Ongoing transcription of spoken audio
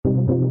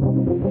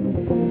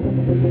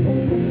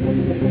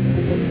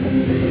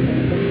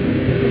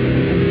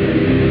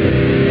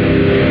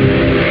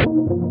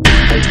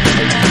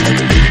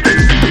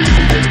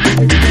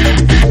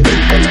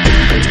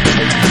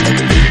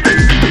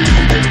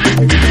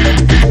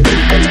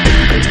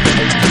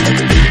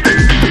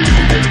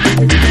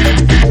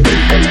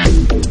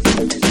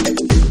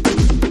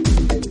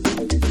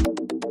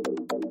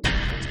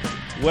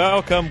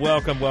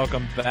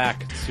Welcome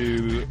back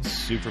to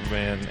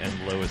Superman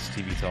and Lois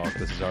TV Talk.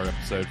 This is our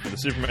episode for the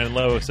Superman and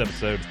Lois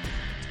episode,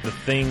 The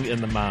Thing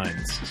in the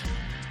Mines.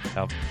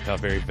 How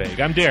very vague.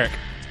 I'm Derek.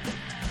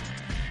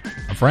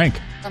 I'm Frank.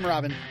 I'm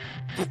Robin.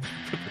 At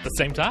the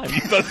same time,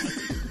 you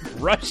both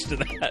rushed to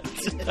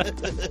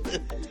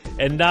that.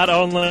 And not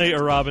only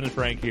are Robin and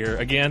Frank here,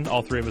 again,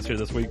 all three of us here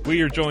this week,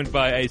 we are joined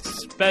by a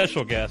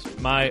special guest,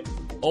 my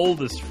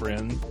oldest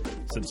friend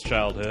since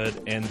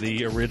childhood, and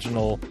the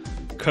original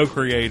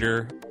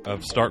co-creator of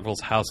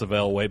Starkville's House of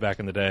L way back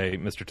in the day,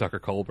 Mr. Tucker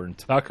Colburn.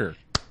 Tucker,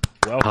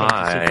 welcome to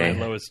Superman and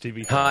Lois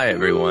TV. Hi,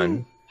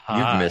 everyone.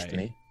 Hi. You've missed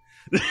me.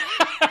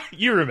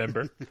 You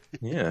remember.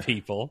 Yeah.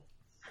 People.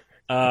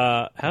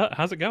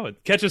 How's it going?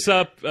 Catch us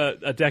up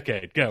a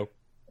decade. Go.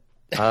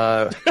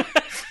 Well,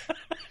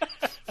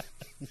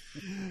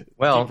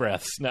 Deep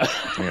breaths. No.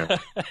 Yeah.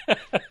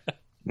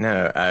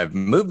 No, I've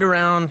moved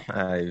around.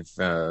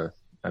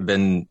 I've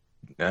been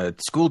a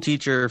school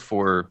teacher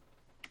for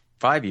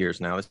 5 years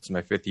now. This is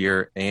my 5th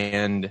year,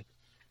 and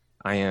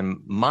I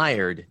am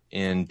mired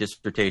in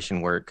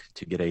dissertation work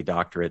to get a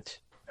doctorate,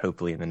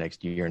 hopefully in the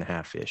next year and a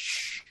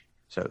half-ish.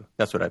 So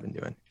that's what I've been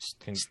doing,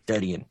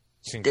 studying.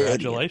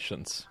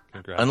 Congratulations.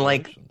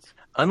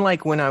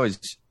 Unlike when I was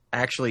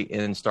actually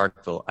in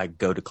Starkville, I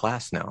go to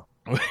class now.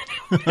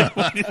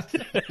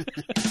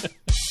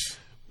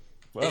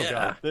 Well,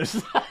 Yeah.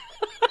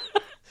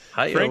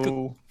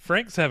 God.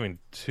 Frank's having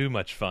too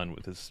much fun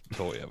with his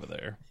toy over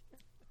there.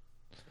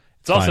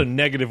 It's also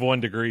 -1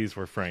 degrees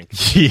where Frank.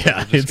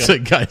 Yeah, it's a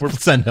guy.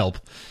 Send help.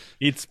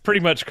 It's pretty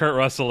much Kurt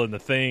Russell in The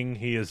Thing.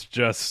 He is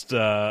just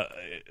going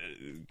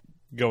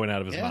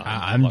out of his mind.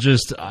 I'm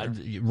just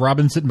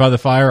Robin's sitting by the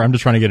fire. I'm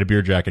just trying to get a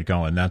beer jacket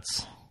going.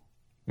 That's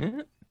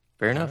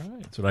Fair enough.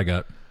 Right. that's what I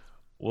got.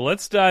 Well,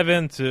 let's dive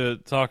in to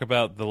talk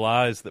about the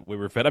lies that we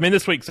were fed. I mean,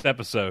 this week's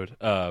episode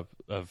of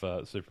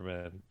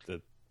Superman.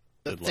 The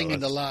Thing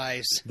and the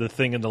Lies. The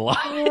Thing and the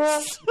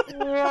Lies.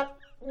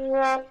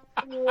 What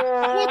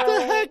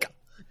the heck?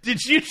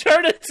 Did you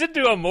turn it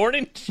into a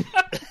morning show?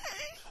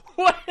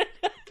 What?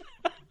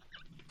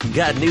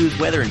 Got news,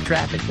 weather, and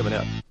traffic coming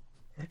up.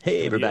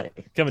 Hey, everybody.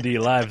 Coming to you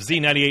live,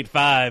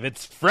 Z98.5.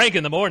 It's Frank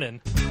in the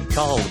morning.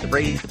 Call with the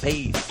praise, the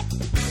pays.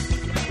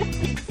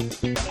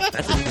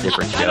 That's a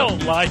different show. I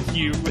don't like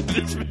you with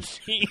this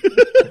machine.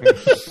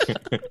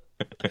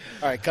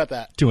 All right, cut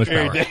that. Too much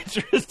Very power.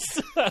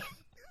 dangerous.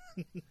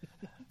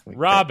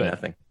 Robin.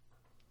 Nothing.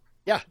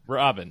 Yeah.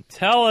 Robin,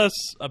 tell us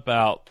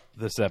about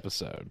this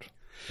episode.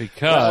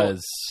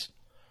 Because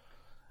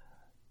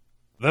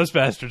those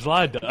bastards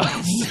lied to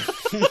us.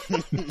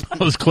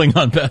 Those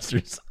Klingon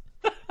bastards.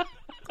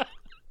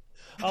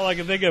 All I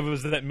can think of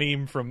was that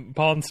meme from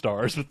Pawn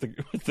Stars with the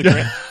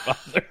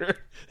grandfather.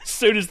 As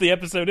soon as the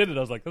episode ended, I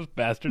was like, those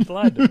bastards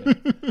lied to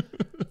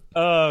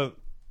me.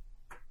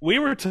 We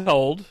were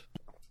told,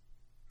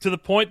 to the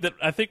point that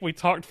I think we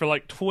talked for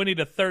like 20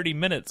 to 30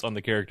 minutes on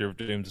the character of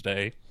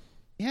Doomsday.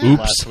 Yeah. Oops.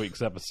 Last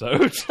week's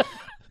episode.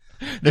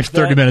 Next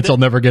 30 minutes I'll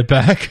never get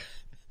back.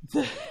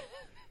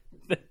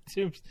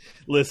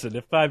 Listen,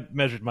 if I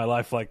measured my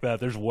life like that,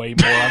 there's way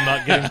more I'm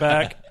not getting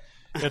back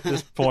at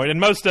this point. And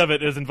most of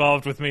it is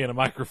involved with me and a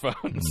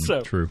microphone.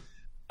 So, True.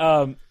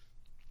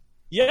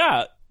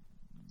 Yeah,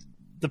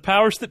 the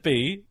powers that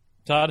be,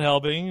 Todd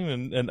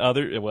Helbing and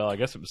other, well, I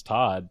guess it was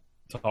Todd,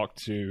 talked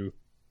to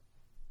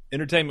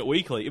Entertainment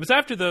Weekly. It was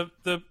after it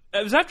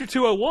was after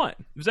 201.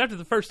 It was after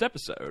the first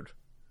episode.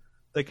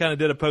 They kind of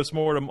did a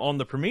postmortem on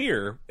the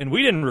premiere, and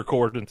we didn't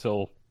record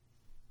until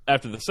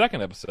after the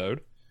second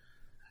episode.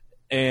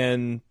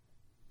 And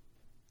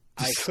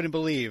I couldn't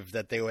believe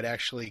that they would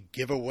actually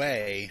give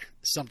away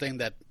something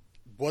that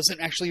wasn't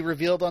actually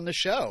revealed on the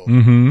show.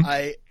 Mm-hmm.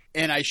 I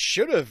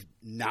should have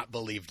not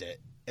believed it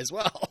as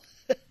well.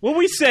 well,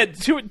 we said,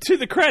 to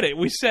the credit,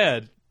 we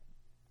said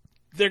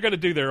they're going to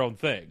do their own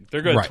thing.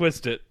 They're going to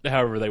twist it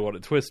however they want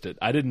to twist it.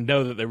 I didn't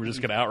know that they were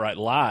just going to outright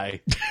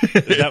lie.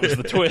 That was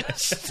the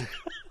twist.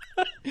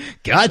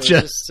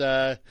 Gotcha.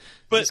 So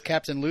is this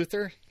Captain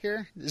Luther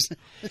here?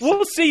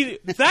 Well, see,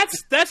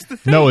 that's the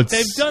thing. No,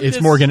 it's done this,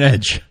 Morgan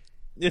Edge.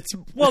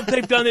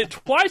 They've done it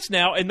twice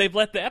now, and they've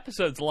let the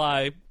episodes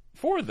lie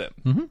for them.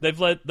 Mm-hmm.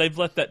 They've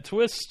let that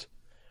twist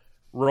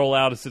roll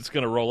out as it's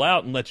going to roll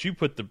out, and let you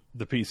put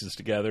the pieces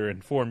together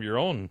and form your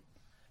own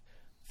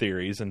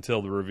theories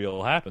until the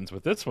reveal happens.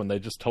 With this one, they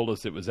just told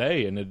us it was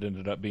A, and it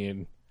ended up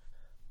being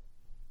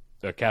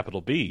a capital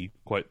B,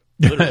 quite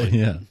literally.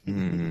 Yeah.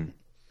 Mm-hmm.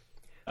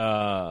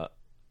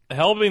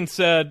 Helbing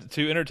said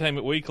to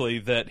Entertainment Weekly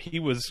that he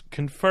was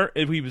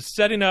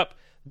setting up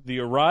the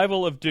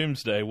arrival of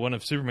Doomsday, one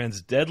of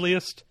Superman's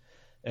deadliest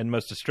and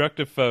most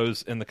destructive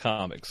foes in the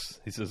comics.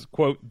 He says,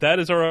 quote, "That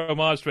is our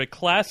homage to a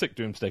classic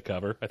Doomsday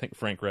cover." I think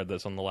Frank read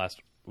this on the last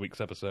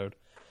week's episode.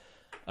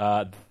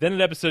 Then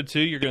in episode 2,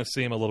 you're going to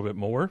see him a little bit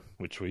more,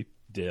 which we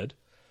did,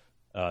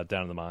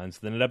 down in the mines.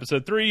 Then in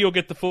episode 3, you'll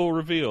get the full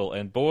reveal.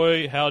 And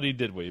boy, howdy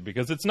did we,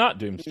 because it's not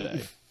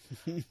Doomsday.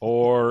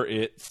 Or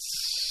it's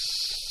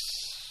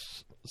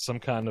some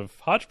kind of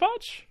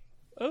hodgepodge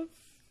of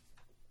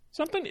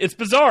something. It's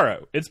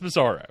Bizarro.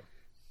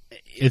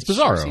 It's sure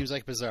Bizarro. seems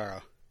like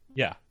Bizarro.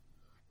 Yeah.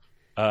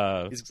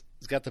 He's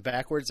got the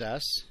backwards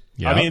S.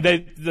 Yeah. I mean,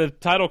 the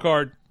title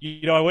card.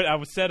 I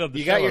was said of the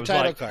You show. got your I was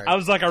title like, card. I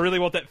was like, I really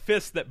want that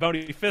fist, that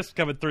bony fist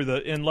coming through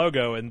the in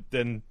logo, and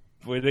then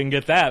we didn't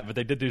get that, but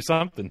they did do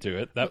something to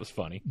it. That was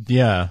funny.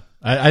 Yeah,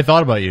 I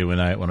thought about you when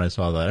I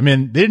saw that. I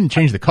mean, they didn't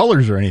change the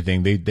colors or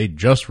anything. They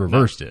just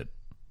reversed it.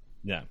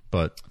 Yeah.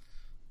 But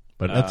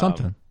that's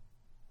something.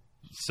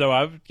 So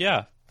I'm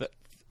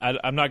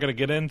not going to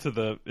get into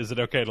the. Is it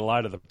okay to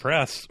lie to the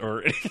press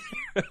or,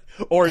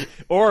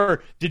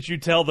 or did you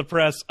tell the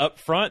press up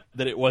front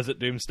that it wasn't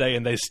Doomsday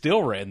and they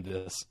still ran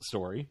this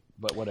story?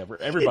 But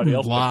whatever, everybody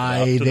else.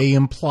 Why they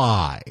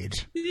implied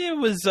it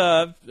was.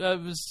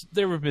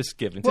 There were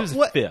misgivings. It was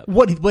a fib.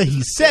 What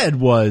he said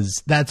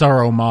was that's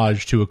our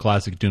homage to a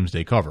classic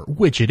Doomsday cover,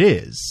 which it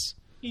is.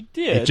 He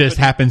did. It just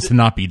happens to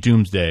not be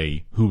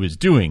Doomsday who is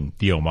doing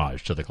the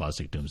homage to the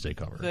classic Doomsday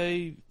cover.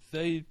 They.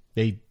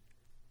 It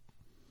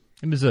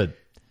was a.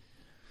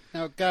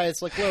 Now,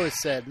 guys, like Lois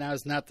said, now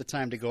is not the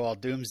time to go all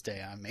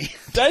Doomsday on me.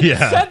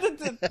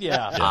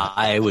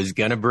 I was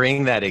going to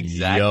bring that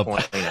exact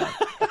point up.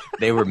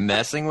 They were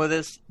messing with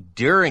us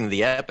during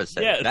the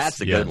episode. Yes.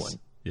 That's a good one.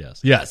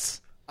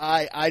 Yes.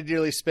 I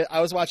nearly spit.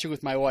 I was watching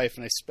with my wife,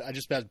 and I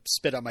just about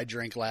spit on my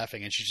drink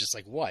laughing, and she's just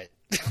like, "What?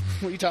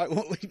 What are you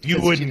talking?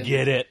 You wouldn't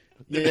get it."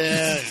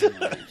 Yeah.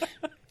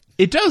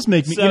 It does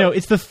make me.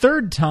 It's the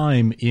third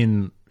time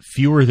in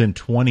fewer than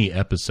 20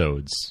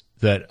 episodes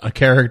that a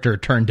character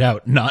turned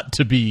out not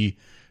to be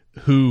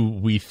who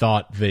we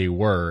thought they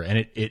were,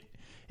 and it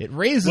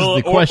raises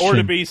the question,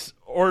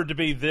 or to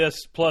be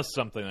this plus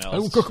something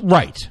else.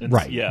 Right.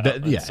 Yeah,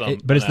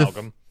 But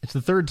it's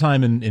the third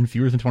time in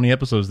fewer than 20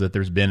 episodes that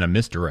there's been a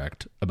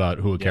misdirect about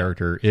who a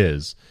character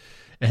is,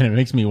 and it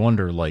makes me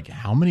wonder, like,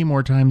 how many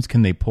more times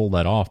can they pull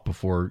that off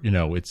before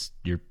it's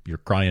you're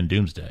crying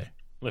Doomsday?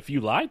 If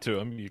you lie to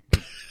him, you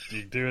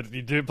do it.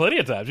 You do it plenty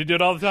of times. You do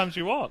it all the times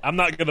you want. I'm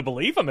not going to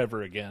believe him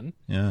ever again.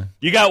 Yeah,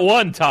 you got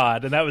one,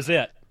 Todd, and that was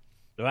it.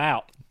 I'm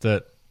out.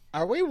 That's it.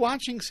 Are we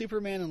watching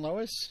Superman and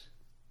Lois?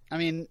 I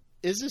mean,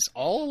 is this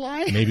all a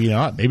lie? Maybe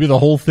not. Maybe the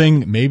whole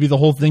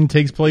thing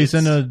takes place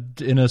in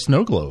a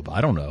snow globe.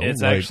 I don't know.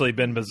 It's actually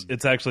been.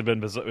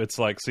 It's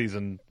like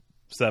season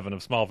 7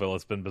 of Smallville.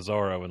 It's been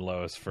Bizarro and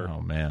Lois for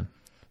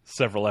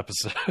several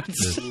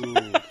episodes.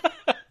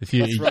 If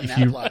you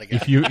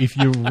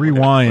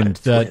rewind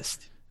that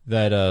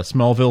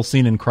Smallville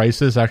scene in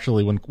Crisis,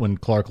 actually when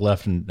Clark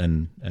left and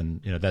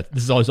that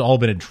this has all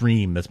been a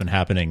dream that's been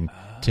happening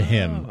to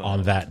him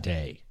on that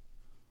day.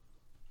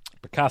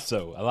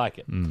 Picasso, I like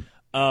it.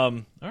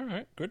 All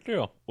right, good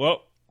deal.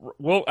 Well,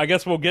 I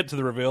guess we'll get to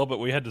the reveal, but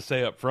we had to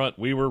say up front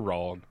we were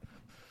wrong,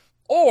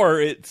 or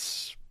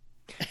it's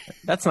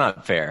that's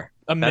not fair.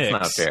 A mix.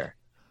 That's not fair.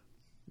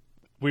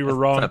 We were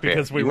wrong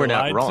because we were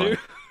lied to.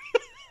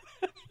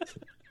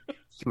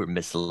 You were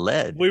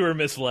misled. We were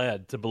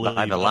misled to believe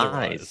by the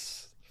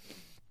lies.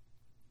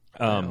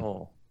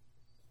 No.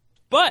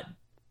 But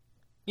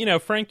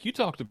Frank, you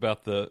talked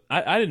about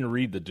I didn't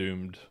read the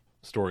Doomed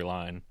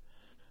storyline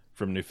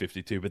from New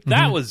 52, but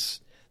that was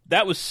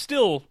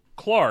still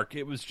Clark.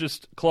 It was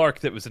just Clark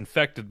that was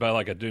infected by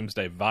like a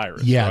Doomsday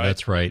virus. Yeah, right?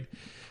 That's right.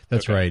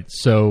 That's right.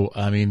 So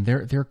I mean,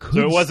 there could.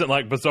 So it wasn't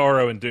like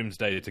Bizarro and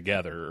Doomsday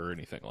together or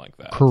anything like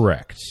that.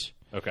 Correct.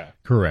 Okay.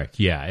 Correct.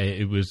 Yeah,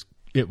 it was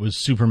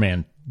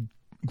Superman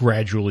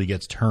gradually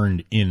gets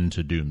turned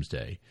into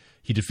Doomsday.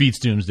 He defeats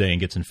Doomsday and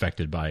gets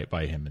infected by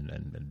him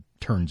and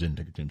turns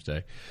into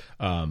Doomsday.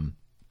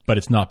 But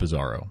it's not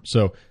Bizarro.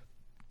 So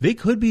they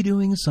could be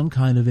doing some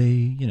kind of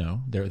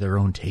their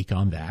own take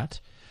on that.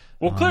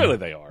 Well, clearly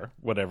they are.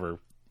 Whatever.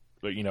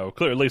 But,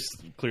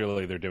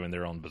 clearly they're doing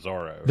their own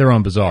Bizarro. Their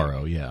own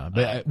Bizarro, yeah.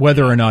 But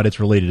whether or not it's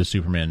related to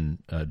Superman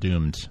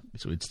Doomed,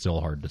 it's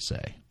still hard to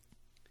say.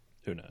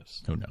 Who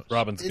knows? Is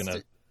Robin's going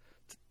to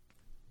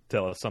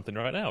tell us something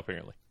right now,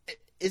 apparently.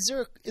 Is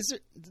there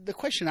the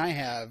question I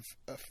have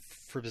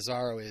for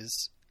Bizarro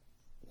is,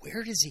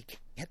 where does he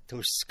get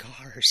those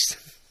scars?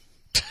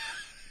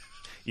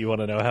 You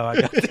want to know how I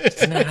got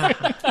this?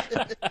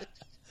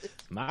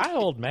 My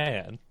old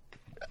man.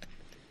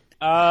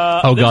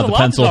 Oh God, the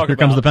pencil! Here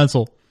comes the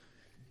pencil.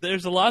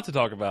 There's a lot to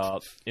talk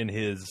about in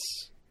his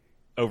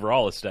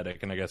overall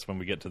aesthetic, and I guess when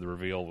we get to the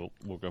reveal,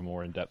 we'll go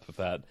more in depth with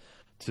that.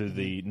 To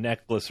the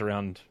necklace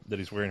that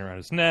he's wearing around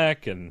his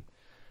neck, and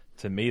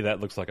to me,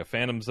 that looks like a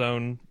Phantom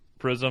Zone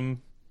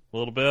prism a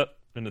little bit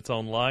in its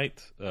own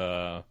light.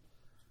 I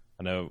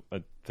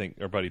think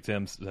our buddy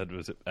Tim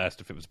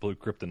asked if it was blue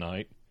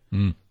kryptonite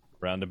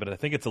around it, but I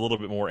think it's a little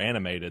bit more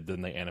animated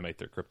than they animate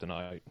their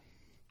kryptonite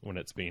when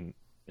it's being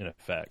in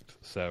effect.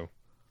 So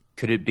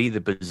could it be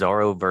the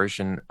Bizarro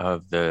version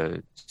of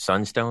the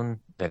Sunstone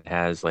that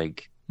has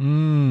like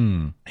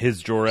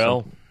his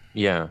Jor-El?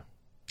 Yeah,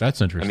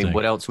 that's interesting. I mean,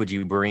 what else would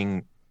you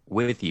bring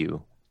with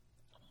you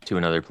to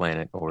another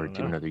planet or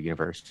to another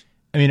universe?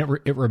 I mean,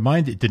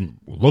 it didn't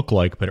look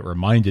like, but it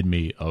reminded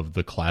me of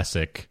the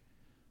classic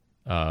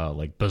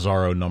like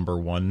Bizarro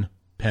 #1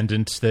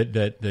 pendant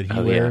that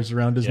he wears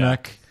around his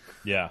neck.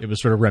 Yeah. It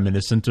was sort of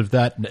reminiscent of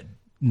that.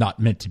 not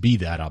meant to be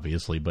that,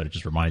 obviously, but it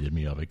just reminded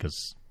me of it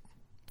because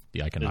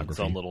the iconography.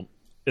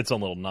 Its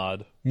own little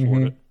nod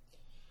for it.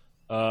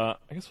 I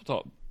guess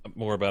we'll talk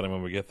more about him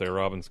when we get there.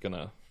 Robin's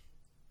gonna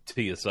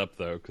tee us up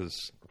though,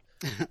 because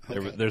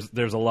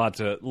there's a lot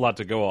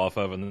to go off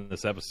of in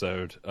this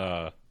episode,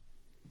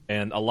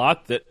 and a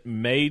lot that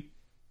may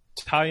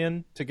tie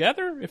in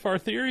together if our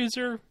theories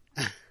are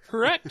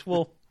correct.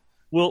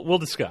 We'll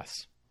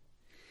discuss.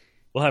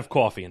 We'll have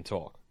coffee and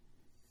talk.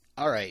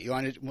 All right, you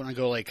want to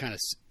go like kind of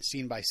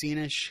scene by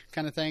scene-ish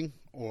kind of thing,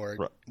 or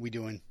Right. we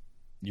doing?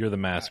 You're the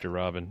master,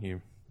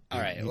 Robin. All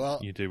right. Well,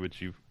 you do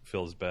what you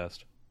feel is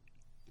best.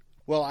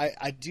 Well,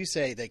 I do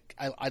say that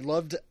I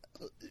loved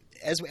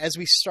as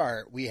we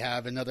start, we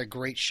have another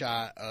great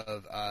shot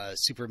of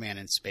Superman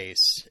in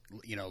space.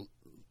 You know,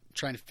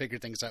 trying to figure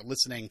things out,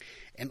 listening,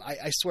 and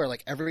I swear,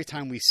 like every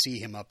time we see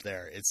him up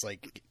there, it's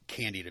like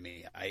candy to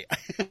me.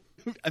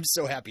 I'm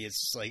so happy.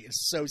 It's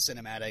so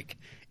cinematic.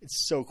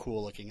 It's so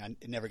cool looking.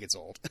 It never gets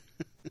old.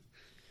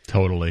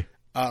 Totally.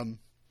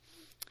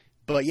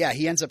 But yeah,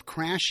 he ends up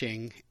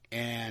crashing,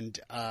 and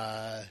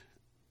as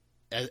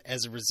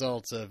a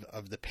result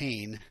of the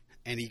pain,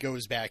 and he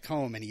goes back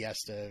home, and he has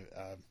to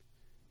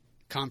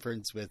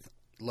conference with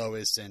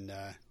Lois and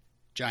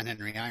John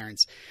Henry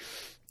Irons,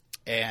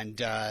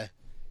 and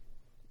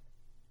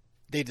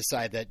they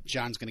decide that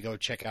John's going to go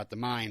check out the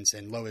mines,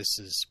 and Lois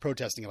is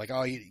protesting, like,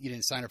 "Oh, you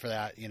didn't sign up for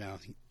that," you know.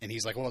 And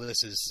he's like, "Well,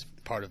 this is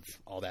part of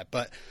all that."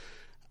 But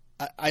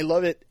I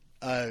love it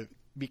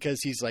because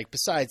he's like,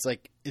 besides,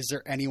 like, is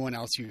there anyone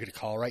else you could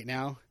call right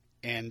now?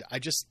 And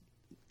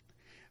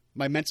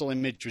my mental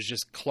image was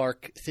just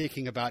Clark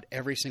thinking about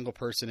every single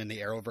person in the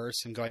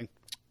Arrowverse and going,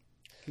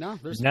 "No,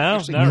 there's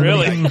not nobody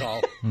really." I can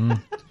call."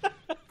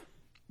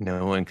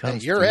 No one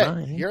comes. You're to it.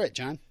 mind. You're it,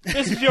 John.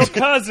 This is your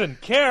cousin,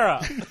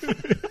 Kara.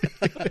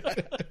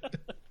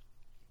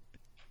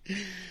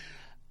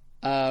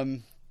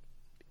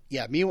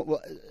 Yeah.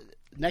 Well,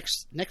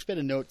 next bit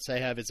of notes I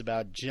have is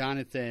about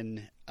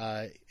Jonathan.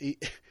 I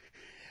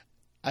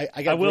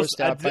got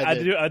grossed out by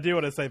I do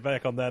want to say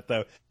back on that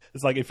though.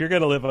 It's like if you're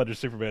going to live under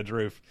Superman's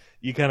roof,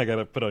 you kind of got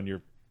to put on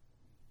your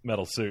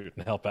metal suit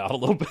and help out a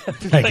little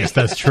bit. I guess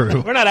that's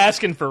true. We're not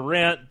asking for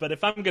rent, but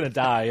if I'm going to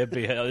die,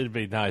 it'd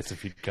be nice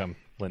if you'd come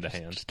lend a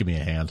hand. Just give me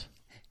a hand.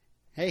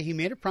 Hey, he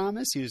made a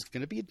promise. He was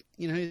going to be,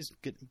 he's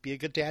going to be a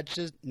good dad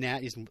to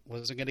Nat. He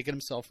wasn't going to get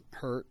himself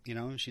hurt.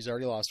 She's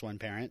already lost one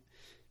parent.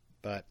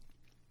 But,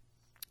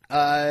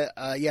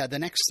 yeah, the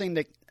next thing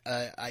that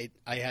I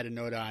had a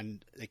note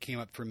on that came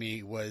up for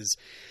me was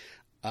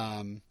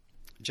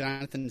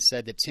Jonathan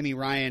said that Timmy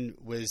Ryan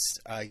was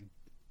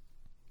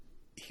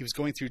he was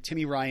going through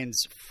Timmy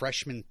Ryan's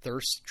freshman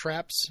thirst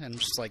traps, and I'm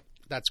just like,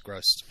 that's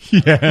gross.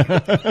 Yeah.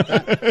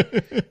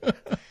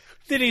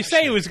 Did he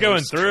say he was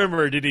going through them,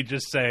 or did he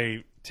just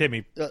say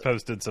Timmy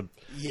posted some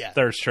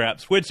thirst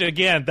traps? Which,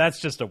 again, that's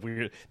just a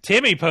weird...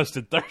 Timmy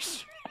posted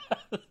thirst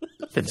traps.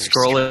 Been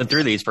scrolling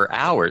through these for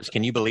hours.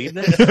 Can you believe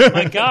this? Oh,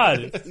 my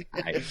God.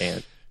 I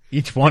can't.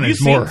 Each one is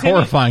seen more Timmy?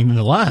 horrifying than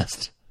the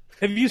last.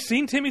 Have you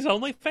seen Timmy's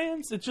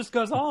OnlyFans? It just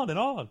goes on and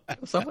on.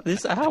 Some of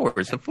this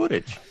hours of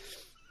footage.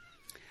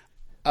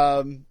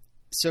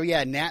 So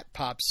yeah, Nat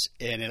pops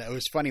in, and it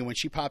was funny when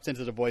she popped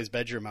into the boys'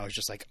 bedroom. I was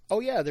just like, "Oh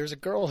yeah, there's a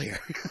girl here.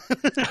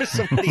 There's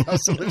somebody else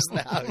who lives in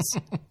the house."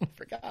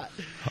 Forgot.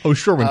 Oh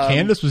sure, when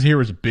Candace was here, it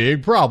was a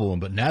big problem,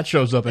 but Nat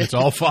shows up and it's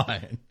all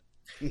fine.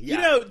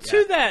 Yeah,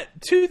 to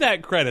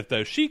that credit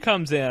though, she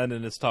comes in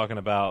and is talking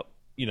about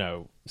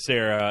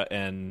Sarah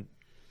and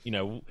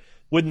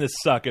wouldn't this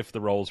suck if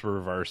the roles were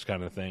reversed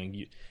kind of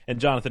thing.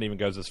 And Jonathan even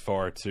goes as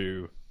far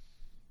to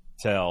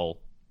tell.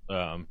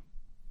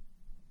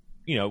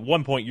 At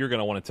one point you're going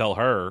to want to tell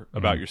her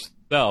about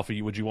yourself.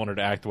 Would you want her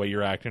to act the way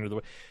you're acting, or the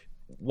way?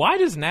 Why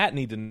does Nat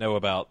need to know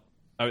about?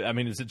 I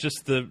mean, is it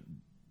just the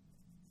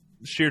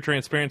sheer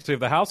transparency of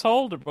the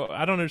household?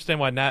 I don't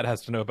understand why Nat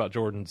has to know about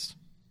Jordan's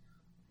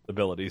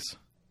abilities.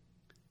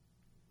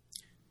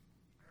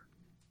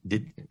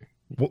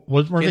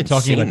 Weren't they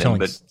talking about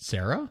telling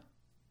Sarah?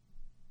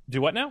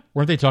 Do what now?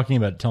 Weren't they talking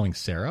about telling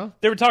Sarah?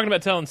 They were talking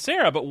about telling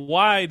Sarah, but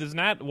why did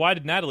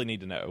Natalie need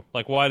to know?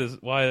 Like, why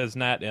is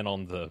Nat in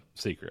on the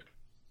secret?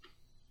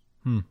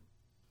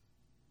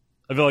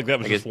 I feel like that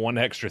was just one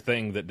extra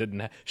thing that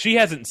didn't. She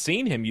hasn't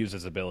seen him use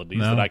his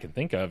abilities that I can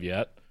think of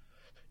yet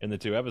in the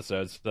 2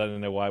 episodes. So I didn't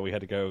know why we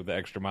had to go the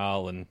extra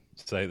mile and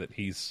say that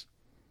he's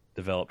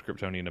developed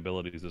Kryptonian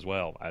abilities as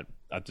well.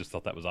 I just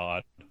thought that was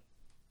odd.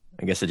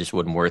 I guess it just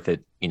wasn't worth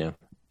it,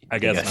 I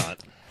guess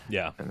not.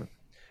 Yeah.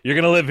 You're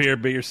going to live here,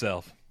 be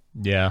yourself.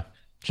 Yeah.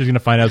 She's going to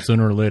find out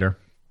sooner or later.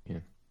 Yeah.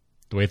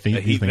 The way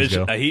these things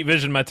go. I heat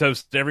vision my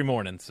toast every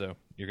morning, so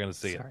you're going to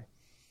see it.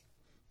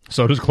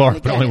 So does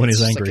Clark, but only when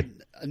he's angry.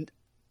 Like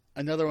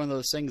another one of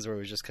those things where it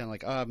was just kind of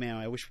like, oh man,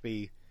 I wish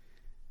we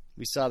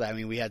saw that. I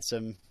mean, we had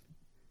some,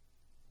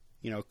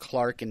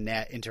 Clark and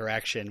Nat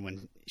interaction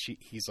when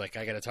he's like,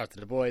 I got to talk to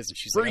the boys, and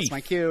she's like, that's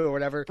my cue or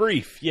whatever.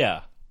 Brief,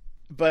 yeah.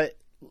 But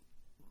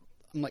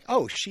I'm like,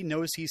 oh, she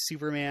knows he's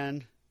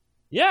Superman.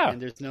 Yeah.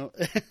 And there's no,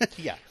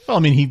 yeah. Well, I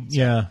mean,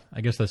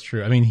 I guess that's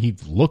true. I mean, he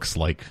looks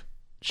like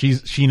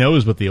she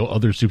knows what the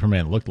other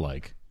Superman looked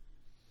like.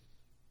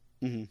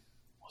 Well,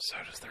 so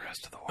does the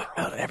rest of the world.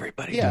 Not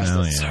everybody. Yeah.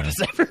 Well, So yeah.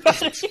 does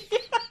everybody.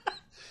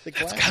 The That's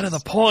glasses. kind of the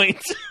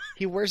point.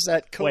 He wears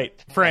that coat.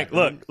 Wait, Frank,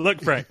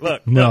 look, Frank,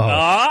 look. No.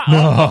 Look.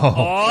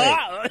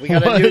 No. Wait, we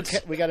got a new.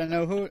 What? We got to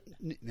know who.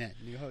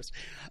 New host.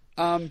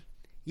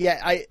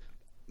 Yeah.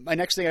 My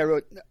next thing I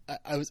wrote,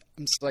 I'm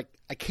just like,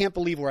 I can't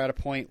believe we're at a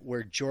point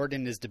where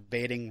Jordan is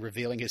debating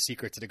revealing his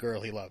secret to the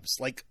girl he loves.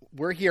 Like,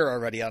 we're here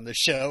already on the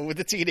show with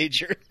a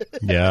teenager.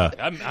 Yeah.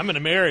 I'm going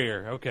to marry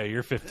her. Okay,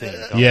 you're 15.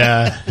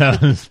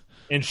 Yeah.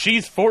 And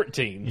she's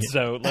 14,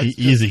 so let's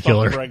Easy just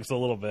killer. pump the brakes a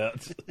little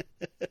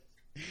bit.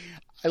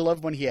 I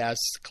love when he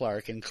asks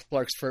Clark, and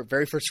Clark's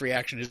very first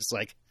reaction is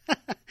like,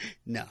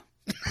 no.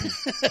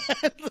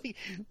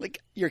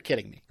 like, you're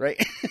kidding me,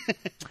 right?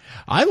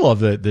 I love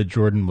that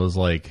Jordan was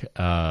like,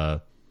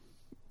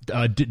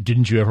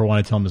 didn't you ever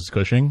want to tell Mrs.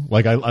 Cushing?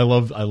 Like, I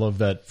love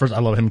that. First, I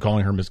love him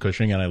calling her Miss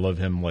Cushing, and I love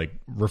him like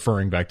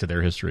referring back to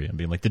their history and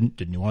being like, didn't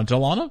you want to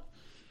tell Lana?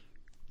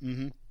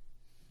 Mm-hmm.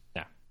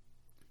 Yeah.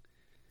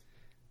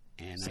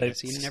 And I Save- guess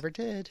he never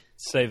did.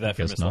 Save that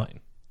for Guess Miss not. Lane.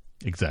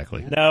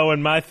 Exactly. No,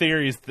 and my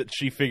theory is that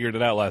she figured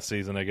it out last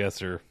season, I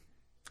guess, or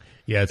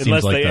Yeah, it seems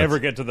unless like they that's- ever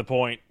get to the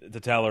point to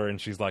tell her, and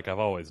she's like, "I've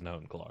always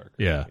known Clark."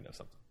 Yeah. You know,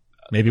 something.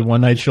 Maybe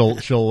one night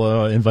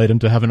she'll invite him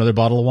to have another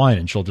bottle of wine,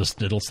 and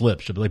it'll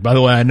slip. She'll be like, "By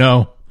the way, I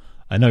know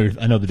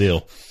the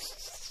deal.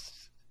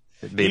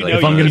 It'd be You like know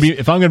If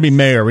I'm gonna be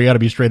mayor, we got to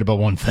be straight about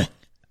one thing."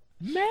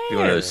 one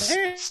of those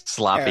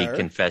sloppy Mayor.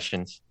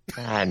 confessions.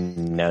 I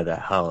know the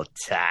whole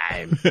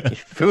time. You're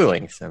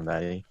fooling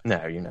somebody.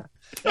 No, you're not.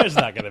 There's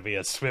not going to be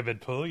a swimming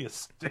pool. You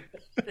stupid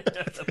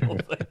little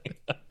thing.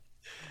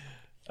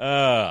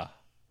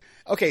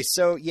 Okay,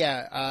 so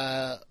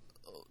yeah.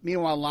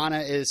 Meanwhile,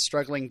 Lana is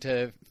struggling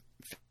to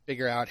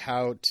figure out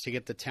how to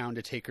get the town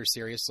to take her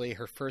seriously.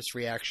 Her first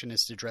reaction is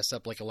to dress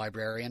up like a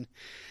librarian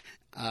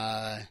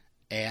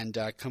and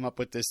come up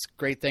with this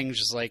great thing,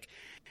 just like,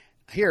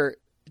 "Here,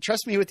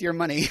 trust me with your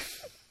money."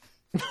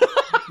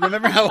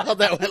 Remember how well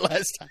that went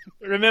last time?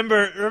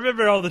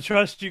 Remember all the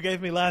trust you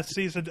gave me last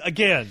season?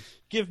 Again,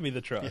 give me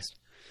the trust.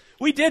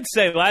 We did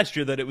say last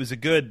year that it was a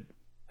good,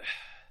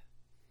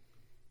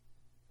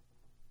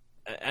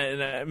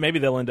 and maybe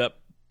they'll end up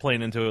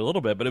playing into it a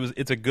little bit, but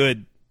it's a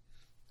good,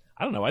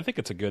 I don't know, I think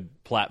it's a good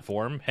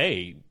platform.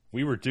 Hey,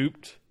 we were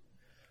duped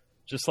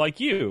just like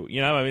you.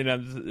 You know, I mean,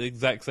 that's the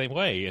exact same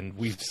way. And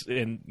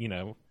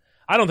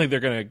I don't think they're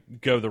going to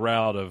go the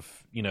route of,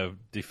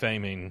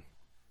 defaming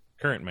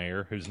current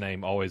mayor, whose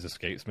name always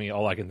escapes me.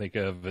 All I can think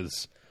of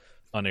is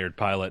unaired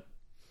pilot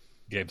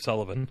Gabe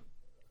Sullivan.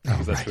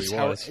 Because that's who he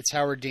was. It's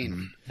Howard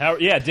Dean.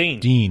 Dean.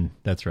 Dean,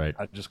 that's right.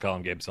 I just call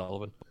him Gabe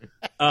Sullivan.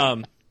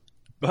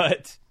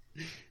 But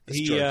It's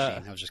he, George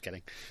Dean. I was just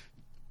kidding.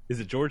 is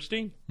it George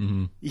Dean?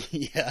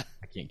 Yeah.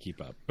 I can't keep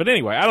up. But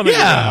anyway, I don't think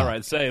Yeah. they're gonna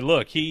outright say,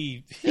 look,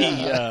 he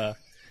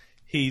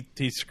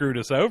screwed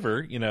us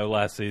over,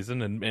 last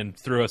season and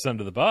threw us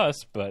under the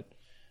bus. But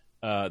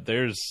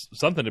there's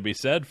something to be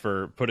said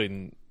for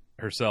putting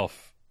her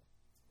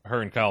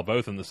and Kyle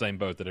both in the same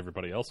boat that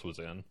everybody else was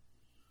in.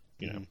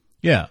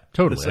 Yeah,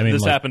 totally.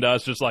 This happened to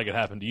us just like it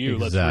happened to you.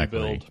 Exactly.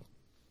 Let's rebuild.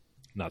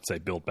 Not say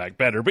build back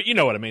better, but you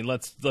know what I mean.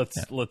 Let's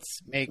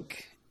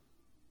Make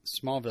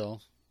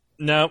Smallville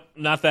no,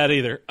 not that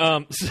either.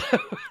 So,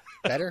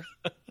 better.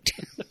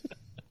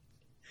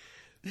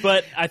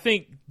 but I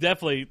think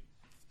definitely,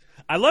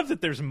 I love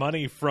that there's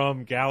money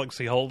from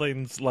Galaxy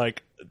Holdings,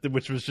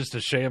 which was just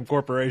a sham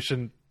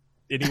corporation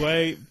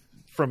anyway,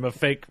 from a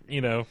fake,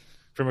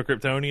 from a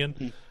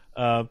Kryptonian.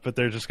 But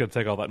they're just going to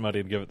take all that money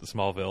and give it to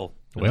Smallville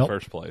in the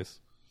first place.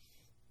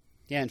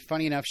 Yeah, and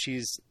funny enough,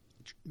 she's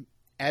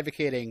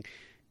advocating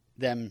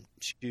them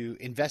to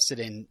invest it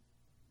in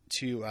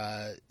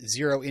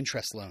zero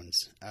interest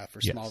loans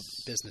for small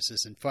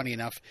businesses. And funny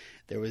enough,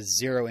 there was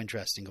zero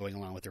interest in going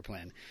along with their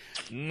plan.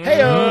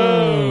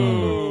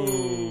 Hey-o!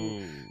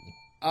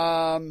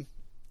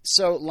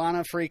 So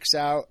Lana freaks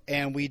out,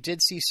 and we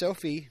did see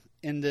Sophie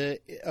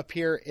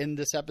appear in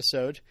this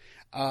episode.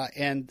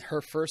 And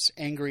her first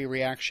angry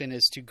reaction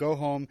is to go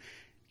home,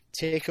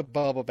 take a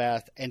bubble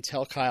bath, and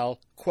tell Kyle,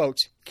 quote,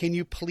 "Can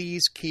you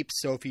please keep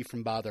Sophie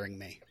from bothering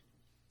me?"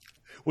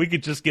 We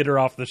could just get her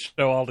off the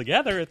show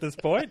altogether at this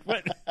point.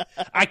 But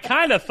I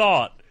kind of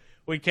thought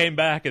we came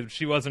back and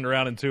she wasn't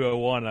around in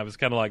 201. And I was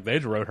kind of like, they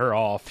just wrote her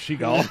off. She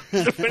gone.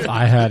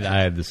 I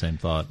had the same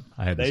thought.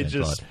 They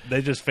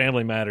just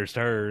Family Matters to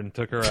her and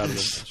took her out of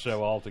the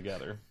show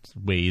altogether. It's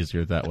way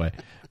easier that way.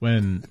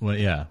 When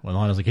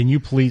Lana's like, "Can you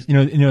please?"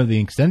 The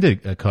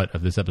extended cut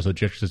of this episode,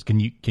 she actually says, "Can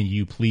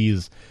you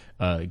please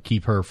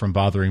keep her from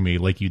bothering me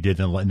like you did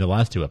in the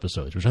last two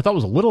episodes?" Which I thought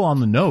was a little on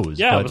the nose.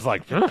 Yeah, but I was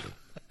like,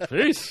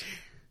 jeez.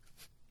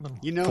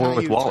 You know how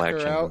Fourth you wall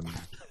took her out?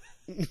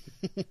 action.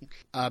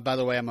 By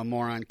the way, I'm a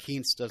moron.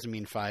 Keens doesn't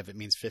mean 5; it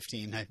means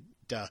 15.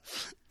 Duh.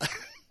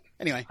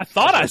 Anyway, I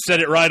thought I said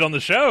it right on the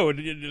show.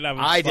 And I I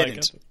was like,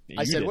 didn't. You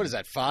I said, didn't. "What is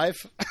that? 5?"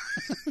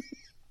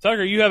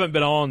 Tucker, you haven't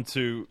been on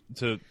to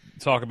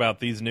talk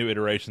about these new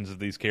iterations of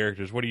these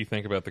characters. What do you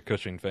think about the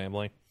Cushing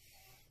family?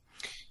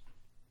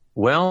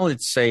 Well,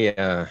 it's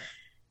a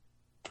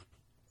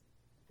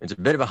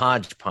bit of a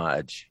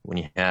hodgepodge when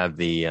you have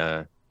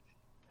the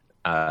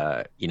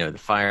the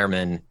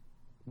firemen.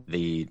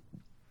 There's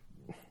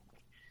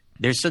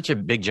such a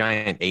big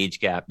giant age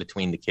gap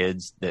between the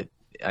kids that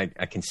I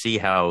can see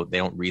how they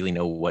don't really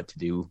know what to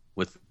do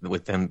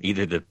with them,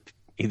 either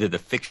the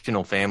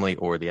fictional family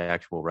or the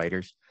actual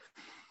writers.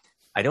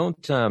 I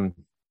don't know.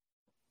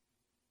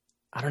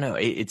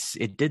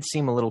 It did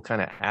seem a little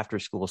kind of after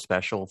school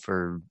special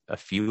for a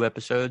few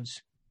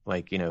episodes.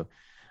 Like,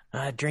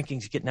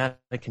 drinking's getting out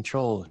of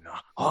control.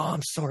 Oh,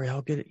 I'm sorry,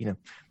 I'll get it.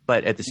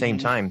 But at the same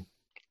time,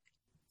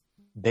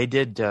 they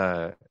did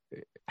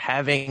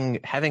having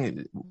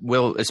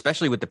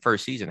especially with the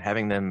first season,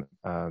 having them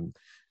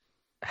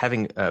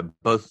having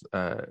both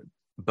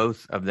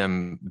of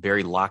them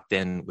very locked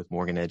in with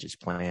Morgan Edge's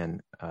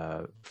plan,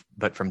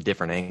 but from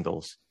different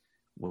angles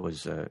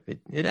was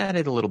it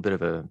added a little bit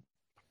of a,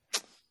 I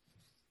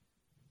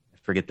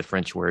forget the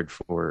French word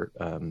for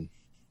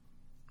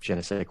je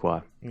ne sais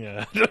quoi.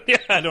 Yeah,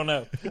 I don't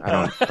know.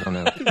 I don't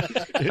know.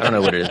 I don't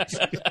know what it is.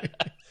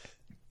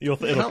 It'll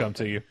come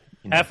to you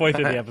halfway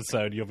through the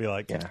episode. You'll be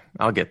like, yeah,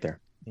 I'll get there.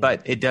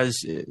 But it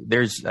does.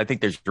 I think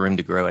there's room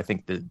to grow. I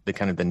think the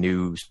kind of the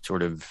new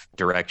sort of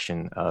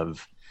direction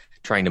of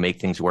trying to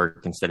make things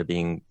work instead of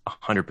being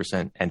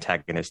 100%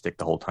 antagonistic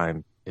the whole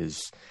time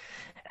is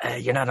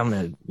you're not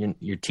on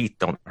your teeth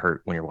don't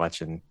hurt when you're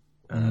watching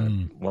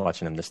them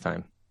this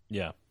time.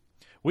 Yeah.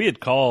 We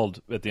had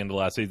called at the end of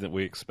last season that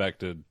we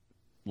expected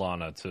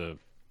Lana to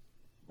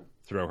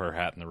throw her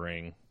hat in the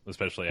ring,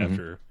 especially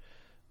after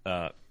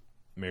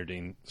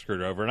Merdine screwed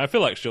her over. And I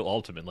feel like she'll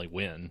ultimately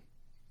win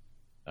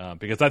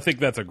because I think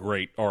that's a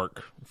great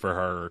arc for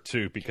her,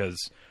 too,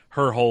 because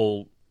her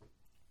whole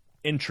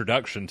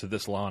introduction to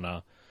this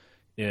Lana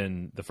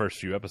in the first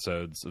few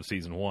episodes of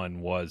season 1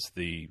 was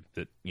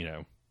that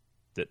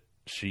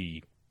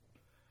she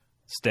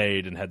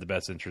stayed and had the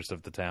best interest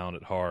of the town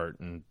at heart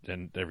and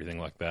everything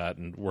like that,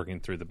 and working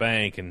through the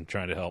bank and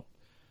trying to help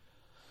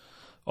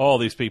all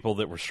these people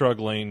that were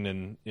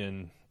struggling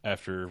and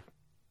after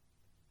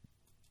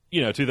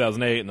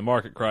 2008 and the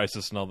market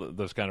crisis and all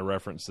those kind of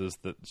references,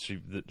 that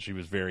she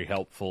was very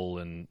helpful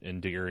and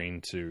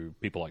endearing to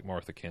people like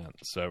Martha Kent.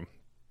 So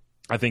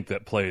I think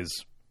that plays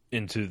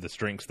into the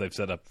strengths they've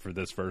set up for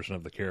this version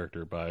of the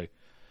character by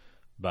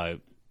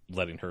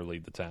letting her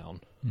lead the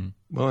town.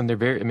 Well,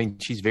 and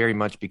she's very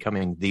much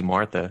becoming the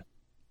Martha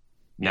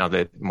now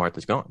that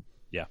Martha's gone.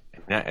 Yeah.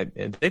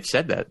 And they've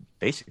said that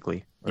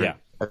basically. Yeah.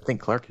 I think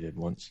Clark did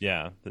once.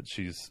 Yeah. That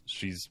she's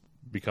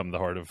become the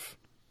heart of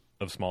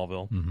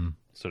Smallville,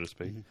 so to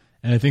speak.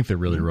 And I think they're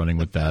really running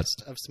with that.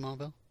 Best of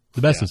Smallville?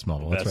 The best of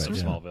Smallville. Best That's right.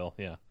 of Yeah. Smallville.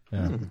 Yeah.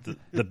 Yeah.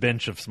 The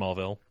bench of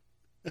Smallville.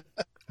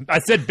 I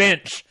said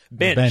bench.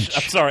 Bench.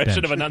 I'm sorry, I Bench.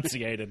 should have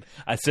enunciated.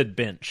 I said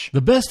bench.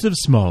 The best of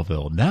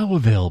Smallville, now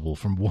available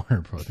from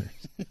Warner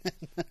Brothers.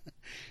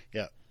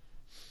 Yeah.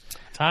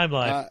 Time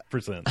Life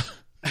presents.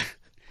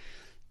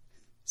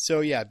 So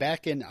yeah,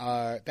 back into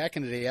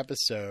the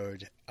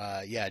episode,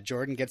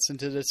 Jordan gets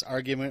into this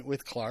argument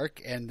with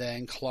Clark, and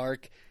then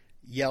Clark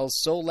yells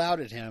so loud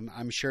at him,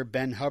 I'm sure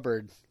Ben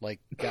Hubbard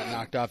got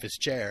knocked off his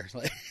chair.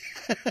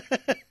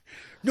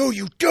 No,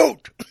 you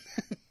don't.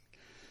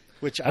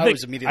 Which I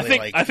was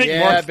immediately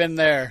I've been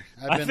there.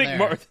 I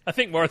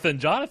think Martha and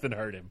Jonathan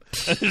heard him.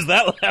 Is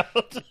that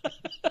loud?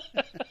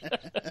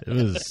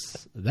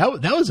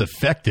 That was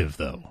effective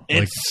though.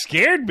 It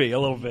scared me a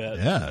little bit.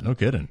 Yeah, no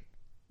kidding.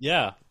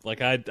 Yeah,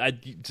 I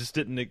just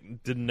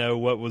didn't know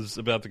what was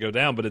about to go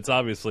down, but it's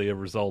obviously a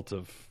result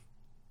of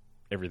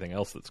everything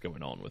else that's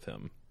going on with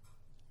him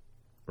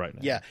right now.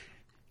 Yeah.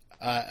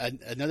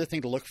 Another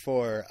thing to look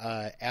for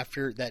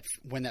after that,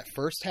 when that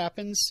first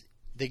happens,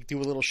 they do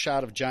a little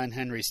shot of John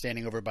Henry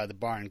standing over by the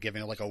barn,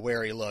 giving it a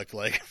wary look,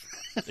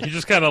 he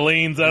just kind of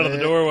leans out of the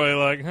doorway,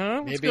 like,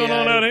 "Huh, what's going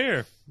on out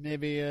here?"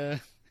 Maybe I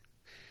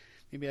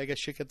guess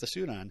should get the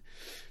suit on.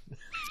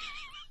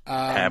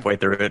 Halfway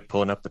through it,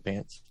 pulling up the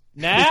pants.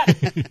 Nat,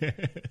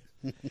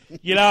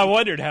 I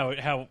wondered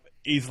how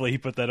easily he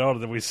put that on,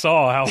 and then we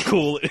saw how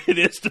cool it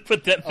is to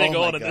put that thing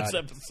on in this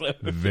episode.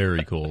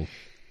 Very cool.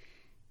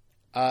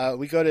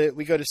 We go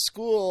to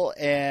school,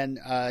 and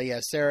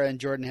Sarah and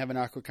Jordan have an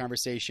awkward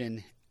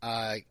conversation.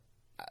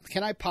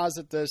 Can I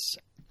posit this?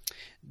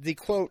 The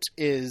quote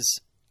is,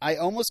 "I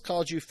almost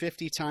called you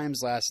 50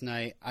 times last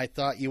night. I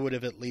thought you would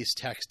have at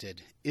least texted."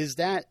 Is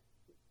that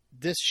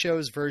this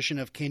show's version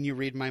of "Can you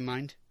read my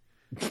mind"?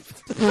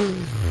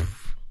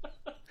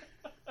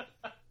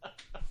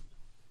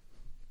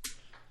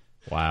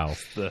 Wow.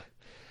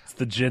 It's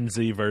the Gen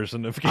Z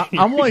version of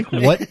I'm like,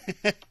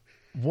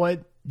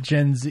 what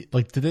Gen Z,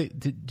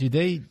 do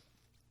they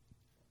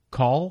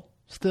call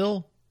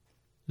still?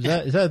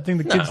 Is that a thing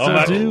the kids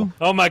still do?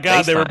 Oh my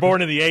God, they were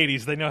born in the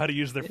 80s. They know how to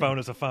use their phone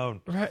as a phone.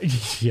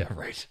 Right. Yeah,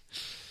 right.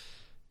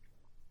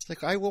 It's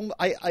like, I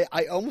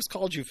almost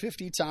called you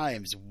 50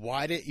 times.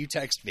 Why didn't you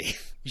text me?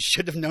 You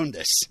should have known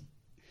this.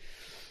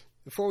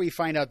 Before we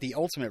find out the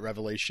ultimate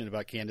revelation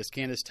about Candace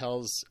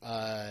tells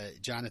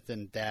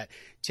Jonathan that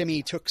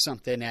Timmy took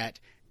something at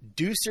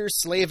Deucer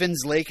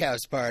Slavin's Lake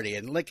House Party.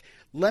 And like,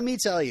 let me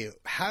tell you,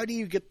 how do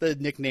you get the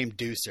nickname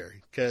Deucer?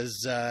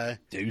 Because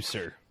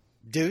Deucer.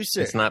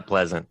 It's not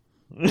pleasant.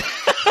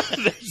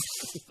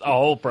 It's a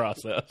whole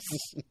process.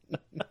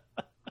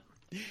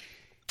 I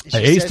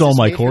aced all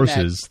my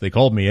courses. They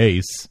called me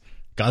Ace.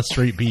 Got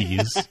straight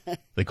B's.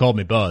 They called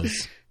me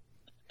Buzz.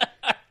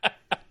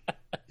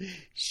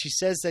 She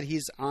says that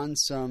he's on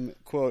some,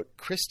 quote,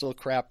 crystal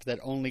crap that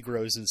only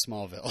grows in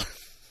Smallville.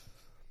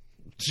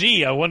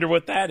 Gee, I wonder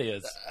what that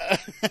is.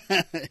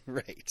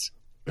 Right.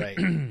 Right.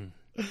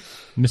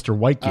 Mr.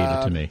 White gave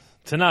it to me.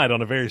 Tonight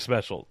on a very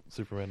special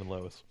Superman and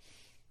Lois.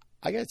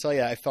 I got to tell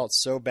you, I felt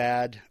so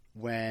bad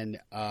when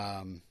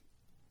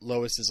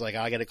Lois is like,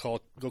 I got to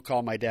go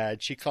call my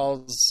dad. She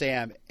calls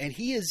Sam, and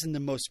he is in the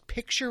most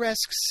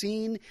picturesque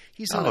scene.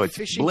 He's on a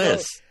fishing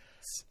boat.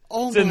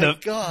 Oh, it's my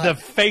God. The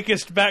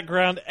fakest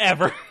background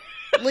ever.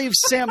 Leave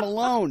Sam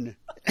alone.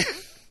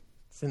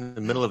 It's in the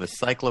middle of a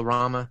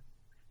cyclorama.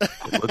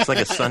 It looks like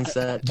a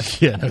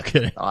sunset. Yeah, no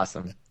kidding.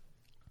 Awesome.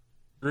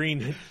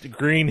 Green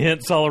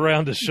hints all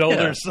around his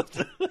shoulders.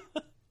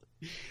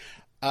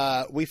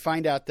 Yeah. We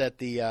find out that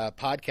the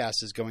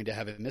podcast is going to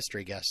have a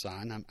mystery guest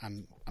on.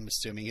 I'm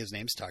assuming his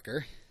name's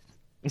Tucker.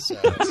 So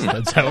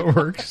That's how it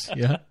works.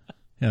 Yeah.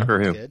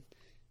 For who? good.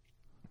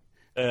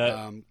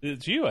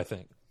 It's you, I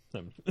think.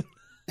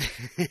 It's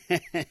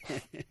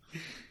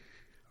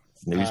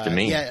news to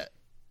me. Yeah.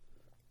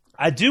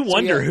 I do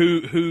wonder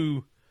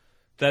who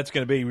that's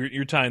going to be.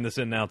 You're tying this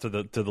in now to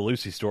the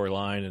Lucy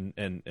storyline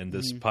and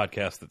this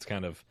podcast that's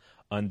kind of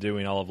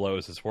undoing all of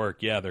Lois's work.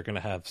 Yeah, they're going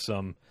to have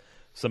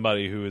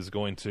somebody who is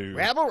going to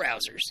Rabble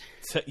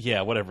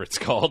rousers. Whatever it's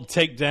called,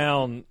 take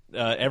down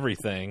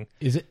everything.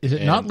 Is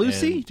it not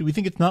Lucy? Do we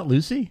think it's not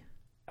Lucy?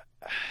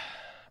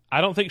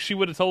 I don't think she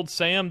would have told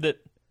Sam that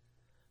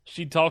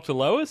she'd talk to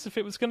Lois if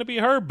it was going to be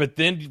her. But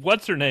then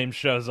what's her name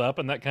shows up,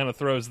 and that kind of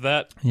throws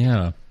that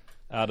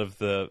out of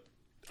the.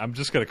 I'm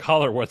just going to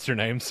call her what's her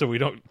name so we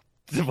don't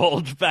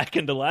divulge back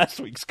into last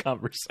week's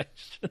conversations.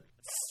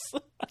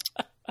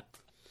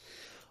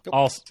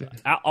 Alston,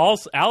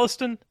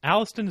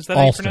 is that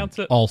how you pronounce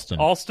it? Alston.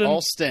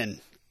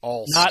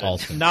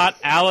 Not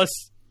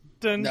Alliston.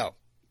 No.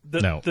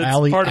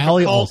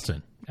 Allie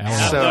Alston.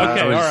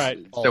 Okay, all right.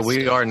 So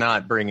we are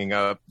not bringing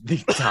up the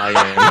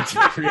tie-in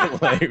to real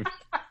life.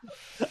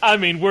 I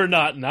mean, we're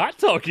not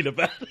talking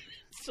about it.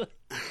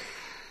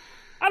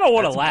 I don't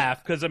want to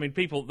laugh because, I mean,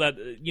 people that,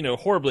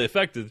 horribly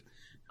affected.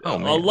 Oh,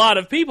 man. A lot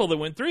of people that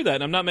went through that,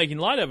 and I'm not making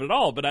light of it at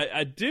all, but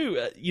I do,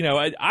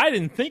 I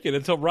didn't think it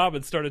until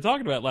Robin started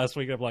talking about it last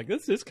week. I'm like,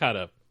 this is kind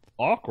of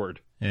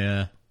awkward.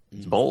 Yeah.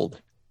 It's bold.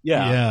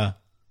 Yeah.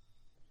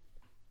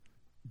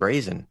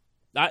 Brazen.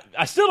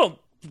 I still don't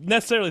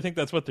necessarily think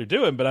that's what they're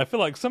doing, but I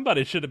feel like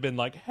somebody should have been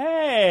like,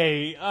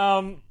 hey,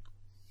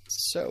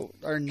 so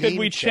our name could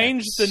we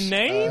change the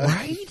name?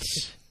 Right?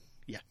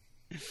 Yeah.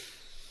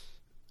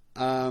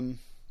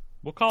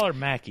 We'll call her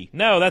Mackie.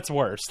 No, that's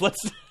worse. Let's...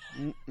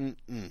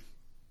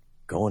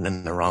 Going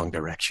in the wrong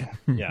direction.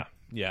 Yeah.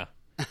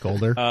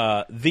 Colder?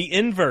 The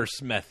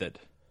inverse method.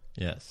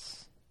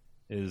 Yes.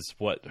 Is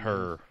what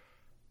her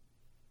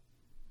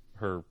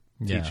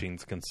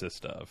teachings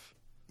consist of.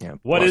 Yeah.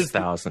 What plus is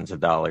thousands of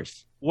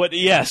dollars?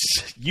 Yes,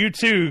 you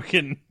too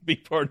can be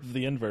part of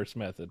the inverse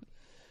method.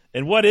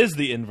 And what is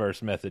the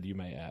inverse method, you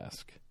may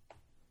ask?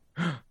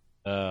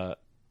 I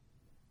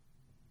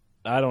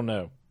don't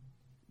know.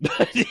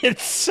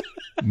 It's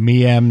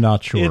me am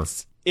not sure.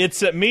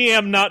 It's me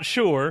am not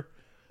sure.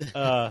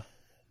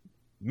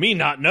 Me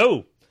not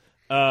know.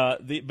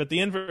 But the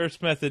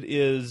inverse method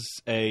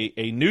is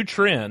a new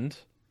trend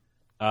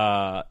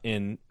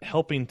in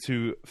helping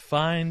to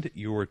find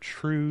your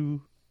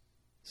true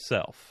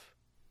self.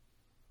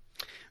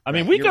 I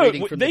mean, You're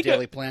reading from the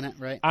Daily Planet,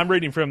 right? I'm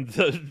reading from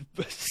the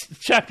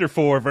chapter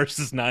 4,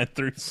 verses 9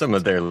 through some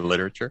of their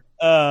literature.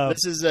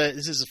 This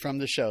is from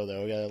the show,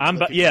 though. I'm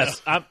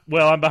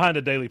behind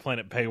a Daily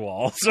Planet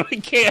paywall, so I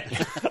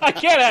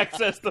can't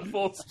access the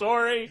full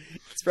story.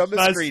 It's from a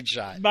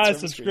screenshot. My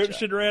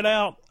subscription ran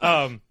out.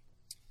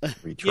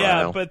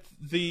 Yeah, but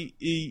the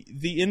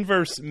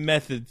inverse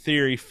method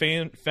theory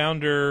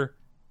founder.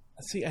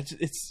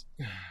 It's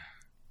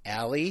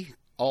Allie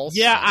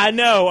Alston. Yeah, I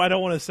know. I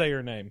don't want to say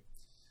her name.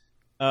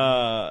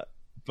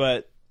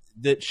 But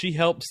that she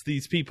helps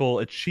these people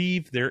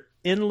achieve their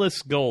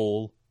endless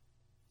goal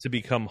to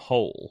become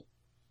whole.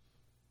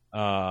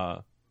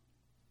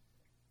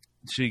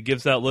 She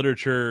gives out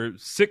literature.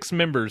 6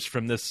 members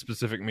from this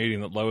specific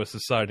meeting that Lois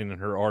is citing in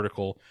her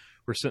article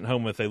were sent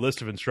home with a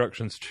list of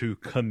instructions to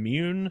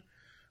commune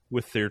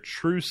with their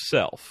true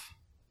self,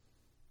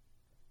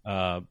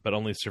 but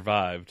only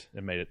survived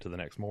and made it to the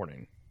next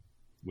morning.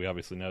 We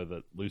obviously know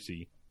that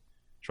Lucy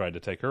tried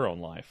to take her own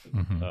life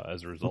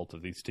as a result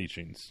of these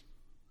teachings.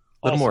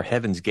 A little more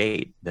Heaven's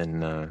Gate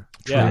than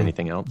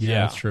anything else.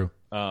 Yeah, that's true.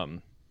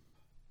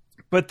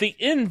 But the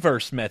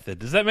inverse method,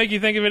 does that make you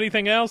think of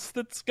anything else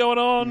that's going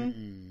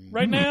on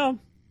right now?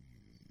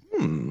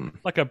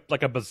 Like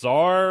a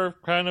bizarre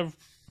kind of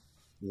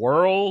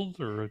world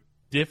or a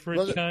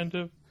different kind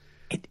of...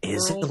 It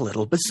is a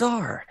little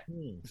bizarre.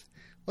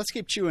 Let's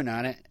keep chewing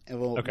on it, and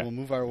we'll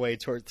move our way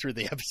through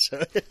the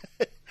episode.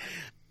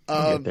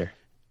 We'll get there.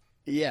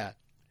 Yeah.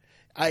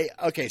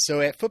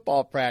 So at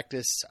football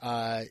practice,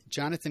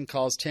 Jonathan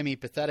calls Timmy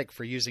pathetic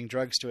for using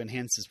drugs to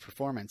enhance his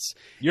performance.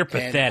 You're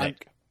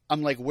pathetic.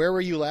 I'm like, where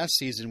were you last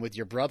season with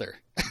your brother?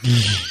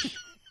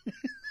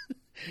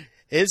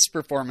 His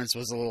performance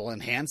was a little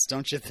enhanced,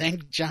 don't you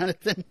think,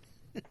 Jonathan?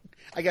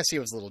 I guess he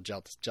was a little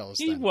jealous.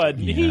 He then.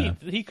 wasn't. Yeah.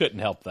 He couldn't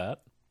help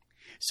that.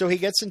 So he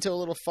gets into a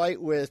little fight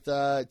with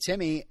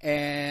Timmy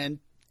and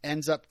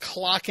ends up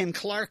clocking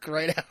Clark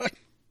right out.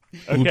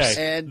 Okay.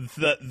 And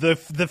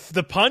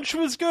The punch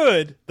was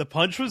good. The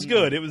punch was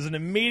good. It was an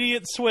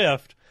immediate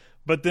swift,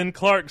 but then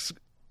Clark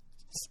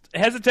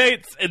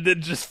hesitates and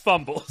then just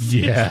fumbles.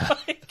 Yeah.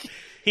 It's like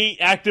he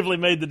actively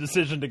made the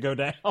decision to go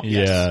down.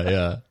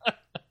 Yeah.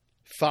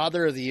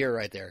 Father of the year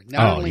right there.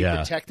 Not only yeah.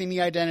 protecting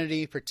the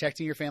identity,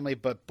 protecting your family,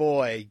 but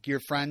boy, your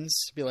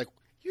friends be like,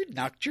 you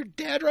knocked your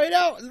dad right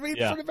out right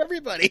in front of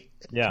everybody.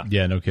 Yeah.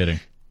 Yeah, no kidding.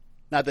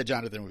 Not that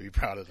Jonathan would be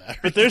proud of that.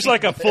 But there's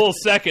like a full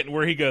second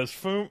where he goes,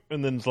 "Foom,"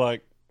 and then it's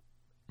like,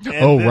 and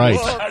Oh, then right.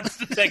 starts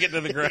to take it to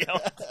the ground.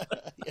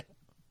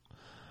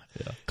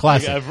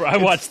 Classic. I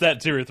watched that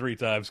 2 or 3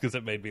 times because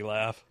it made me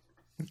laugh.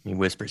 He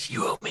whispers,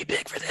 "You owe me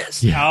big for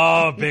this." Yeah.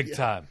 Oh, big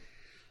time.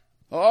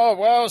 Oh,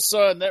 wow,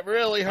 son, that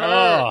really hurt.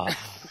 Oh.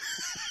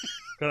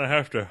 Gonna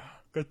have to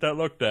get that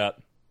looked at.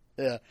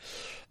 Yeah.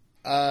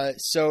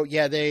 So,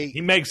 yeah,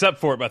 He makes up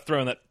for it by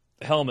throwing that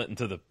helmet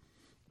into the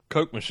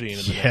Coke machine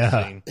in the next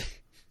scene.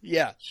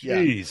 Yeah.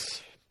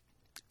 Jeez.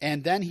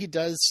 And then he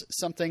does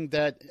something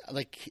that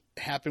like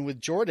happened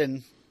with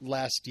Jordan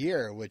last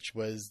year, which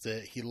was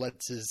that he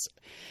lets his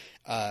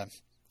oh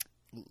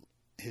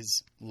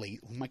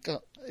my God,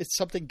 it's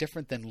something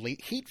different than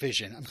heat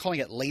vision. I'm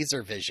calling it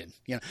laser vision.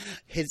 You know,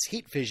 his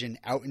heat vision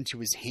out into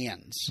his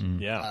hands.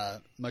 Yeah.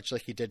 Much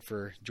like he did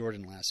for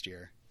Jordan last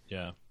year.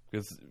 Yeah.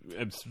 Because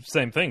it's the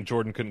same thing.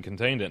 Jordan couldn't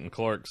contain it, and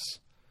Clark's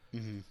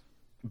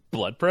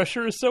blood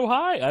pressure is so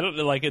high. I don't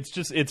know. Like,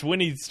 it's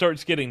when he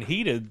starts getting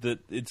heated that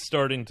it's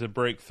starting to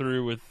break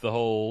through with the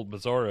whole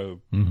Bizarro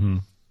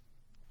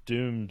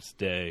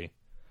Doomsday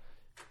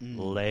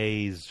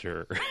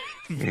laser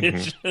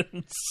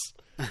visions.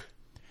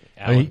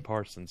 Alan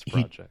Parsons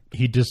project.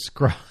 He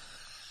described.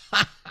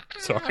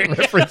 Sorry,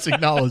 referencing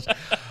knowledge.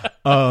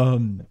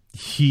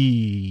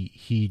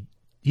 He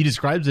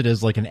describes it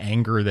as like an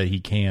anger that he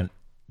can't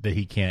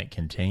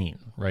contain.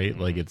 Right,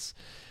 like it's.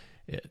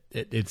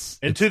 At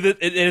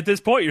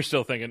this point, you're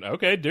still thinking,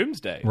 okay,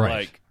 Doomsday,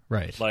 right?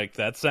 Like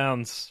that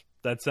sounds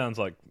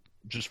like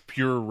just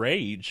pure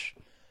rage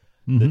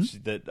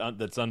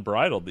that's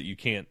unbridled, that you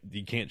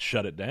can't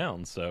shut it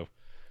down. So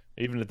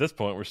even at this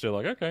point, we're still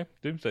like, okay,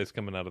 Doomsday's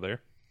coming out of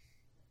there.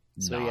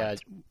 So yeah,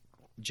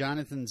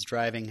 Jonathan's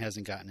driving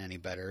hasn't gotten any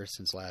better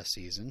since last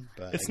season.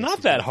 But it's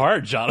not that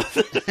hard,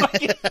 Jonathan.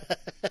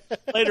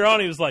 Later on,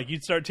 he was like,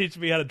 "You'd start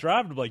teaching me how to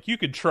drive." And I'm like, "You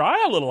could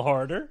try a little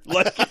harder.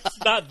 Like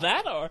it's not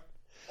that hard."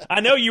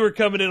 I know you were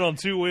coming in on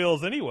 2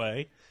 wheels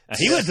anyway. And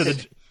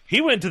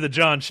he went to the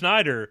John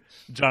Schneider,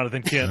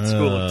 Jonathan Kent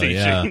School of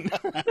Teaching.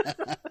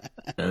 Yeah.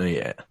 Oh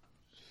yeah.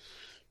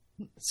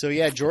 So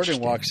yeah, Jordan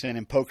walks in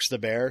and pokes the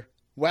bear.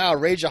 Wow,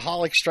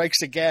 Rageaholic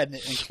strikes again,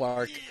 and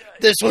Clark.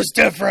 This was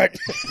different.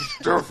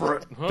 Oh,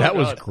 that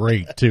was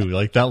great too.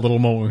 Like that little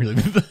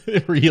moment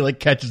where he like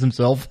catches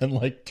himself and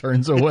like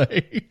turns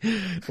away.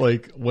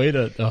 Like way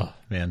to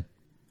man,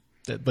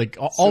 like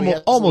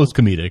almost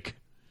comedic.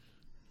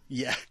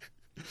 Yeah.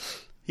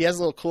 He has a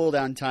little cool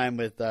down time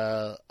with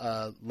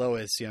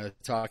Lois,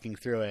 talking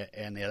through it,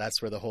 and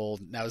that's where the whole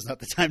 "now is not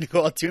the time to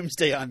go all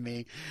Doomsday on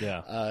me."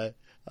 Yeah.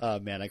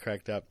 Man, I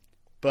cracked up.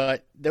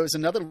 But there was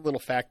another little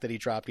fact that he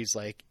dropped.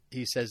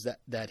 He says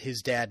that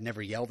his dad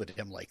never yelled at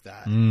him like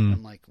that.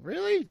 I'm like,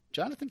 really?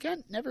 Jonathan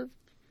Kent never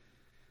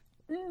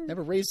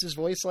raised his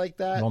voice like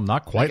that? Well,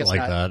 not quite like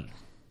that.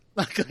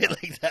 Not quite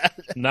like that.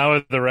 Not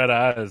with the red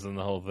eyes and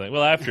the whole thing.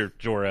 Well, after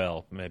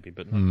Jor-El, maybe,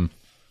 but no.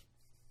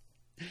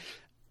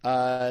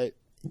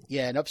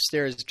 Yeah, and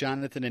upstairs,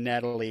 Jonathan and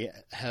Natalie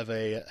have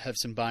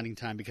some bonding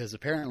time because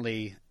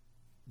apparently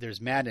there's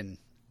Madden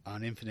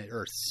on Infinite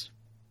Earths.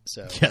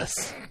 So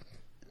yes,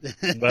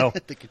 well,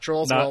 the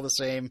controls are all the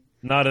same.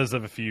 Not as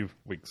of a few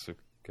weeks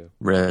ago.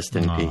 Rest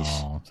in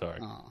peace. Sorry,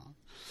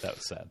 that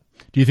was sad.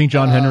 Do you think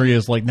John Henry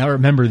is like, now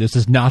remember, this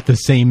is not the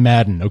same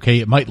Madden? Okay,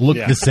 it might look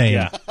the same.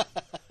 Yeah.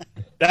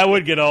 That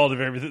would get old of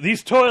everything.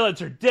 These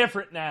toilets are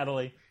different,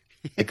 Natalie.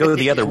 They go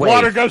the other way.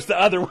 Water goes the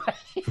other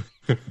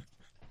way.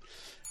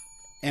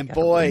 And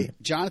boy,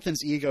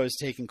 Jonathan's ego is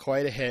taking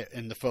quite a hit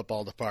in the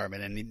football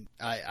department, and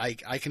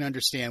I can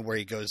understand where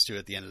he goes to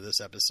at the end of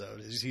this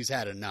episode. He's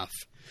had enough.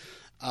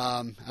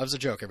 That was a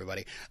joke,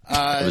 everybody.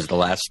 It was the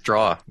last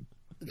straw.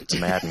 It's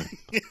Madden.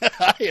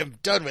 I am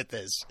done with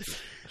this.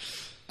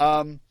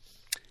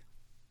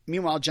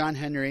 Meanwhile, John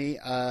Henry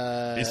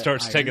he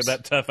starts taking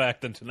that tough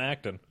acting to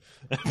acting.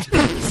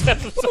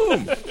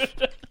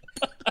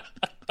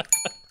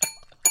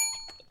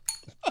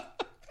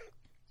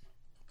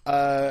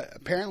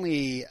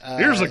 Apparently,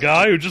 here's a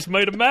guy who just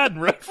made a Madden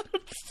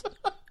reference.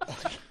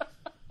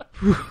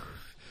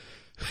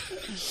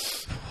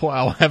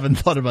 Wow, I haven't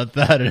thought about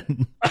that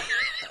in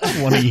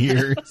 20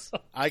 years.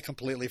 I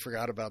completely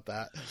forgot about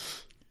that.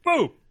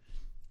 Boo!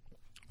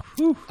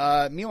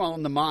 Meanwhile,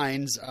 in the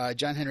mines,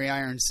 John Henry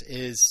Irons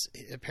is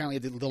apparently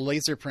the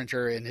laser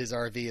printer in his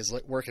RV is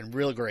working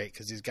real great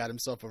because he's got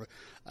himself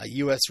a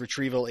U.S.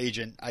 retrieval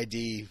agent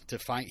ID to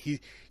find.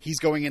 He's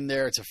going in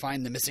there to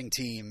find the missing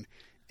team,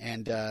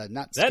 and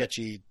not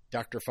sketchy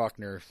Dr.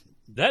 Faulkner.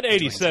 That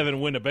 87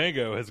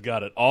 Winnebago has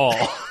got it all.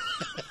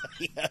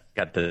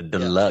 Got the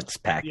deluxe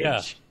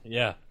package.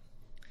 Yeah.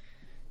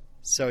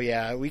 So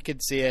yeah, we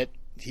could see it.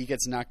 He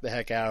gets knocked the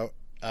heck out,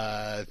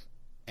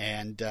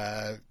 and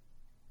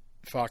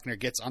Faulkner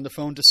gets on the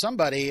phone to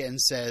somebody and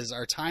says,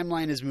 "Our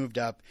timeline has moved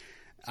up.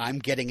 I'm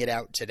getting it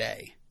out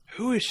today."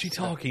 Who is she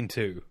talking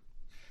to?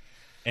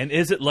 And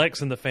is it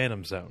Lex in the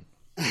Phantom Zone?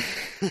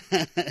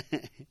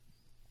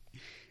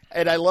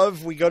 And I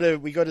love we go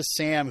to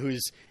Sam,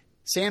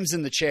 Sam's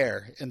in the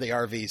chair in the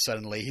RV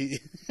suddenly.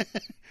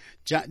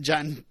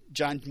 John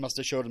must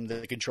have showed him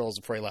the controls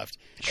before he left.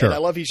 Sure. And I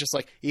love he's just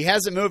like, he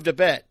hasn't moved a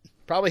bit.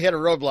 Probably hit a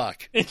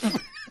roadblock.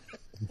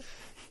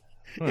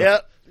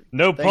 Yep.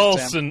 No Thanks,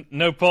 pulse Sam.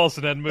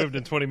 and hadn't moved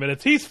in 20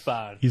 minutes. He's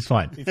fine. He's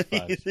fine.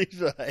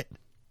 He's right.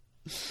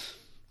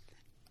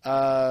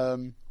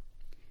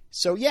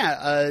 So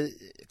yeah,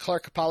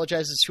 Clark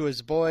apologizes to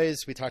his boys.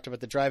 We talked about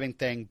the driving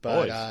thing,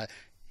 but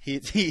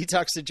he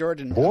talks to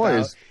Jordan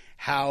about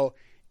how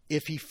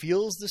if he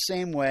feels the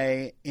same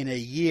way in a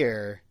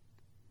year,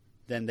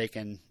 then they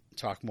can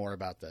talk more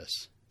about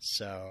this.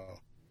 So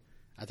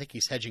I think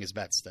he's hedging his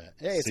bets that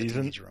hey, it's a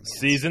teenage romance.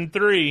 Season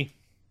 3.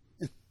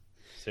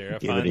 Sarah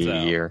Give finds it a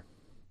out. year.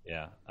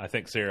 Yeah, I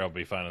think Sarah will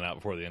be finding out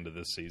before the end of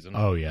this season.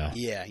 Oh, yeah.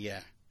 Yeah.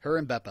 Her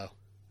and Beppo.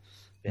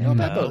 No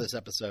Beppo this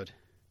episode.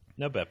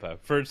 No Beppo.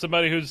 For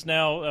somebody who's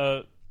now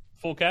a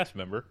full cast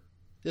member,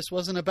 This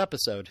wasn't a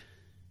Bepisode.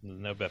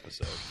 no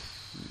Bepisode.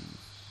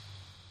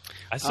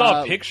 I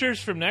saw pictures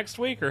from next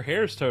week. Her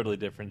hair's totally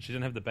different. She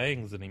didn't have the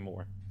bangs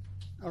anymore.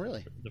 Oh,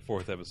 really? The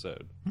 4th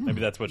episode. Maybe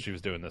that's what she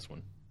was doing this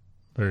one.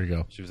 There you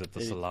go. She was at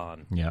the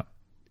salon. Yeah.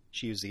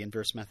 She used the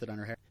inverse method on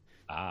her hair.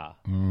 Ah.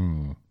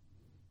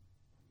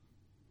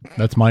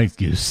 That's my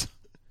excuse.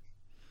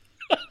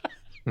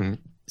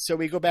 So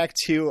we go back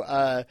to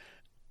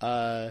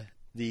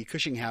the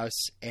Cushing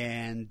house,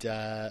 and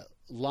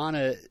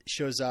Lana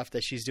shows off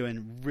that she's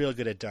doing real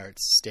good at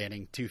darts,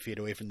 standing 2 feet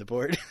away from the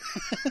board.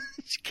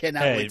 She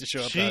cannot wait to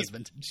show up her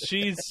husband.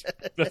 She's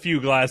a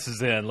few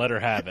glasses in. Let her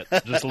have it.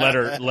 Just let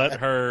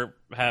her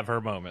have her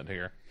moment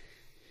here.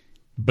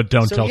 But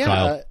don't tell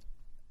Kyle.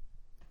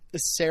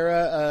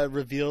 Sarah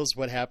reveals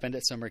what happened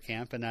at summer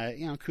camp,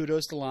 and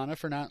kudos to Lana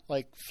for not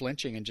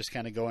flinching and just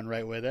kind of going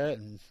right with it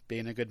and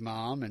being a good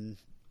mom and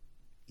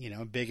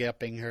big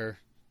upping her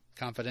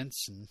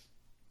confidence and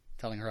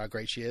telling her how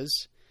great she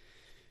is.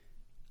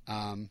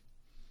 I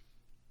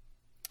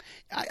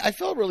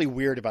felt really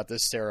weird about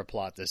this Sarah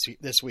plot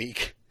this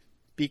week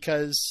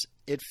because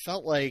it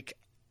felt like,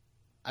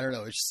 I don't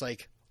know, it's just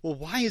like, well,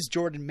 why is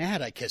Jordan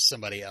mad I kissed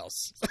somebody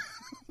else?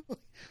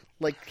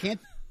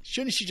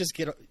 Shouldn't he just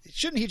get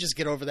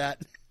over that?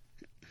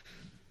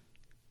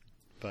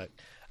 But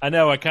I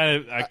know I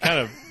kind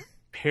of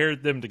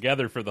paired them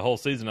together for the whole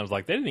season. I was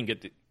like, they didn't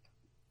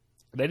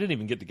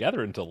even get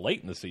together until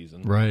late in the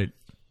season, Right.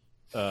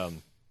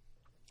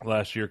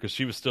 Last year, because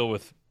she was still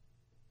with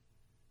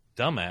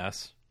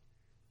dumbass,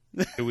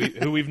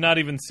 who we've not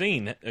even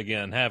seen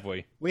again, have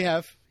we? we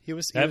have. He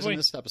was in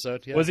this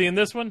episode. Yeah. Was he in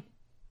this one?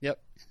 Yep.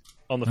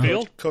 On the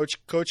field?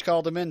 Coach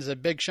called him in and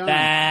said, "Big Sean."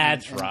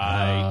 That's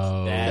right.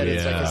 Oh, That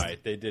is yeah.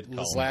 right. They did call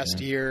His him.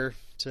 last year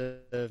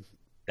to.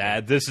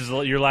 Dad, this is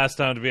your last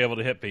time to be able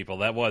to hit people.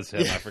 That was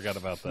him. I forgot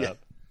about that.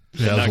 Yeah, that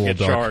was Not a get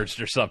little dark.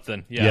 charged or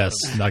something. Yeah.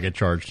 Yes, not get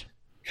charged.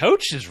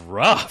 Coach is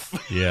rough.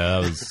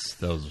 Yeah,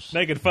 that was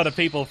Making fun of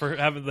people for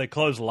having they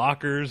close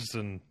lockers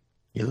and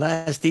Your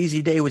last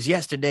easy day was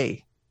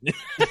yesterday.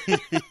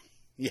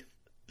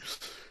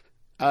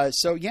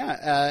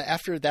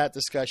 After that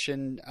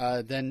discussion,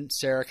 then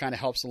Sarah kind of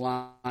helps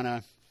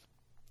Alana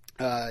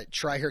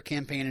try her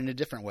campaign in a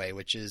different way,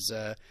 which is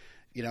a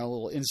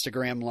little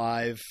Instagram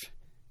live.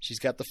 She's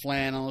got the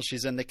flannel.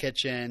 She's in the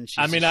kitchen.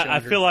 I mean,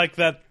 I feel like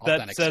that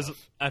says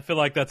stuff. I feel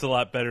like that's a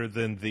lot better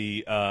than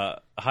the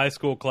high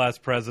school class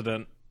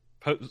president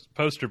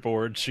poster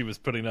board she was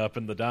putting up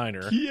in the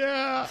diner.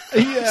 yeah.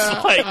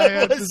 Like, I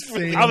had the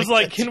same. I was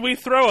like, can we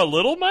throw a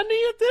little money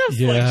at this?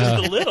 Yeah. Like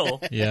just a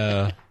little.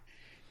 Yeah.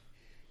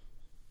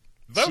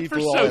 Vote she for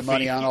blew all Sophie. that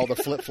money on all the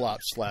flip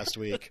flops last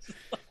week.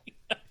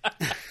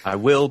 I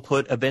will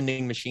put a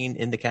vending machine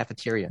in the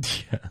cafeteria.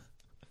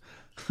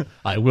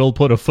 I will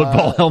put a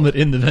football helmet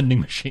in the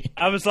vending machine.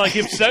 I was like,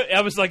 if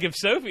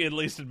Sophie at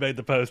least had made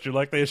the poster,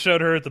 like they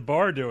showed her at the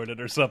bar doing it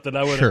or something,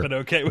 I would have been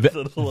okay with it a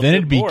little Then bit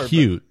it'd be more,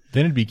 cute.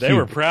 Then it'd be but cute. They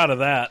were proud of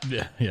that.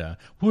 Yeah.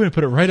 We're going to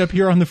put it right up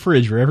here on the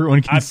fridge where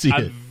everyone can see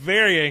I'm it.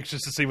 very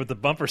anxious to see what the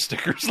bumper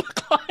stickers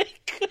look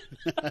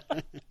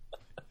like.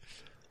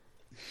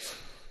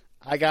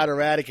 I got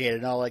eradicated,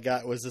 and all I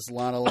got was this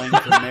Lana Lang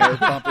for Mayor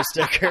bumper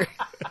sticker.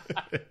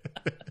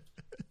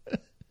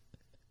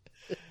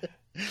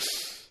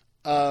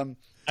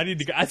 I need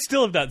to go. I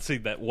still have not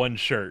seen that one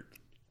shirt.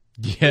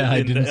 Yeah,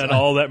 I didn't. And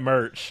all that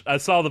merch. I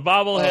saw the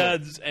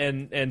bobbleheads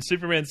and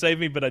Superman Save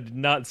Me, but I did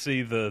not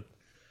see the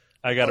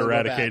I got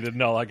eradicated,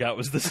 and all I got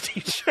was this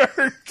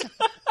T-shirt.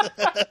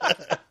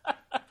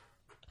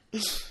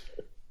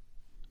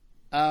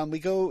 We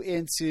go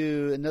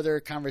into another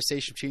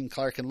conversation between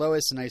Clark and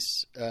Lois.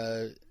 Nice,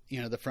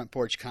 the front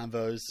porch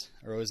convos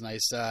are always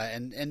nice,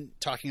 and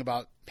talking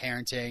about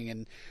parenting.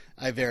 And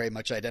I very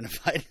much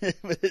identified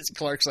with this.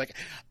 Clark's like,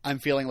 I'm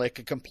feeling like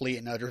a complete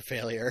and utter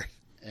failure,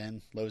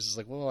 and Lois is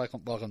like, well,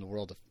 welcome to the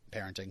world of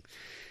parenting.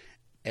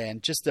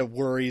 And just the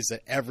worries that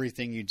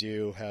everything you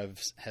do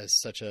has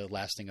such a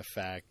lasting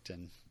effect,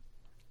 and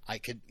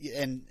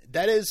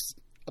that is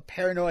a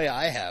paranoia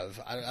I have,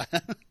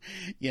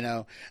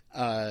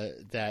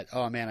 that,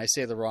 oh man, I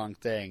say the wrong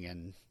thing,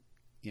 and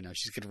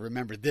she's going to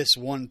remember this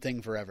one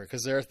thing forever.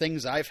 Because there are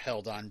things I've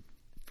held on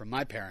from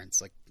my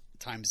parents, like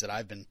times that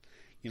I've been,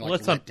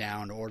 let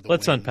down, or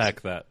let's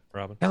unpack that,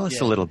 Robin. Tell us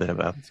a little bit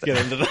about. Let's get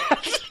into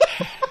that.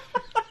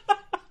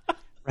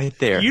 Right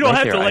there. You don't right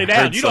have there. to lay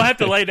down. You don't have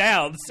to lay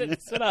down.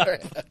 Sit up.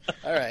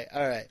 All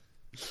right.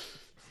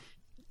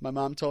 My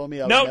mom told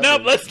me I No,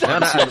 let's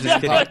not. I was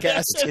just kidding. Podcast.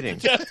 Just kidding.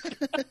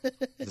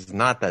 This is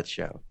not that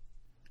show.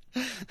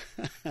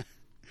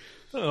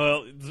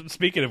 Well,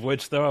 speaking of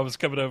which, though, I was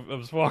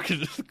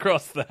walking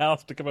across the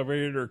house to come over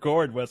here to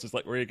record. Wes was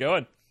like, "Where are you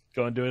going?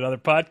 Going to do another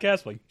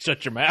podcast?" I'm like,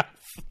 shut your mouth.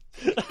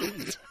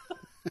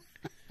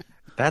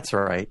 That's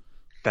right.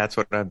 That's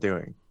what I'm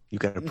doing. You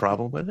got a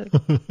problem with it?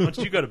 Why don't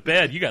you go to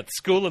bed? You got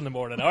school in the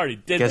morning. I already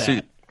did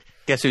that.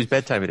 Guess whose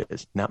bedtime it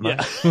is? Not mine.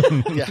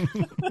 Yeah,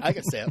 I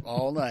can stay up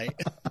all night.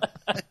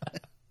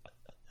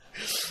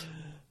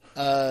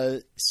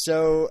 There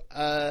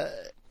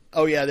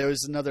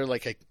was another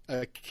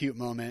a cute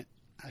moment.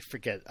 I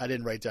forget. I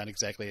didn't write down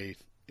exactly,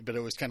 but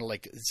it was kind of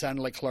like, it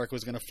sounded like Clark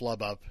was going to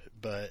flub up,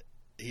 but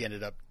he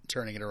ended up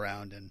turning it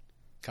around and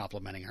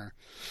complimenting her.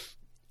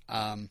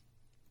 Talking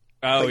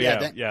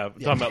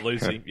about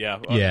Lucy. Yeah.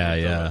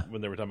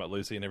 When they were talking about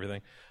Lucy and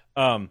everything.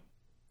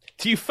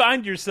 Do you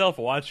find yourself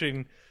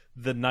watching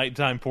the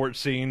nighttime porch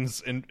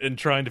scenes and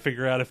trying to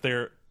figure out if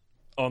they're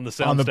on the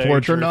soundstage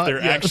porch or if not?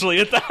 they're actually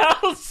at the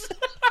house?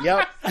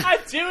 Yep. I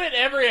do it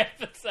every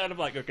episode. I'm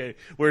like, okay,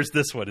 where's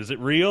this one? Is it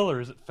real or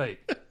is it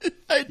fake?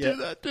 I do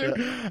that too.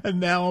 Yeah.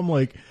 And now I'm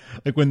like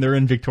when they're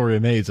in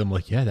Victoria Maze, I'm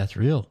like, yeah, that's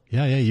real.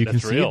 Yeah, you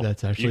that's can see real. it.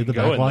 That's actually the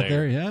go back lot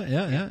there. there.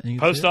 Yeah. You can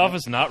Post see it.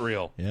 office, not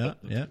real. Yeah.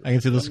 I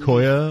can see the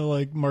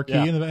Sequoia marquee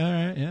in the back. All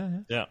right,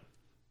 yeah.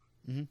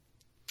 Mm-hmm.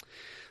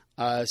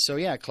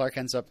 Clark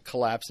ends up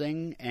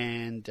collapsing,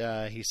 and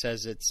he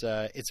says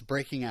it's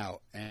breaking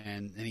out,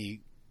 and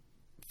he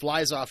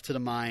flies off to the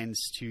mines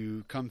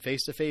to come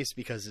face to face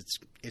because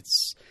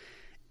it's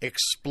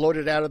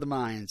exploded out of the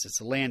mines. It's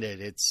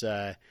landed. It's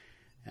I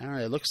don't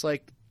know. It looks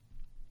like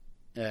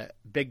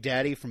Big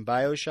Daddy from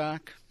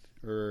BioShock,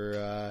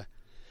 or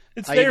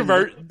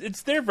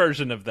it's their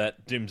version of that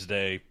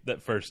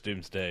first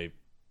Doomsday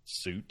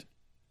suit.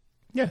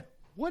 Yeah.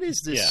 What is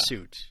this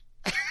suit?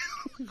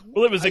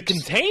 Well, it was a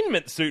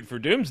containment suit for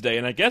Doomsday,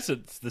 and I guess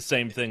it's the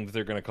same thing that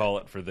they're going to call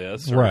it for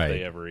this, or right. if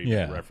they ever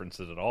even reference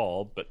it at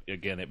all. But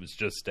again, it was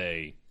just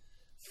a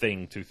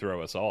thing to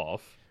throw us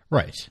off.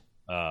 Right.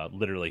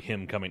 Literally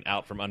him coming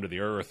out from under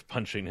the earth,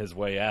 punching his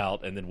way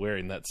out, and then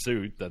wearing that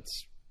suit.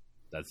 That's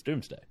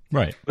Doomsday.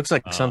 Right. Looks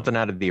like something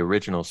out of the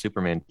original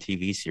Superman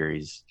TV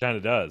series. Kind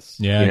of does.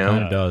 Yeah, it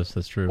kind of does.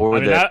 That's true. Or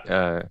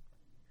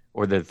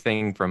or the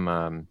thing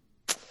from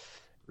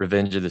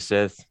Revenge of the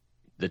Sith.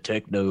 The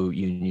Techno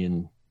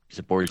Union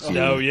supports you.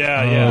 Oh,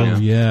 yeah. Oh,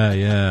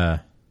 yeah.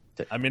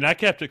 I mean, I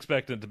kept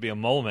expecting it to be a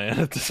mole man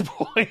at this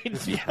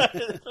point.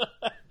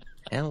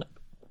 Help.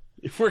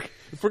 If we're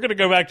going to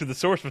go back to the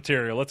source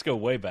material, let's go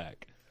way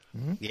back.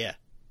 Mm-hmm. Yeah.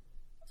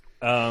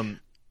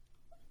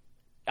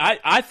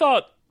 I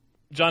thought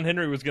John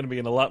Henry was going to be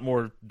in a lot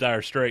more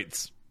dire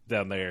straits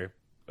down there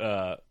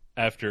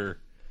after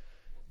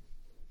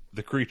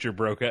the creature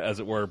broke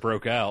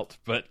out,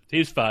 but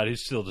he's fine.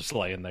 He's still just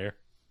laying there.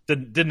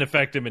 Didn't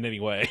affect him in any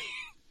way.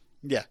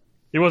 Yeah.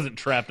 He wasn't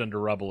trapped under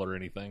rubble or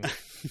anything.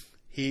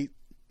 He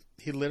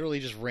literally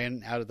just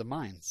ran out of the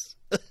mines.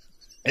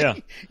 Yeah.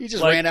 He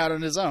just ran out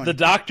on his own. The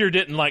doctor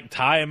didn't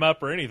tie him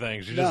up or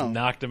anything. She just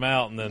knocked him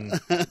out and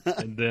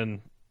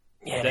then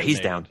he's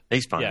down.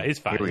 He's fine. Yeah, he's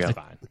fine. Here we He's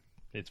go. fine.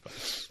 It's fine.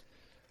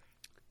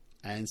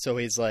 And so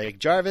he's like,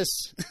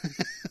 Jarvis,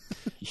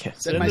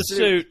 Yes. In my the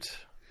suit.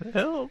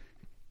 Help.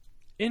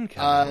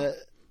 Incoming.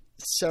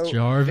 So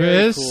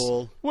Jarvis, very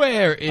cool.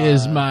 where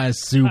is my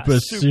super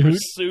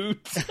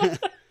suit?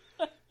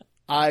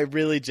 I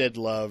really did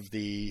love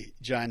the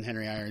John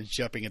Henry Irons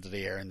jumping into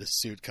the air and the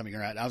suit coming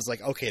around. I was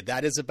like, okay,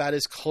 that is about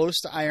as close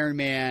to Iron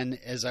Man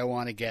as I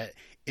want to get.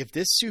 If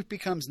this suit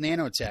becomes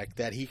nanotech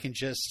that he can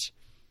just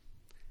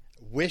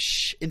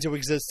wish into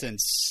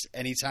existence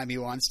anytime he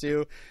wants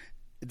to,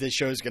 this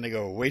show's going to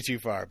go way too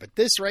far. But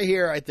this right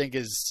here, I think,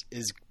 is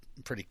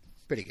pretty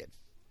good.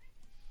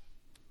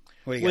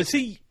 What do you guys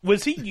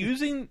Was he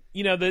using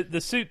the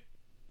suit?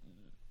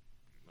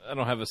 I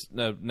don't have a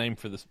name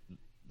for this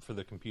for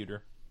the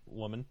computer.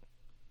 woman.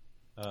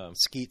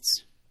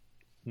 Skeets.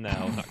 No,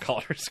 not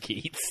call her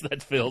Skeets.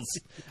 That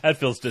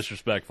feels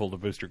disrespectful to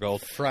Booster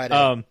Gold.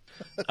 Friday.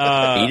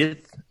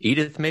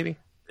 Edith, maybe.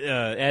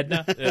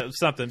 Edna,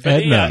 something.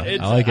 But Edna. yeah,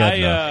 I like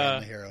Edna. I'm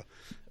the hero.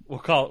 We'll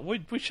call.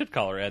 We should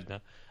call her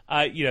Edna.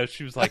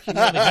 She was like,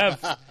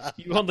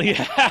 you only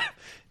have.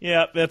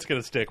 Yeah, that's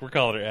gonna stick. We're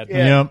calling her Edna.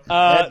 Yep.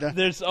 Edna.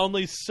 There's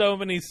only so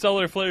many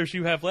solar flares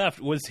you have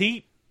left. Was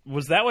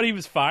that what he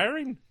was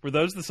firing? Were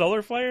those the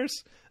solar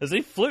flares? As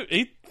he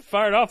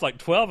fired off like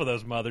 12 of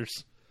those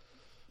mothers.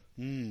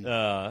 And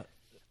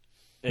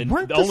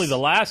only the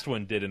last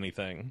one did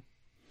anything.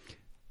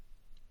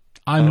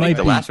 I think might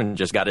the be last one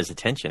just got his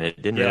attention.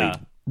 It didn't really.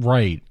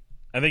 right.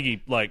 I think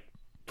he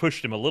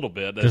pushed him a little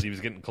bit as he was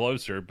getting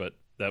closer, but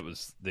that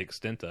was the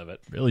extent of it.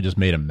 Really just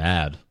made him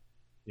mad.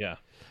 Yeah.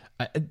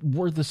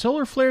 Were the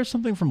solar flares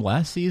something from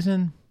last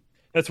season?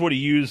 That's what he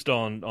used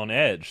on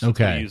Edge. That's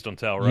what he used on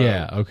Tal Road.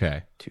 Yeah,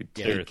 okay. To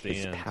There take at the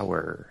his end.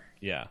 power.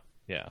 Yeah.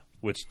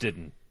 Which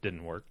didn't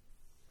work.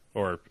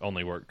 Or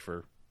only worked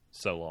for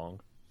so long.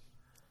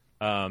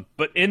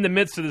 But in the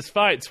midst of this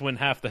fight's when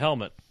half the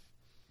helmet.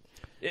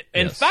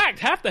 In fact,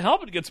 half the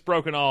helmet gets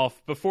broken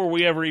off before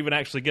we ever even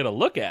actually get a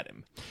look at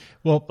him.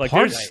 Well,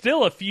 There's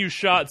still a few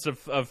shots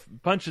of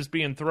punches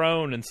being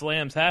thrown and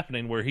slams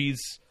happening where he's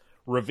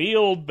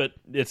revealed, but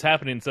it's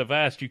happening so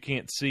fast you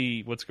can't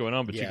see what's going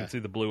on, but you can see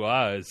the blue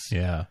eyes.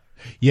 Yeah.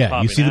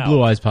 You see the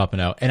blue eyes popping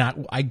out.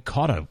 And I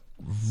caught a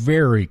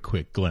very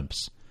quick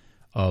glimpse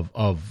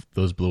of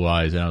those blue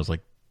eyes, and I was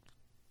like,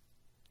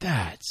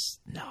 that's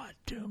not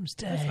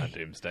Doomsday. That's not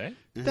Doomsday.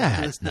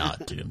 That's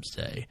not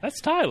Doomsday.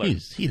 That's Tyler.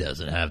 He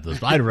doesn't have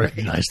those. I'd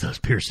recognize those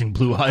piercing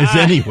blue eyes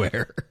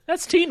anywhere.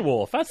 That's Teen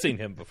Wolf. I've seen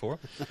him before.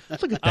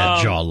 Look at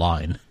that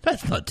jawline.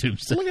 That's not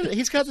Doomsday. Look at it.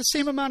 He's got the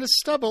same amount of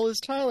stubble as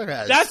Tyler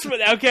has. That's what.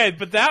 Okay,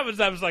 but I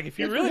was like, if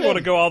you really want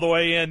to go all the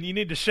way in, you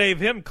need to shave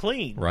him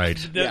clean. Right.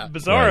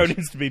 Bizarro Right.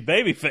 needs to be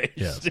babyfaced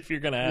Yes. if you're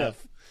gonna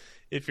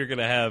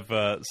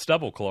have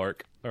Stubble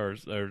Clark or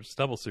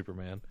Stubble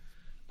Superman.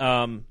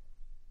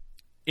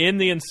 In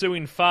the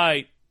ensuing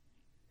fight,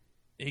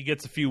 he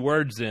gets a few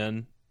words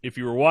in. If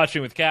you were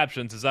watching with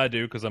captions, as I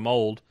do because I'm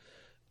old,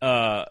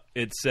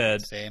 it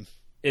said Same.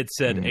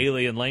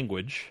 alien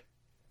language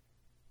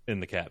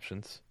in the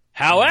captions.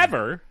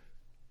 However,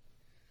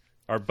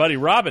 our buddy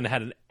Robin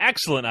had an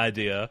excellent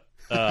idea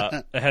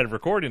ahead of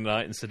recording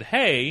tonight and said,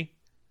 hey,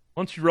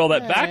 why don't you roll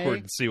that backward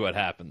and see what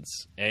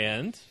happens?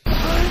 And...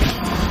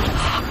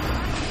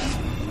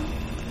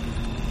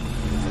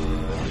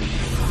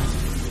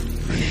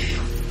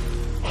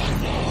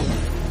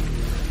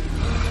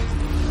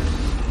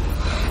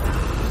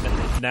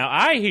 Now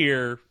I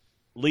hear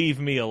 "Leave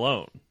me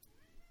alone,"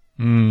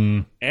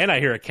 and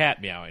I hear a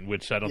cat meowing,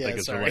 which I don't think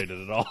is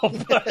related at all.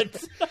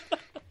 But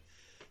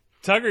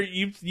Tucker,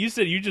 you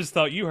said you just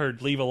thought you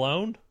heard "Leave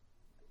alone."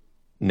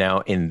 Now,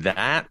 in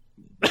that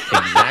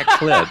exact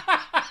clip,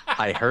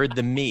 I heard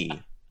the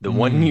me. The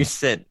one you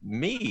sent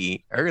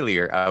me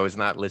earlier, I was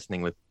not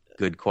listening with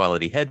good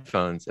quality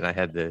headphones, and I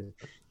had the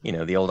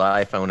old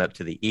iPhone up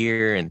to the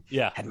ear and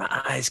had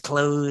my eyes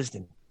closed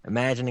and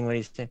imagining what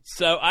he's saying.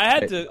 So I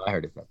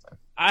heard it that time.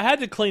 I had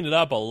to clean it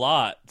up a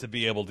lot to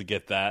be able to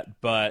get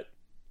that, but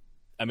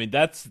I mean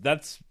that's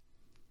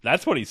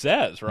what he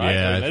says, right?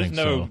 Yeah, I mean, I think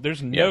so.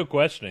 There's no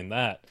questioning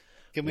that.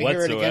 Can we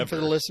hear it again for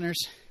the listeners?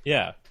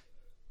 Yeah.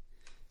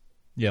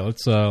 Yeah,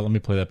 let me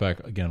play that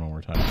back again one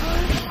more time.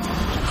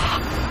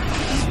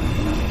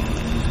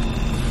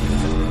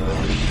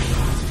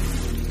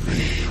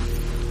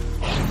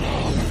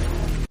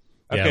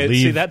 Okay,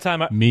 leave see that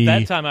time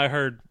I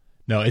heard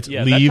No, it's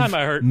that leave time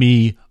I heard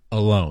me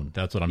alone.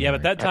 That's what I'm Yeah,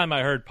 hearing. but that time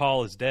I heard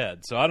Paul is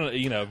dead. So I don't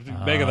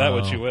make of that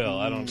what you will.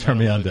 I don't Turn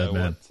me I on, don't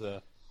dead know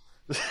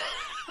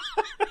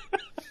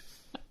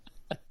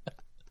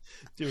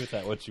do with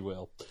that what you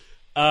will.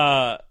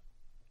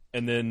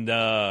 And then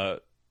I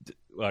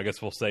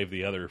guess we'll save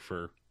the other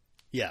for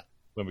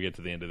when we get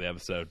to the end of the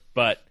episode.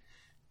 But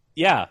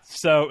yeah,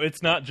 so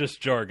it's not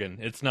just jargon.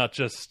 It's not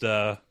just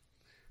an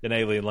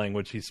alien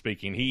language he's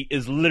speaking. He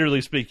is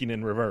literally speaking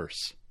in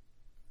reverse.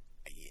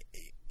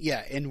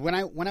 Yeah, and when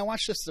I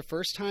watched this the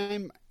first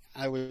time,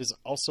 I was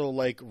also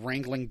like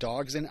wrangling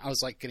dogs in. I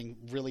was like getting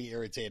really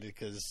irritated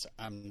because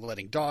I'm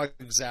letting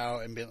dogs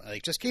out and being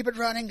like, just keep it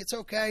running. It's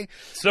okay.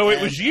 So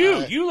it was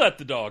you. You let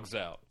the dogs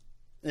out.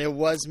 It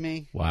was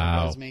me.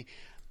 Wow. It was me.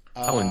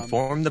 I'll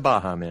inform the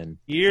Baja Men.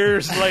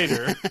 Years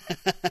later,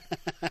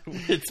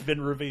 it's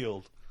been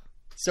revealed.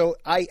 So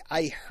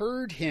I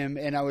heard him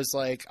and I was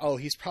like, oh,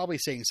 he's probably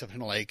saying something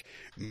like,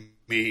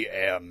 me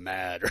am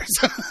mad or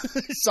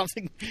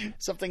something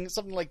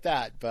like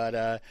that.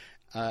 But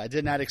I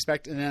did not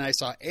expect. And then I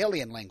saw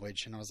alien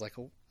language and I was like,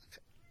 oh,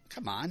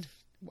 come on.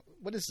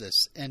 What is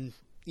this? And,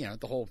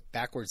 the whole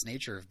backwards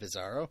nature of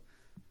Bizarro.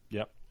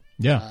 Yep.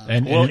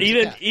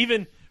 Yeah.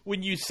 Even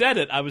when you said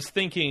it, I was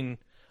thinking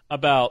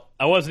about,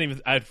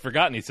 I'd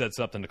forgotten he said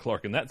something to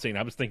Clark in that scene.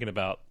 I was thinking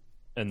about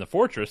in the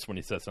Fortress when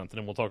he said something,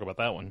 and we'll talk about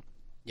that one.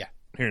 Yeah.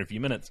 Here in a few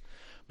minutes.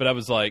 But I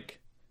was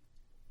like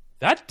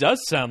That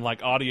does sound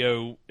like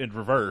audio in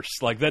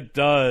reverse. Like that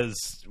does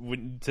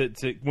when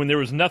there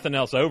was nothing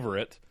else over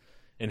it,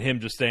 and him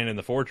just standing in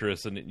the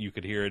fortress, and you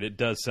could hear it. It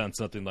does sound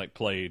something like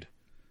played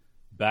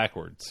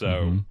backwards.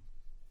 So,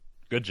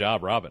 good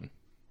job, Robin.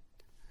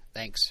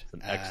 Thanks.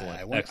 An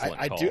excellent call.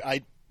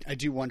 I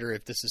do wonder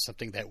if this is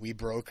something that we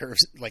broke, or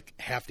like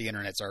half the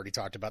internet's already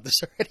talked about this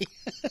already.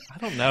 I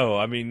don't know.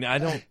 I mean, I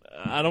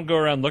don't go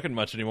around looking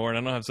much anymore, and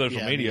I don't have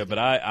social media. But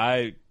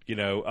I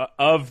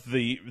of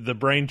the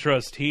brain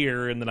trust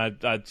here, and then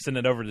I sent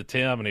it over to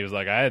Tim, and he was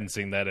like, I hadn't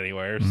seen that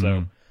anywhere. So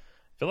I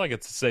feel like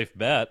it's a safe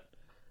bet.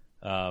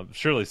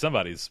 Surely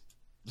somewhere's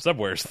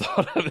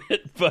thought of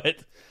it, but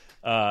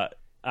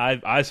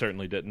I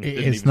certainly didn't.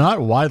 It's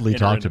not widely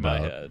talked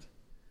about.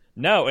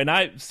 No, and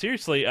I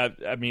seriously,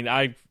 I mean,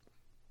 I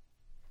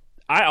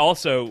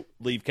also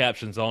leave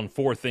captions on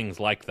for things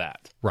like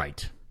that.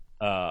 Right.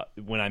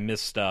 When I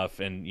miss stuff,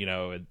 and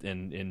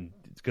and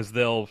because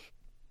they'll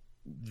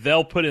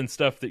put in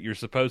stuff that you're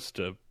supposed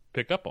to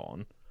pick up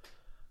on.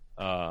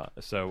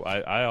 So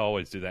I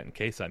always do that in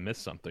case I miss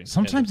something.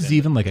 Sometimes it's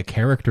even like a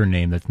character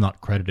name that's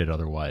not credited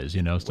otherwise,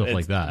 stuff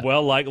like that.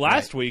 Well, like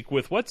last week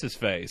with what's his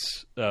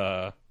face,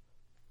 being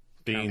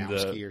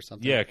Karamowski or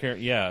something.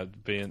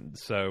 Being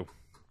so.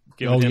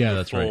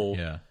 That's right.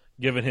 Yeah.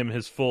 Giving him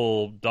his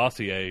full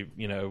dossier,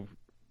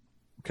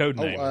 code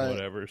name or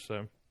whatever.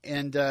 So,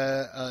 and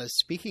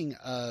speaking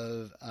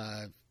of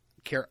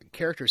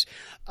characters,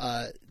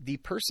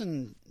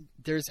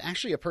 there's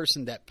actually a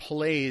person that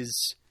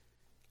plays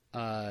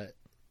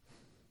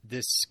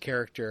this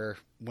character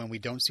when we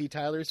don't see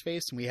Tyler's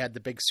face, and we had the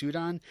big suit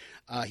on.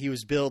 He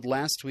was billed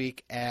last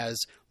week as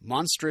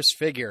Monstrous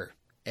Figure,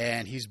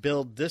 and he's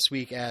billed this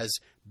week as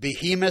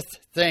Behemoth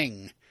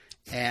Thing,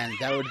 and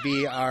that would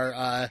be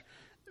our.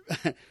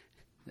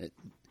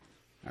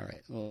 All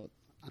right. Well,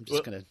 I'm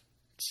just going to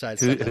decide.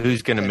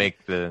 Who's going to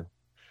make the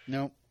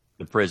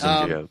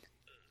prison joke?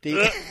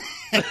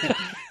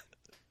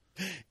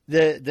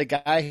 The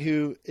guy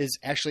who is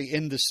actually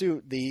in the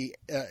suit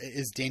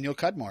is Daniel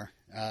Cudmore,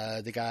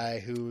 the guy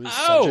who was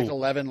Subject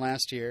 11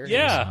 last year.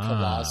 Yeah,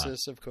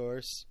 Colossus, of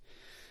course.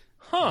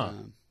 Huh.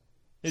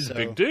 He's a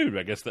big dude.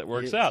 I guess that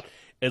works out.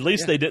 At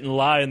least they didn't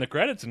lie in the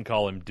credits and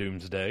call him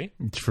Doomsday.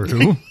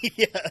 True.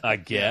 I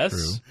guess.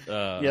 True.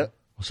 Yep.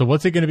 So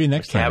what's it going to be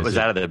next time? Cat was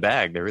out of the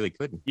bag. They really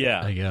couldn't.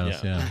 Yeah. I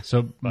guess, yeah.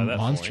 So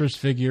Monstrous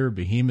Figure,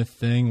 Behemoth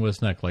Thing,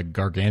 what's next? Like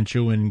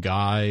Gargantuan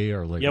Guy?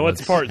 Or like? Yeah,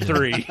 what's part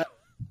 3?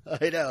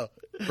 I know.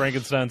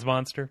 Frankenstein's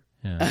monster?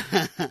 Yeah.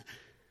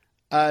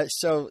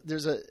 So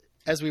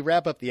as we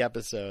wrap up the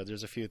episode,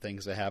 there's a few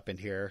things that happened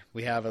here.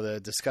 We have the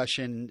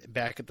discussion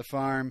back at the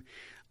farm.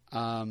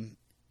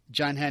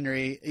 John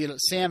Henry,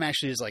 Sam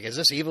actually is like, is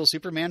this evil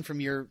Superman from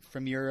your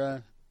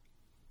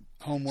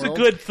home world? It's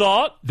a good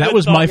thought. That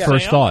was my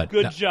first thought.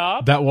 Good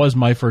job. That was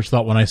my first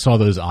thought when I saw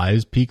those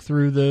eyes peek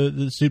through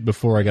the suit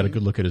before I got a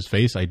good look at his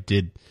face. I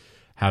did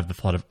have the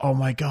thought of, oh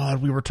my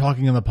God, we were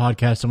talking on the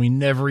podcast and we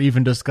never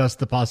even discussed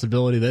the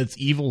possibility that it's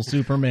evil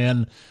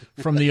Superman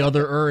from the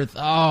other Earth.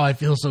 Oh, I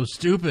feel so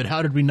stupid.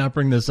 How did we not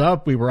bring this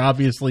up? We were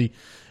obviously...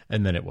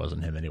 And then it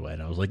wasn't him anyway.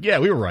 And I was like, yeah,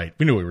 we were right.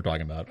 We knew what we were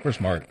talking about. We're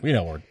smart. We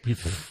know we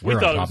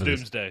thought it was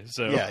Doomsday.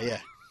 So Yeah.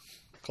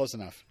 Close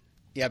enough.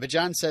 Yeah, but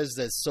John says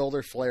that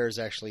solar flares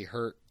actually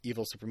hurt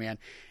evil Superman.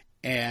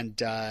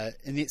 And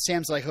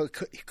Sam's like, oh,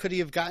 could he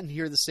have gotten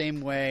here the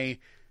same way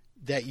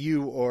that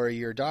you or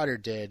your daughter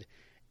did?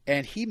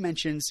 And he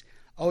mentions,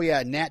 oh,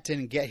 yeah, Nat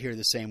didn't get here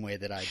the same way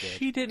that I did.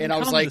 She didn't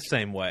come the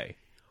same way.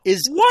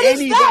 Is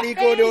anybody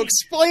going to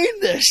explain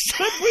this?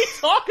 Could we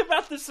talk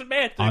about the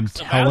semantics? I'm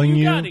telling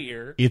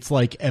you, it's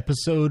like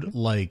episode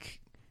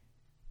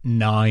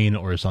 9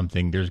 or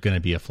something. There's going to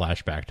be a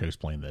flashback to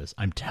explain this.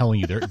 I'm telling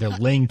you, they're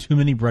laying too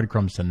many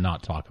breadcrumbs to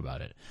not talk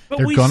about it. But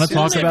they're going to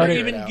talk about it. We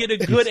even get a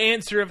good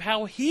answer of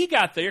how he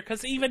got there,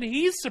 because even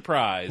he's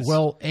surprised.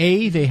 Well,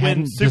 A, they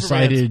hadn't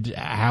decided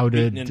how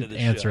to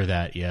answer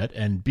that yet,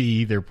 and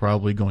B, they're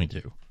probably going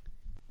to.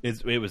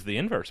 It was the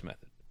inverse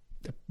method.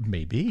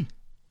 Maybe.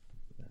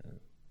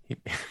 He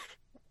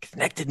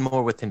connected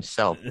more with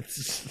himself.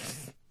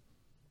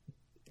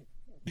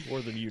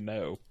 More than you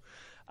know.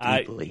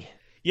 Deeply.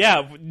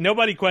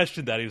 Nobody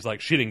questioned that. He was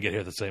like, she didn't get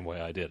here the same way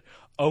I did.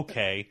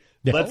 Okay.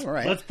 Yeah.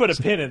 Let's put a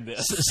pin in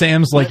this.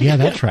 Sam's like, yeah,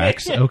 that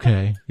tracks.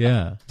 Okay.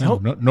 Yeah.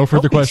 No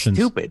further questions.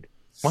 Stupid.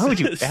 Why would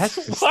you ask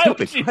a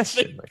stupid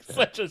question like that?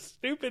 Such a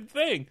stupid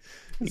thing.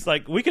 It's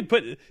like, we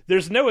could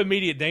there's no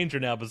immediate danger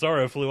now.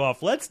 Bizarro flew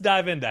off. Let's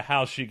dive into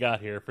how she got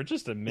here for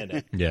just a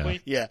minute.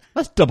 Yeah.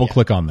 Let's double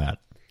click on that.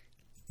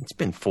 It's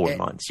been 4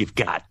 months. You've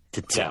got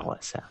to tell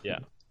us how. Yeah.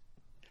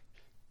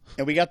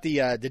 And we got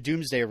the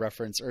Doomsday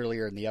reference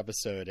earlier in the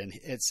episode, and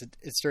it's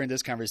during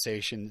this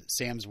conversation,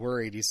 Sam's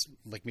worried. He's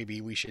like,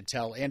 maybe we should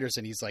tell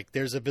Anderson. He's like,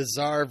 there's a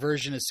bizarre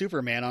version of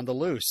Superman on the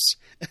loose.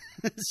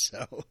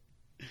 So,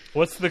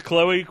 what's the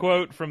Chloe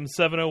quote from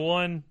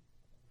 701?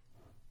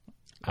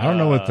 I don't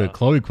know what the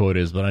Chloe quote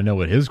is, but I know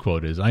what his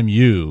quote is. I'm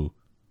you,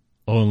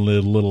 only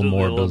a little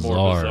more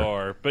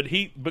bizarre. But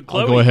Chloe,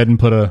 I'll go ahead and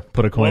put a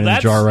coin in the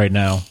jar right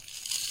now.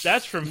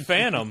 That's from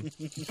Phantom,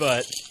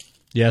 but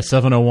Yeah,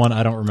 701.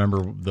 I don't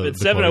remember the. At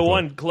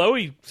 701,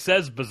 Chloe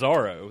says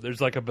Bizarro.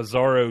 There's like a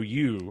Bizarro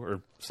U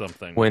or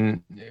something.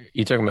 When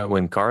you talking about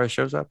when Kara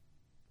shows up?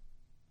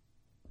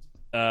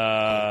 We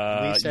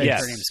said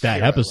yes. her name's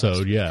that Kira episode.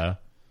 last Yeah.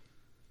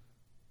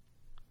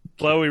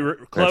 Chloe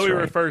right.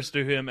 refers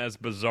to him as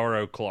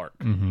Bizarro Clark.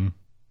 Mm-hmm.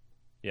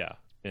 Yeah,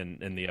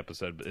 in the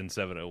episode in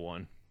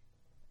 701.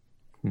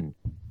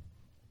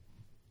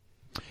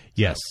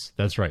 Yes,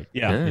 that's right.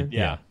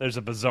 Yeah. There's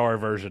a bizarre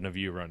version of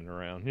you running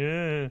around.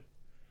 Yeah.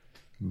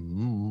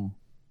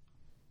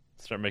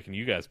 Start making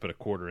you guys put a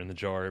quarter in the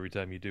jar every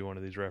time you do one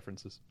of these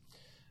references.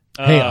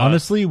 Hey,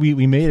 honestly,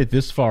 we made it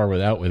this far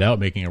without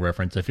making a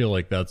reference. I feel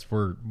like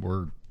we're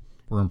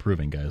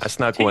improving, guys. I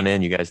snuck one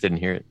in. You guys didn't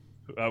hear it.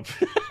 Oh.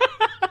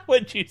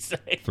 What'd you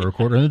say? Throw a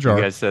quarter in the jar.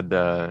 You guys said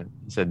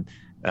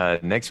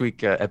next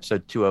week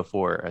episode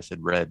 204. I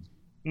said red.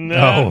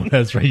 No. Oh,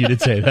 that's right. You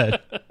did say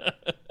that.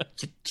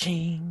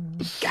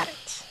 Cha-ching. Got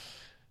it.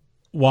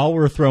 While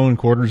we're throwing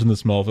quarters in the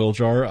Smallville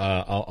jar,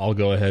 I'll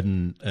go ahead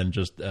and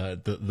just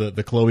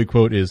the Chloe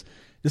quote is,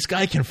 "This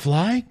guy can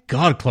fly?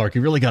 God, Clark,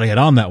 you really got to get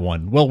on that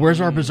one." Well,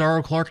 where's our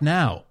Bizarro Clark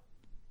now?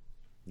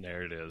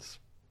 There it is.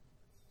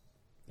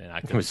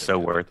 And It was so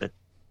worth it.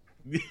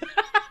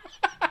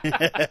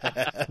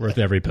 Worth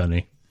every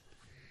penny.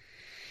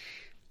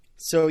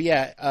 So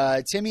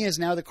yeah, Timmy is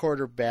now the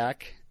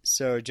quarterback.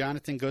 So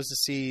Jonathan goes to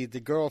see the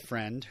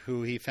girlfriend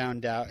who he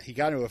found out he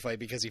got into a fight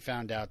because he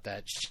found out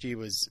that she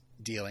was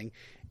dealing,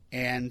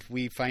 and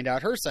we find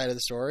out her side of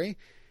the story.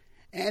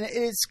 And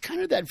it's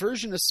kind of that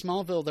version of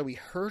Smallville that we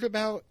heard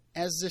about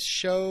as this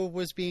show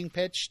was being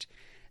pitched,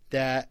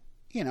 that,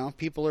 you know,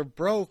 people are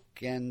broke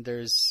and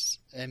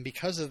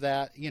because of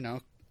that, you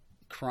know,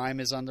 crime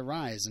is on the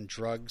rise and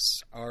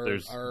drugs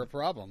are a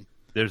problem.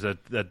 There's a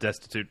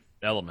destitute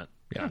element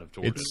kind of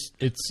towards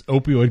it. It's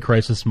opioid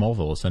crisis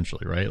Smallville,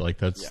 essentially, right? Like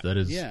that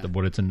is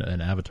what it's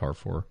an avatar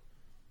for.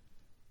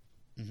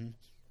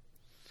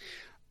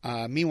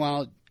 Mm-hmm.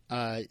 Meanwhile,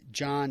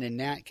 John and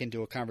Nat can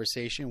do a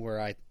conversation where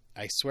I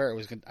swear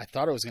I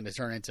thought it was going to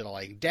turn into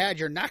like, "Dad,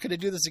 you're not going to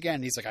do this again."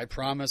 And he's like, "I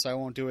promise I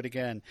won't do it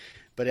again."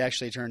 But it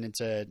actually turned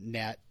into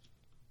Nat,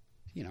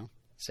 you know,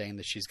 saying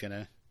that she's going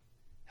to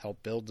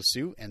help build the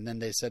suit. And then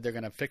they said they're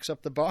going to fix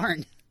up the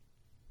barn.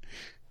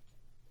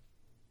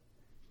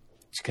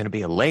 It's going to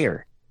be a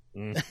layer.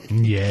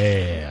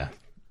 Yeah.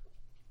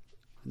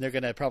 They're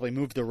going to probably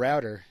move the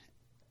router.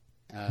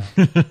 Out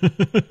of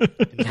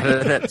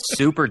that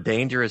super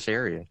dangerous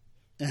area.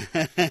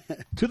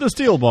 To the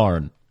steel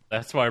barn.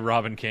 That's why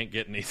Robin can't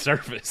get any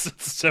service.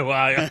 It's so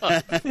high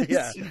up.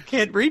 Yeah.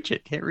 Can't reach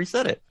it. Can't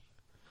reset it.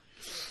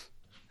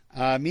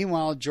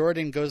 Meanwhile,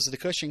 Jordan goes to the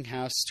Cushing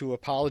house to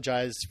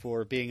apologize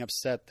for being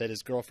upset that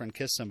his girlfriend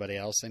kissed somebody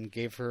else and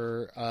gave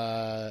her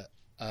a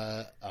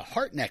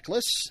heart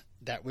necklace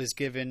that was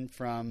given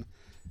from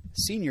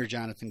senior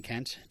Jonathan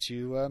Kent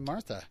to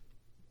Martha.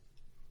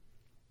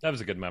 That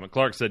was a good moment.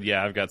 Clark said,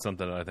 "Yeah, I've got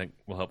something that I think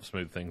will help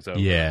smooth things over."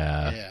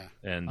 Yeah.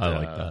 And I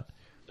like that.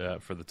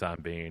 For the time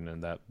being,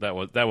 and that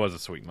was a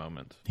sweet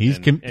moment. He's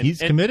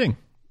committing.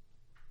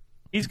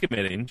 He's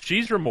committing.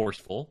 She's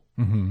remorseful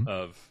Mm-hmm.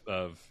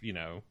 of you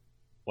know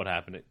what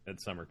happened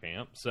at summer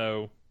camp.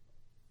 So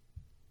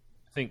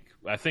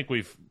I think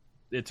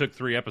it took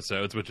 3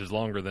 episodes, which is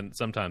longer than it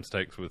sometimes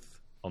takes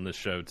on this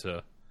show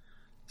to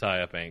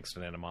tie up angst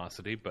and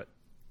animosity, but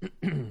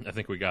I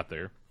think we got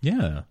there.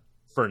 Yeah.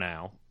 For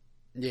now.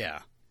 Yeah.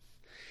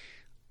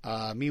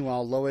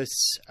 Meanwhile, Lois,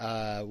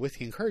 with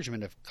the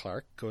encouragement of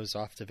Clark, goes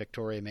off to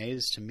Victoria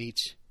Mays to meet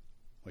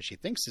what she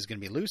thinks is going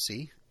to be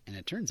Lucy, and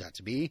it turns out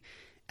to be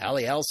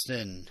Allie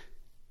Elston,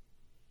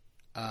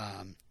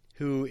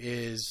 who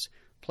is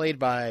played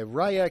by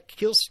Raya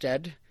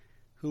Kielstead,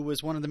 who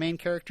was one of the main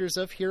characters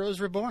of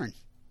Heroes Reborn.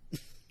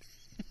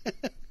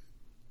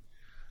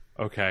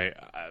 Okay,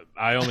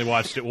 I only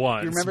watched it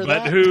once. You remember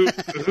but that?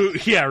 who?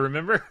 Yeah,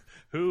 remember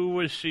who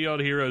was she on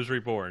Heroes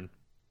Reborn?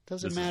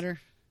 Doesn't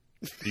matter.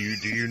 Do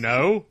you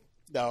know?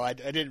 No, I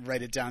didn't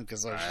write it down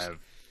because I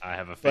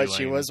have a feeling. But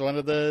she was one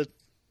of the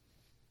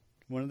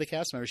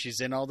cast members.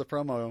 She's in all the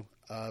promo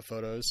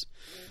photos.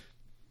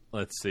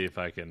 Let's see if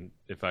I can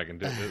do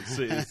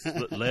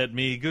it. Let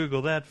me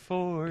Google that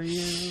for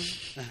you.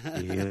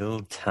 Real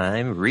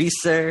time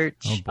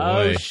research. Oh boy.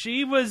 Oh,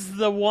 she was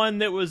the one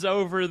that was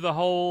over the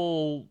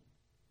whole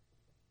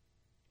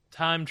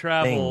time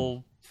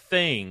travel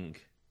thing.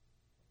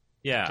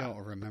 Yeah. I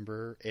don't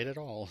remember it at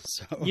all.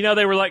 So You know,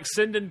 they were like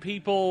sending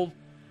people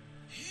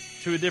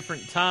to a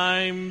different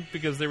time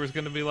because there was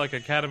going to be like a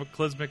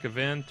cataclysmic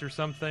event or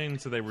something,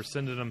 so they were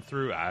sending them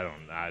through.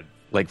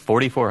 Like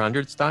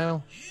 4400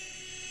 style?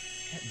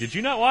 Did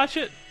you not watch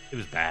it? It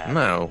was bad.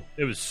 No.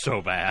 It was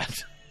so bad.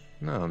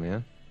 No,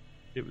 man.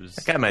 It was.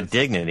 I got my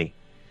dignity.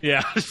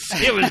 Yeah,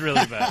 it was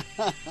really bad.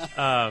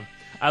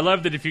 I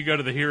love that if you go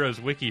to the Heroes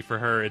Wiki for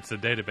her, it's a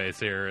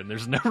database error and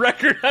there's no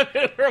record of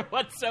it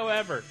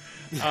whatsoever.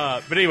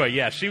 But anyway,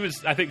 yeah,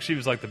 I think she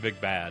was like the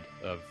big bad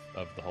of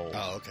the whole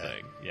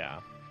thing. Yeah.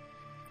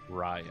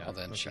 Raya. Well,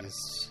 then Okay.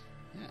 she's...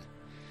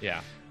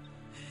 Yeah.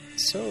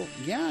 So,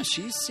 yeah,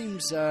 she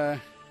seems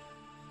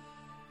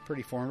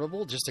pretty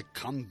formidable just to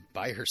come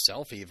by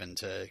herself, even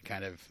to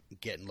kind of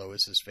get in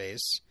Lois's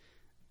face.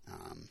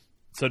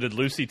 So did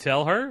Lucy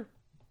tell her?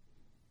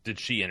 Did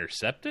she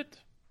intercept it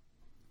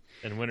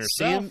and win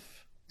herself?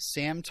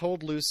 Sam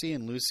told Lucy,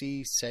 and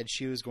Lucy said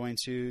she was going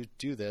to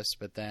do this,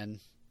 but then,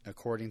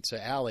 according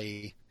to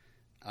Allie,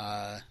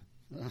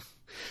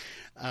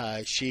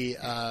 she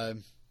where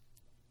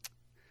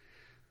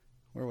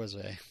was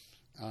I?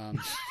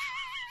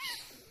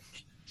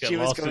 She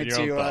was going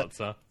to thoughts,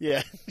 huh?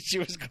 Yeah, she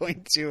was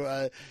going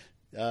to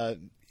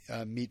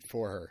meet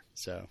for her.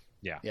 So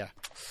yeah.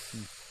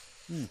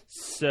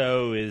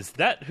 So is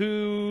that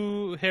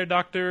who Herr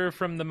Doctor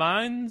from the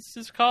Mines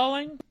is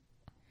calling?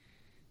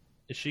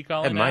 Is she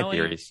calling my Allie?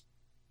 theories.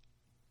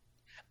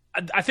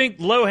 I think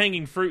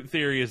low-hanging fruit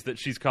theory is that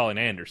she's calling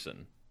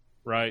Anderson,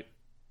 right?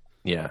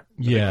 Yeah.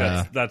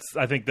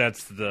 I think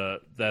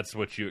that's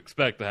what you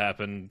expect to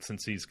happen,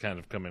 since he's kind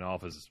of coming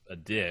off as a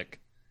dick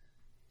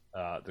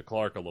to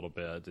Clark a little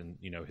bit, and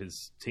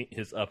his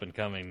up and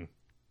coming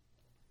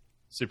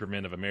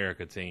Supermen of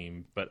America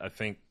team. But I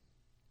think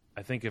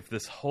if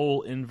this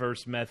whole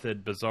inverse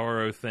method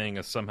Bizarro thing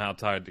is somehow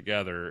tied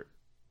together,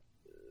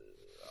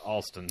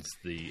 Alston's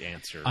the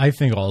answer. I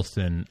think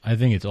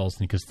it's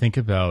Alston, because think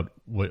about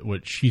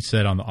what she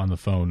said on the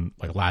phone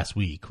like last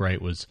week, right?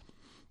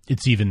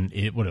 It's even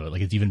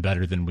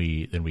better than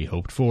we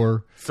hoped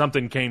for.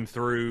 Something came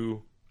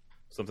through,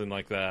 something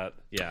like that.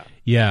 Yeah.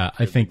 Yeah,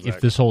 I think if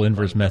this whole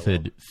inverse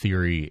method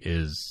theory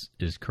is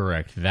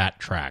correct, that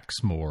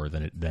tracks more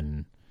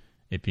than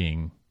it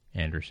being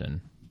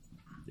Anderson.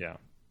 Yeah.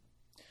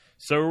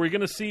 So are we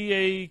going to see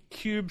a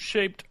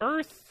cube-shaped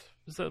Earth?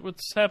 Is that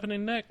what's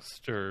happening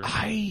next? Or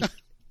I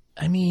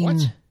mean,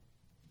 what?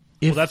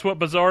 Well, that's what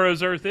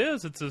Bizarro's Earth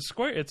is. It's a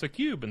square. It's a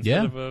cube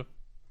instead of a.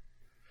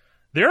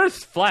 The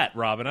Earth's flat,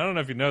 Robin. I don't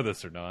know if you know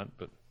this or not,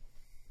 but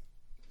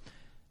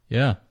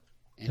yeah.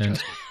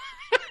 Interesting.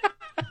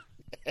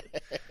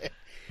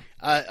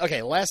 Okay,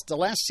 the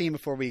last scene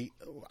before we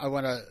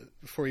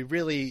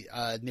really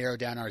narrow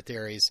down our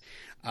theories.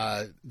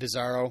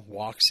 Bizarro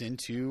walks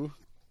into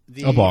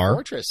the bar.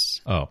 fortress.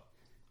 Oh.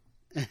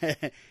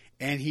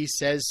 And he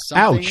says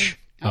something Ouch.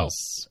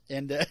 else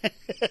in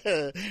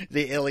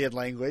the alien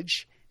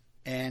language.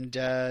 And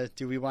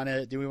do we want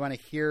to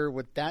hear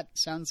what that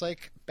sounds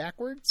like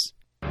backwards?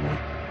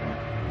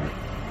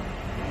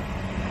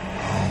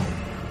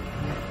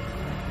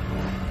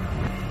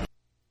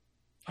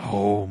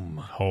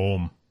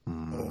 Home.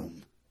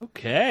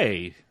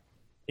 okay,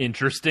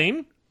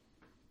 interesting.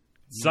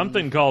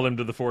 Something called him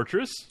to the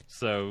fortress,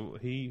 so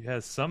he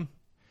has some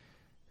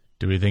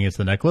Do we think it's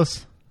the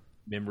necklace?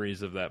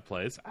 memories of that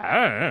place.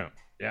 I don't know.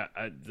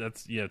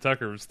 Yeah,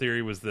 Tucker's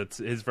theory was that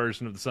his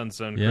version of the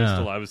Sunstone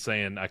Crystal. I was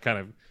saying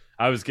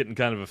I was getting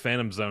kind of a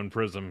Phantom Zone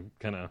prism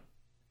kind of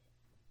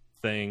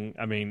thing.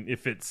 I mean,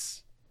 if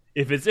it's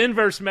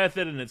inverse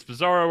method and it's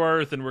Bizarro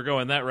Earth and we're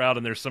going that route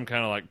and there's some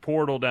kind of like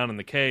portal down in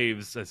the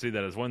caves, I see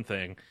that as one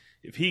thing.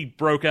 If he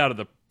broke out of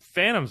the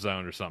Phantom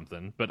Zone or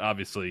something, but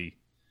obviously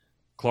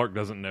Clark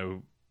doesn't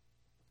know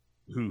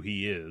who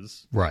he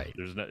is. Right.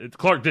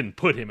 Clark didn't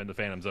put him in the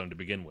Phantom Zone to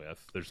begin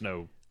with. There's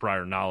no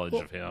prior knowledge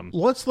of him.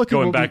 Let's look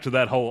going at back to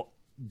that whole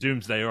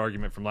Doomsday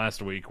argument from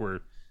last week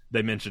where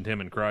they mentioned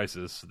him in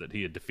Crisis, that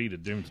he had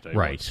defeated Doomsday.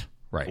 Right.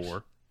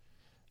 Before.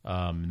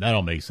 That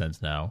all makes sense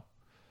now.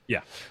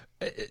 Yeah.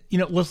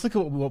 Let's look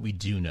at what we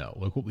do know.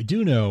 Like, what we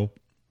do know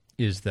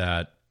is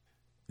that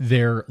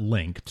they're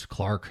linked.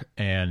 Clark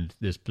and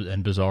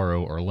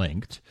Bizarro are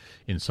linked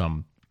in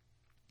some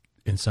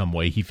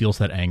way. He feels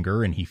that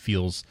anger, and he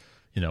feels,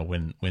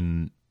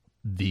 when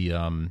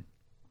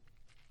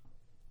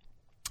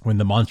the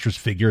monstrous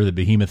figure, the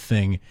behemoth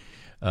thing,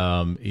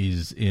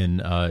 is in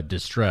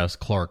distress,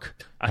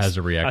 Clark has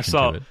a reaction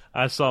to it.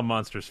 I saw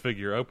Monstrous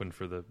figure open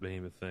for the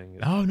behemoth thing.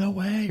 Oh, no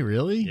way!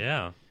 Really?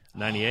 Yeah,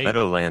 98.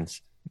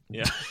 Meadowlands.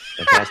 Yeah.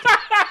 Fantastic.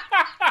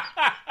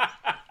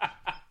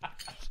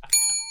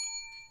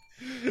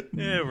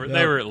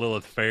 They were at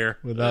Lilith Fair.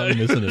 Without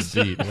missing a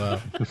beat. Wow.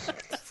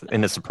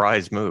 In a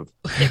surprise move.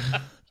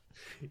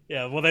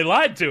 Yeah, well, they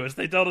lied to us.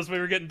 They told us we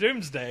were getting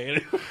Doomsday. And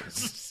it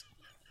was...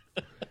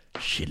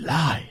 She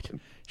lied.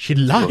 She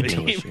lied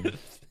to us.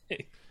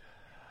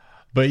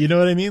 But you know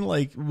what I mean?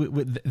 Like,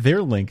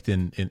 they're linked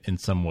in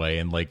some way,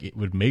 and like it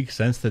would make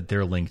sense that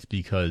they're linked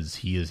because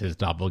he is his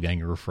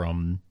doppelganger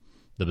from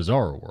the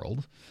Bizarro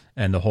world,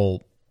 and the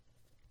whole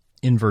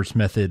inverse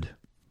method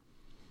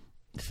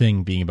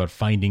thing being about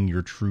finding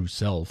your true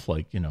self.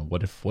 Like,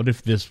 what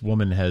if this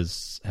woman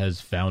has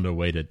found a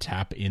way to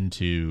tap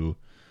into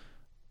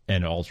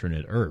an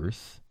alternate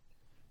Earth?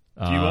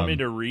 Do you want me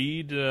to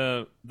read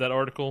that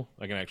article?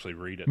 I can actually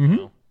read it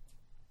now.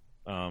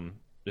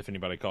 If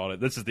anybody caught it.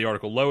 This is the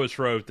article Lois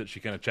wrote that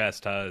she kind of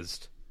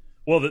chastised.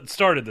 Well, that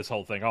started this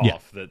whole thing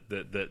off. Yeah.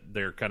 That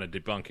they're kind of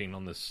debunking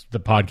on this. The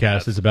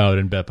podcast is about,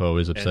 and Beppo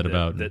is upset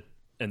about.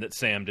 And that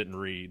Sam didn't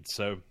read.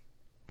 So,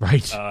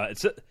 right.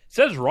 It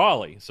says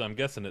Raleigh, so I'm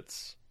guessing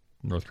it's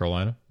North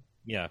Carolina.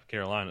 Yeah,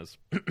 Carolinas.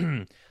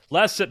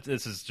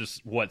 This is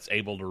just what's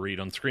able to read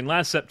on screen.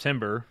 Last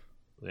September,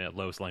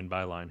 Lois Lane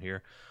byline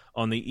here.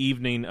 On the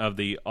evening of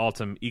the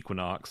autumn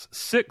equinox,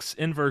 6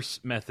 Inverse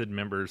Method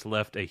members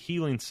left a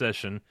healing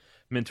session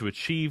meant to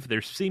achieve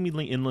their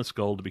seemingly endless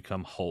goal to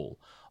become whole.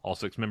 All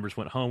 6 members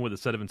went home with a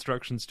set of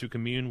instructions to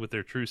commune with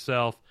their true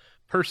self,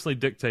 personally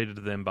dictated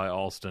to them by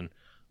Alston.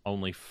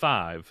 Only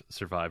 5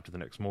 survived to the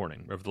next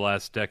morning. Over the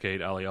last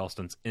decade, Ali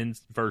Alston's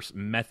inverse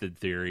method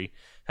theory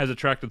has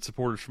attracted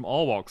supporters from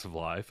all walks of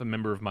life, a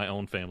member of my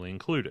own family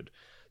included.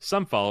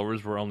 Some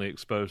followers were only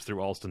exposed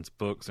through Alston's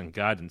books and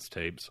guidance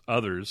tapes,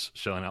 others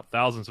shelling out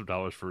thousands of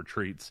dollars for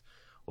retreats,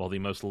 while the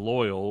most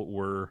loyal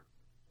were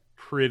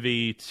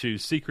privy to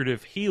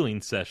secretive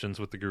healing sessions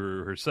with the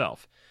guru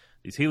herself.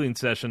 These healing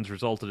sessions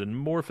resulted in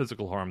more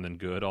physical harm than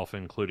good,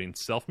 often including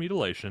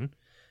self-mutilation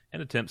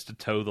and attempts to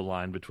toe the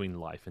line between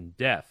life and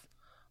death.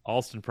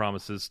 Alston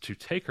promises to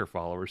take her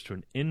followers to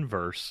an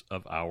inverse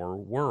of our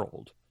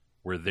world,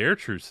 where their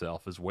true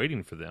self is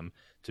waiting for them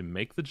to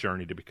make the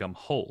journey to become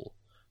whole.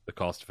 The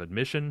cost of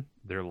admission,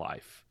 their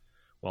life.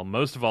 While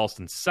most of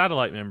Alston's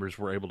satellite members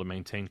were able to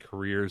maintain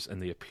careers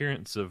and the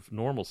appearance of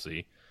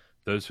normalcy,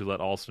 those who let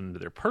Alston into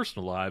their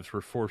personal lives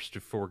were forced to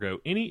forego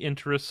any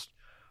interest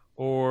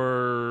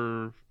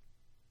or...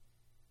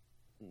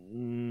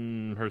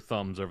 her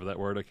thumb's over that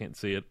word, I can't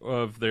see it,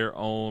 of their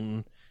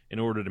own in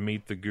order to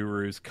meet the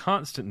guru's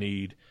constant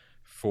need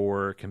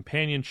for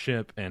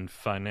companionship and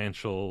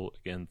financial,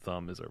 again,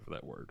 thumb is over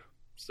that word.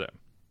 So,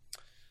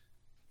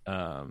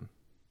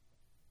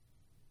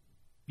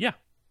 yeah.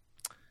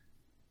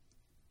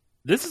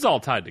 This is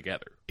all tied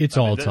together. It's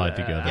all tied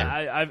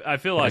together. I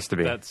feel like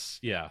that's,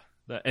 yeah.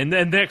 And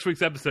then next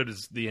week's episode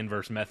is the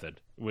inverse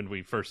method when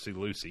we first see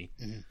Lucy.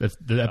 That's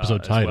the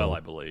episode title. As well,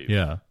 I believe.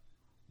 Yeah.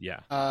 Yeah.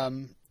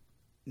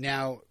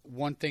 Now,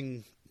 one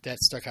thing that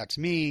stuck out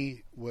to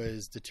me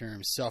was the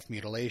term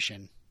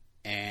self-mutilation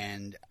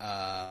and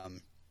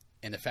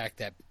the fact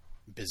that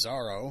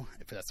Bizarro,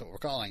 if that's what we're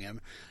calling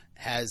him,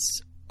 has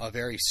a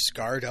very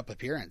scarred up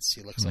appearance.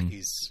 He looks like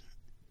he's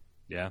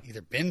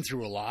either been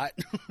through a lot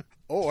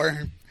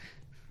or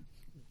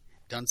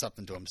done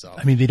something to himself.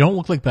 I mean, they don't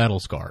look like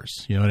battle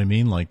scars. You know what I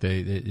mean? Like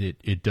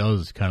it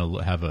does kind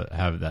of have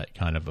that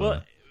kind of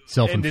a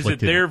self-inflicted. And is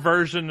it their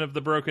version of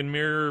the broken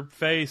mirror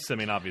face? I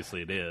mean,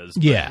 obviously it is.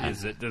 Yeah.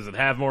 Does it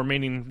have more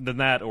meaning than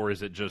that, or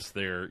is it just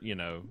their,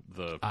 the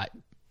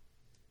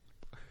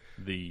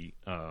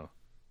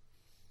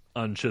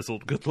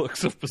unchiseled good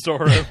looks of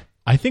Bizarro?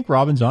 I think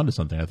Robin's onto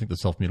something. I think the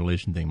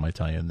self-mutilation thing might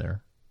tie in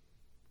there.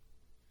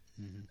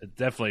 It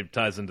definitely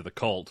ties into the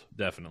cult,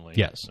 definitely.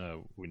 Yes.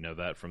 We know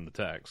that from the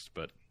text,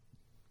 but...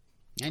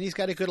 And he's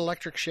got a good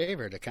electric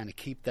shaver to kind of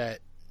keep that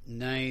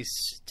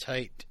nice,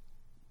 tight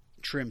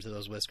trim to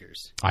those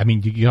whiskers. I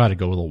mean, you got to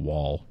go with a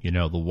wall. You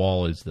know, the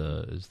wall is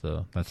that's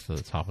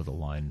the top of the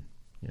line,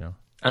 you know.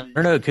 I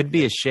don't know. It could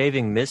be a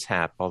shaving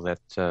mishap, all that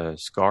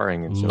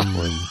scarring and so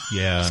forth.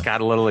 Yeah. Just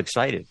got a little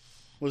excited.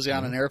 Was he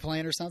on an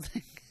airplane or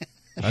something?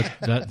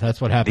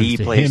 That's what happens the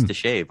to place him. to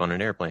shave on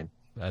an airplane.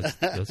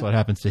 That's what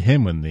happens to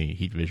him when the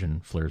heat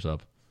vision flares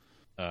up.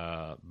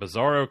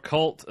 Bizarro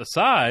cult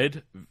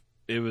aside,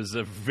 it was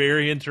a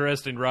very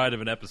interesting ride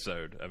of an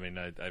episode. I mean,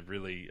 I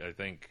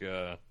think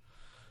I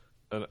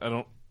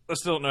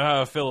still don't know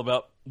how I feel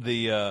about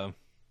the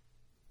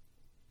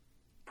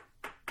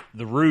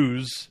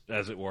ruse,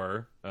 as it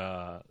were,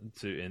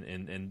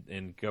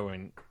 in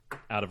going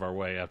out of our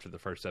way after the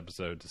first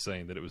episode to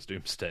saying that it was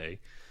Doomsday,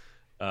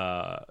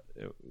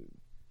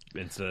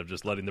 instead of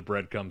just letting the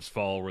breadcrumbs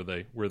fall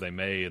where they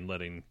may and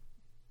letting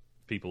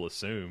people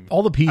assume.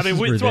 All the pieces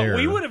were it's there. What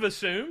we would have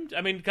assumed.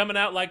 I mean, coming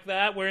out like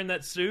that, wearing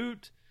that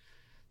suit,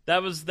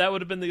 that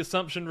would have been the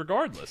assumption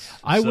regardless.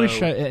 I wish,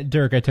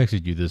 Derek, I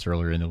texted you this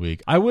earlier in the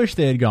week. I wish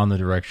they had gone the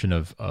direction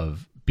of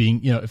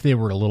being, if they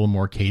were a little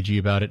more cagey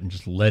about it and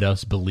just let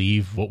us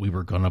believe what we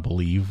were going to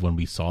believe when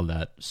we saw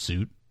that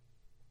suit.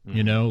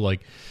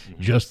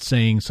 Just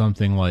saying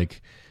something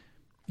like,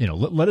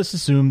 let us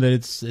assume that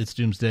it's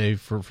Doomsday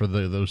for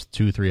those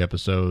 2-3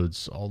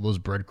 episodes. All those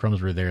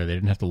breadcrumbs were there. They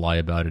didn't have to lie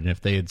about it. And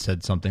if they had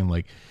said something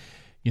like,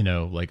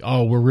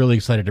 oh, we're really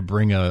excited to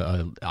bring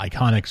a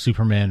iconic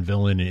Superman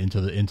villain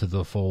into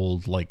the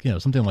fold,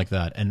 something like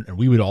that, and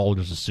we would all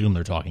just assume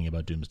they're talking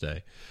about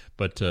Doomsday.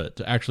 But to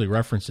actually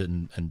reference it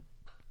and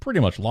pretty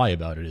much lie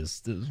about it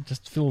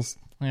just feels,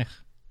 I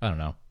don't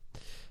know.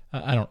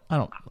 I don't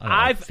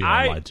feel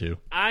lied to.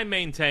 I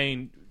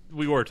maintain.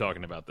 We were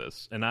talking about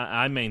this, and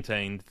I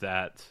maintained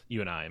that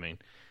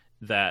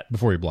that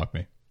before you blocked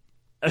me.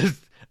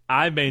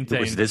 I maintained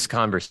it was this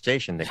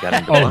conversation that got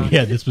him. Oh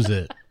yeah, this was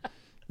it.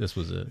 This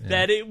was it. Yeah.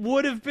 That it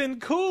would have been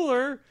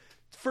cooler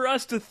for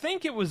us to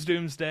think it was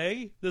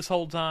Doomsday this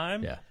whole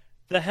time. Yeah.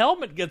 The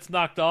helmet gets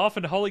knocked off,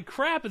 and holy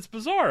crap, it's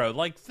Bizarro.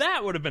 Like,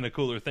 that would have been a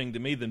cooler thing to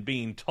me than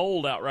being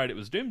told outright it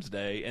was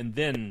Doomsday, and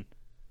then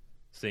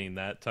seeing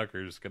that.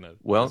 Tucker's going to...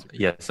 Well,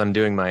 yes, I'm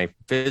doing my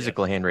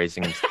physical hand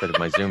raising instead of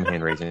my Zoom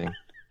hand raising.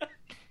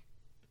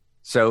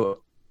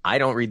 So, I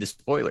don't read the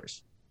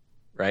spoilers,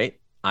 right?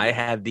 I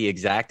have the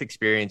exact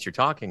experience you're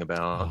talking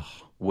about,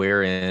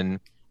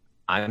 wherein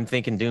I'm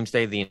thinking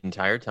Doomsday the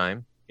entire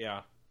time.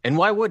 Yeah. And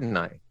why wouldn't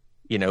I?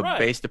 Right.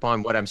 based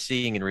upon what I'm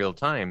seeing in real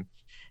time.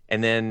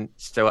 And then,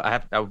 so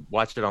I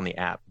watched it on the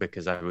app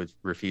because I was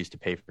refused to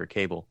pay for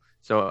cable.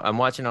 So I'm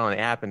watching it on the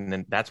app, and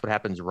then that's what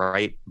happens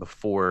right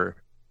before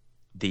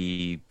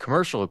the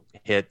commercial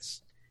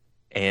hits.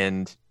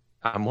 And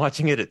I'm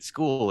watching it at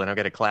school, and I've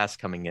got a class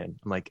coming in.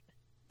 I'm like,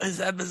 is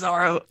that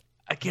Bizarro?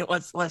 I can't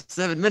watch the last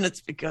 7 minutes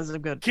because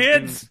I've got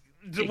Kids,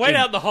 wait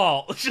out in the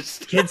hall.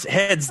 Just kids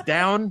heads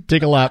down,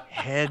 Take a lap.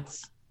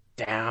 heads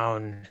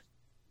down.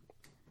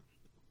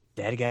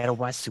 Daddy gotta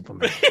watch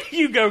Superman.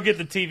 you go get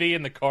the TV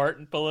in the cart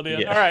and pull it in.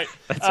 Yeah, All right.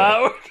 that's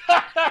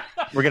right.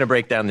 We're gonna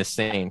break down this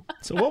scene.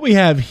 So what we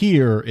have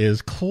here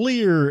is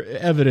clear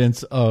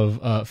evidence of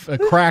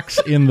cracks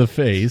in the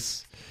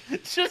face.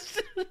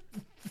 Just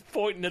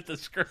pointing at the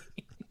screen.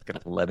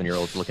 Got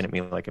 11-year-olds looking at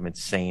me like I'm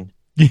insane.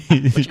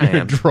 You're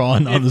am.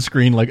 drawn on the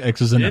screen like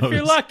X's and If O's.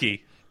 you're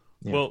lucky,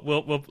 Yeah.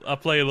 I'll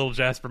play a little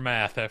Jasper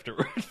Math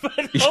afterward, but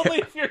only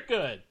if you're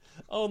good.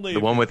 Only The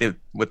if one with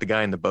the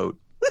guy in the boat.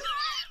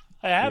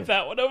 I have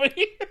that one over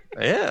here.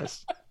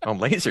 Yes, on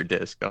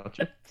Laserdisc, don't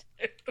you?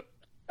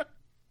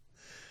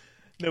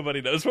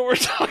 Nobody knows what we're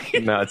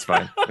talking. No, it's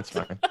fine. It's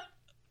fine.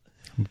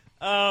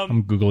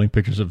 I'm Googling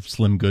pictures of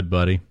Slim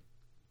Goodbuddy.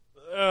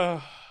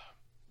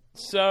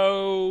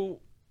 So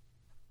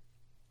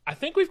I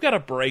think we've got a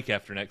break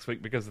after next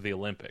week because of the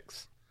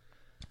Olympics.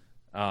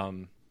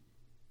 And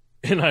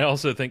I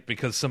also think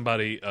because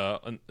somebody,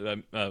 one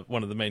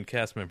of the main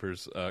cast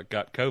members,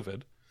 got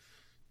COVID,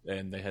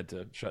 and they had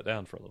to shut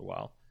down for a little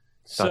while.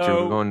 Thought you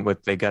were going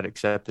with they got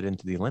accepted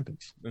into the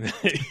Olympics.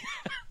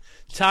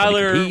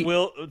 Tyler compete.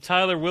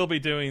 will be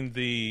doing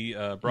the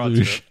broad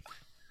Luge. strip.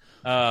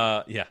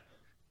 Yeah.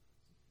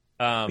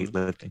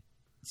 Weightlifting.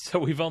 So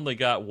we've only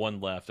got one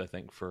left, I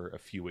think, for a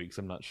few weeks.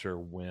 I'm not sure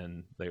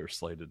when they are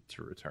slated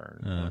to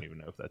return. I don't even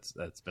know if that's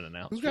been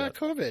announced. Who's got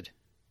COVID?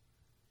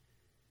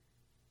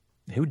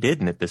 Who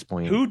didn't at this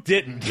point? Who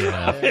didn't?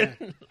 Yeah.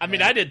 I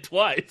mean, I did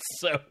twice,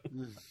 so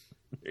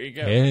there you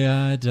go. Hey,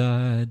 I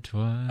died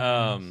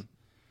twice.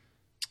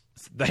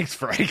 Thanks,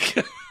 Frank.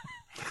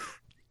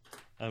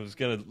 I was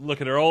going to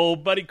look at our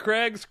old buddy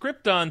Craig's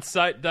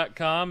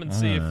KryptonSite.com and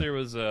see if there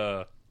was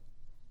a.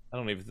 I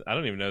don't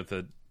even know if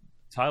the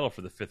title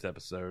for the 5th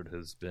episode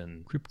has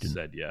been Krypton.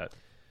 said yet,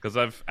 because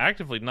I've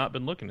actively not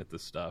been looking at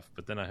this stuff.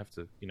 But then I have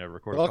to,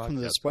 record. Welcome a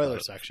to the podcast spoiler about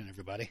it. section,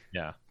 everybody.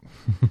 Yeah.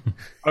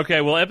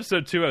 Okay. Well,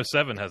 episode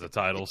 207 has a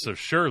title, so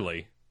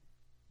surely.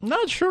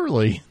 Not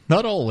surely.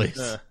 Not always.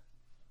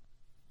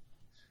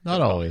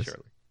 Not always.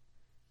 Surely.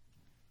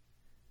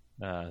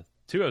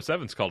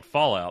 207 is called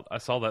Fallout. I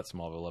saw that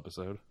Smallville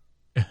episode.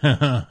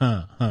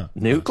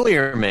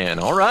 Nuclear Man.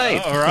 All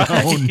right. All right,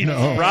 Oh,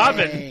 no.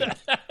 Robin, Hey,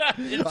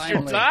 it's your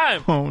finally.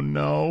 time. Oh,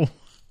 no.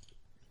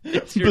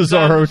 It's your time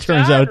Bizarro to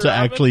turns shine, out to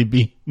Robin. actually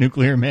be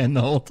Nuclear Man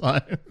the whole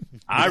time.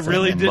 I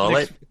really didn't.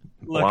 Mullet,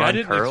 Look, I blonde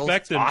didn't curls.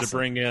 expect them to Awesome.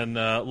 bring in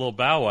little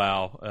Bow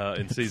Wow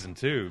in season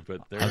 2,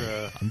 but they're.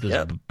 I'm just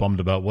Yep. bummed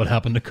about what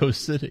happened to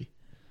Coast City.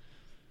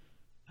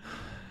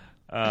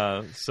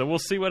 So we'll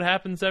see what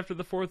happens after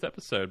the 4th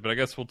episode, but I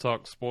guess we'll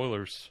talk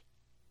spoilers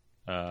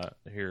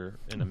here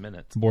in a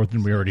minute. More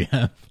than we already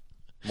have.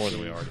 More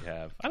than we already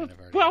have. Kind of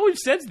already. Well, we've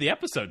said the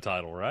episode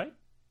title, right?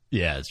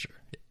 Yeah, that's true.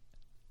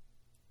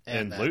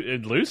 And, that-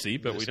 and Lucy,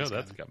 but we know Lucy's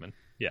that's coming.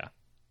 Yeah.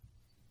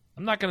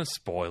 I'm not going to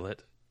spoil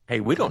it. Hey,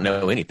 we don't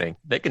know anything.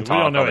 They can We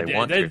talk don't know all it. they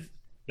want to.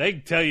 They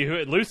can tell you who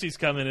Lucy's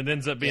coming and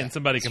ends up being Yeah,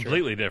 somebody that's true.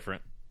 completely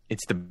different.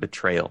 It's the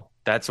betrayal.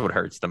 That's what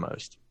hurts the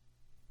most.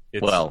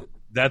 It's, Well,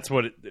 that's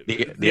what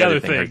the other other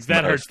thing thing hurts the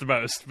that most. hurts the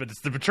most, but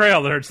it's the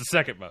betrayal that hurts the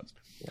second most.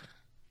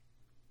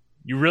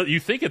 You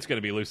think it's going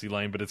to be Lucy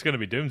Lane, but it's going to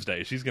be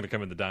Doomsday. She's going to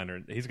come in the diner.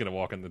 And he's going to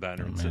walk in the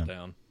diner and sit man.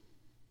 down.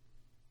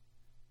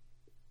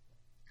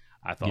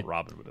 I thought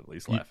Robin would at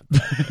least laugh at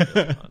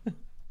that.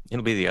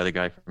 It'll be the other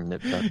guy from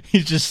Nip Tuck.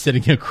 He's just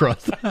sitting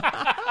across.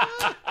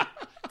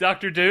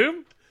 Doctor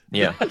Doom.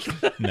 Yeah.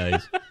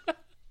 Nice.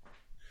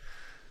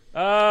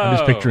 Oh, I'm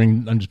just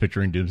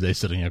picturing Doomsday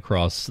sitting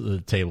across the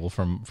table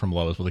from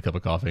Lois with a cup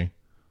of coffee.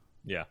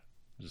 Yeah,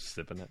 just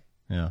sipping it.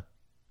 Yeah.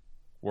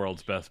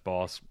 World's best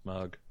boss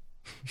mug.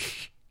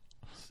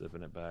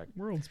 Sipping it back.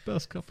 World's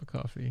best cup of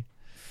coffee.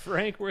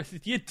 Frank,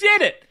 you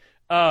did it.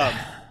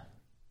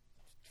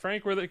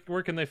 Frank,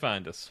 where can they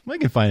find us? Well, you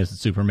can find us at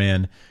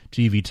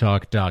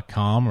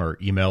supermantvtalk.com or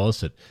email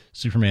us at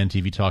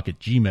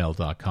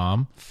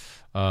supermantvtalk@gmail.com.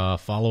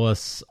 Follow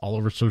us all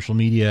over social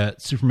media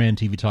at Superman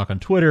TV Talk on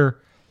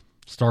Twitter,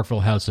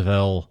 Starkville House of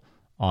L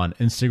on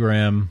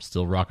Instagram,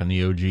 still rocking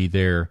the OG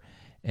there.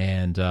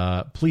 And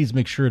please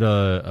make sure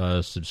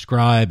to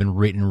subscribe and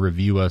rate and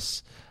review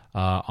us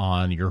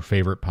on your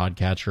favorite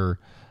podcatcher.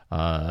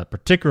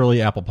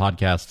 Particularly Apple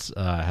Podcasts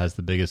has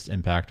the biggest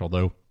impact,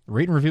 although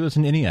rate and review us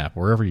in any app,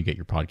 wherever you get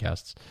your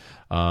podcasts.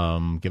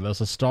 Give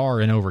us a star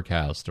in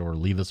Overcast or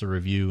leave us a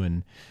review.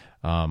 And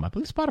I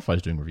believe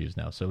Spotify's doing reviews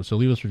now, so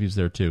leave us reviews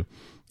there too.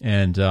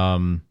 And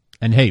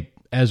hey,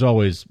 as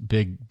always,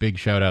 big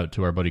shout out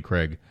to our buddy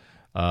Craig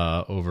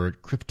over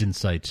at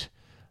KryptonSite,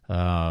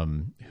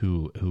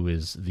 who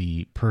is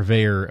the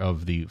purveyor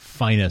of the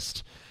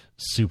finest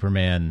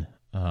Superman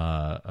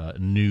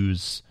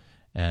news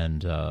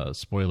and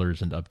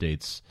spoilers and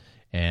updates,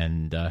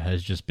 and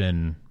he's just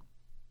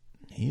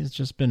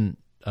been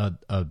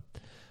a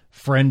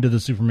friend to the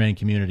Superman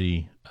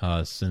community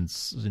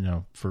since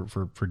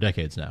for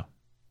decades now.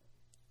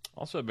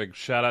 Also, a big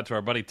shout out to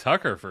our buddy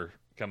Tucker for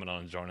coming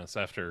on and joining us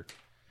after,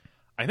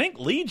 I think,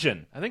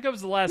 Legion. I think that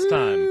was the last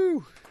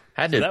time.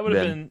 Had to that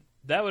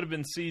would have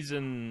been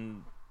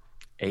season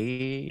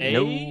 8,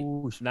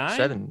 9,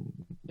 7,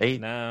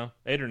 8, no,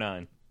 8 or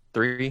 9,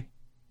 3.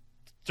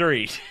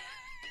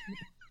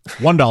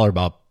 $1,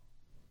 Bob.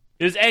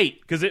 It was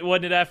 8 because it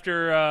wasn't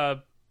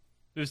after.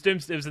 It was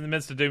in the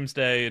midst of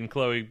Doomsday and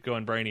Chloe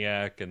going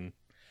Brainiac, and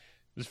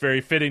it was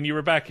very fitting you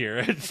were back here.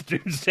 It's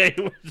Doomsday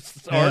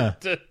was arc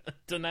to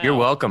now. You're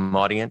welcome,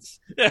 audience.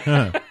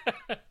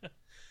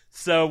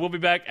 So we'll be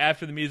back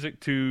after the music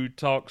to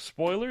talk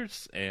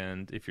spoilers,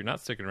 and if you're not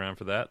sticking around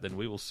for that, then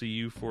we will see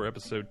you for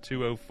episode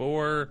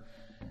 204.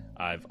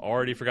 I've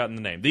already forgotten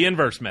the name. The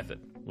Inverse Method.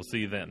 We'll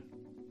see you then.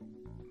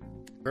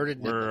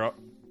 We're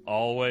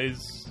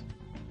always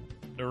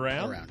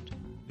around.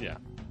 Yeah.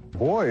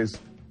 Boys.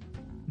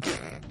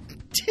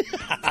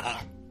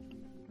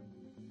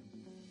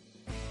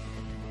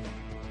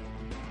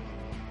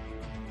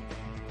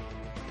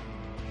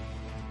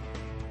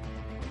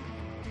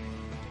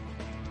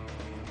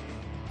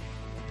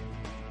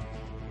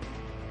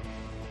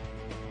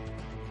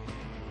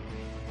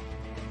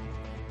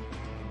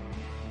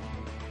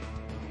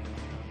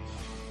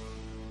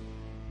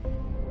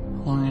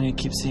 How long am I going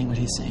to keep seeing what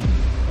he's saying?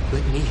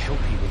 Let me help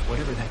you with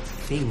whatever that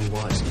thing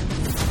was.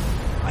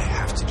 I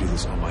have to do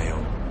this on my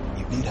own.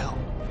 You need help.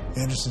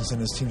 Anderson sent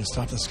his team to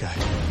stop this guy.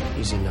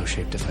 He's in no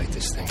shape to fight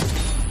this thing.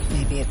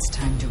 Maybe it's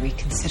time to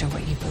reconsider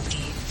what you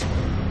believe.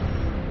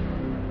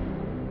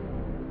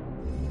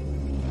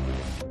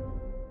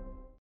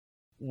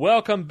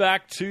 Welcome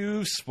back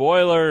to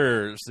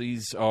Spoilers.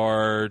 These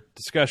are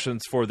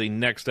discussions for the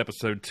next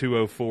episode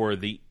 204,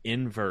 The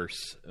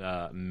Inverse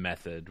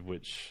Method,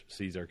 which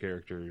sees our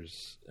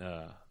characters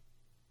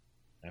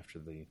after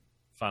the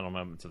final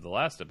moments of the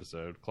last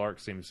episode. Clark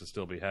seems to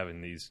still be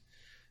having these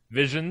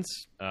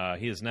visions.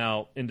 He is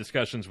now in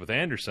discussions with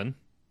Anderson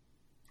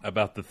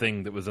about the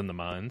thing that was in the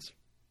mines,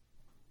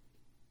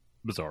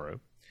 Bizarro.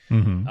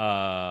 Mm-hmm.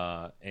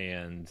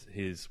 And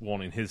he's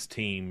wanting his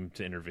team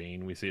to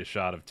intervene. We see a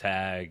shot of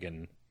Tag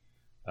and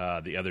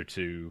the other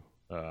two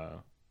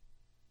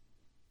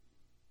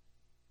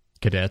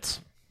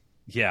cadets.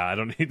 Yeah, I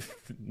don't need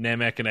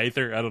Namek and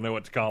Aether. I don't know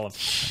what to call them.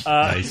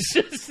 Nice.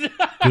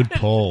 Good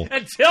pull.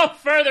 Until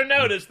further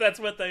notice, that's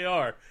what they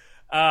are.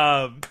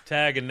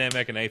 Tag and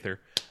Namek and Aether.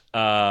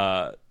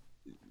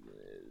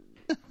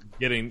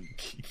 Getting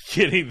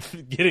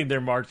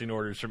their marching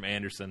orders from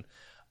Anderson.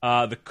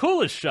 The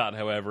coolest shot,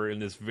 however, in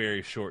this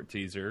very short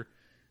teaser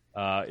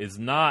is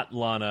not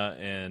Lana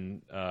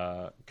and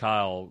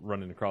Kyle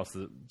running across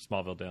the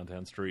Smallville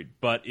downtown street,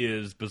 but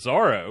is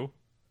Bizarro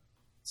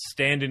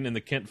standing in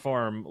the Kent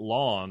Farm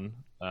lawn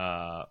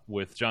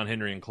with John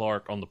Henry and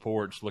Clark on the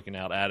porch looking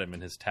out at him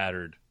in his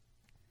tattered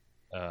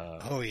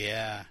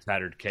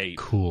tattered cape.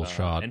 Cool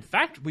shot. In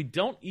fact, we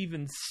don't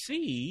even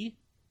see...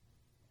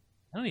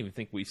 I don't even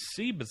think we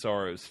see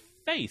Bizarro's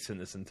face in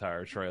this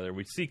entire trailer.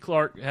 We see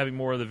Clark having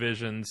more of the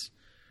visions.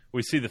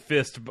 We see the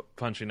fist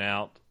punching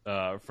out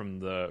from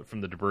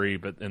the debris,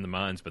 but in the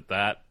mines. But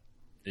that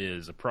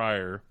is a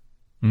prior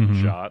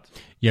shot.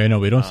 Yeah, I know.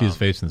 We don't see his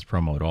face in this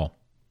promo at all.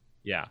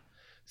 Yeah.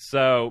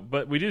 So,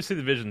 but we do see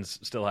the visions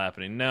still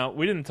happening. Now,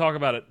 we didn't talk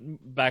about it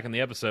back in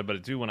the episode, but I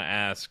do want to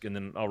ask, and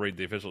then I'll read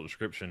the official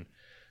description.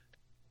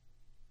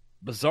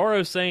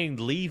 Bizarro saying,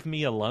 "Leave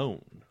me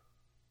alone."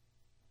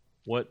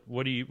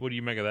 What do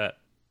you make of that,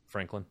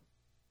 Franklin?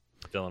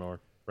 Delano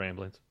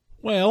ramblings.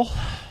 Well,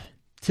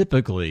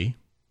 typically,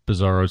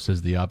 Bizarro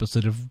says the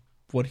opposite of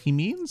what he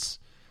means.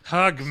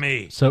 Hug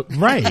me. So,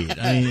 right.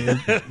 I mean,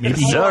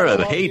 maybe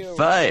Bizarro hate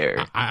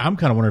fire. I'm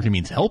kind of wondering if he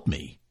means help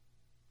me.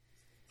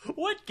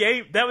 What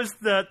game? That was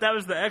the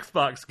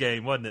Xbox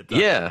game, wasn't it? Doug?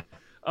 Yeah.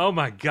 Oh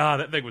my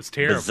god, that thing was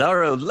terrible.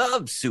 Bizarro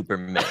loves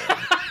Superman.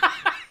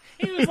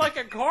 He was like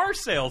a car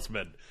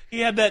salesman.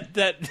 He had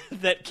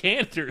that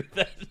canter.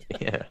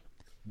 Yeah.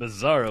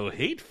 Bizarro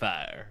hate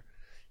fire.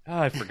 Oh,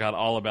 I forgot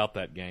all about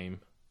that game.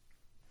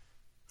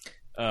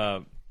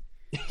 All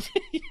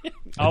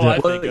I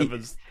think of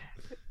is...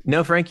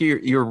 No, Frank,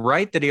 you're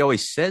right that he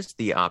always says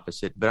the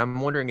opposite, but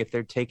I'm wondering if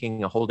they're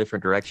taking a whole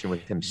different direction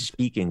with him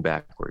speaking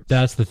backwards.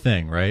 That's the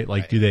thing, right?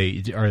 Like,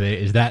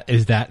 is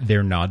that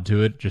their nod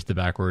to it, just the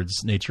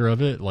backwards nature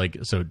of it? Like,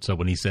 so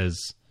when he says,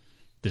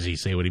 does he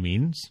say what he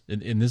means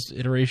in this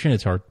iteration?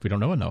 It's hard. We don't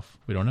know enough.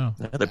 We don't know.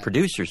 No, the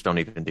producers don't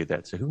even do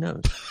that, so who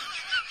knows?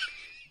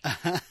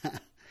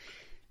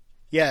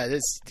 Yeah,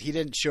 he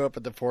didn't show up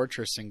at the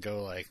fortress and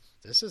go like,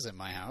 "This isn't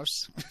my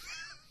house."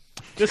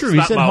 This True, is he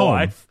not said my home.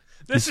 wife.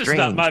 This is not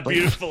Strange my place.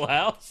 beautiful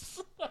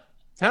house.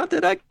 How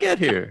did I get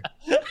here?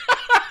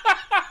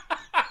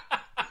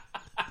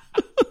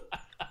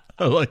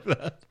 I like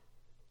that.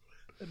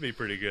 That'd be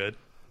pretty good.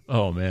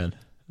 Oh man,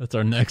 that's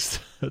our next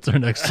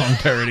song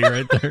parody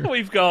right there.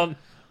 We've gone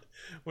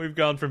We've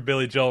gone from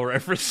Billy Joel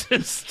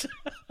references to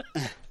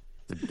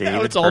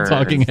Now it's all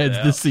Talking Heads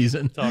this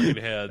season. Talking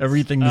Heads.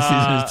 Everything this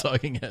season is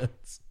Talking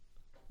Heads.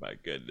 My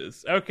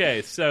goodness.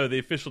 Okay, so the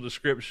official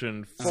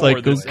description for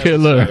Psycho this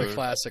Killer. episode- The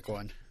classic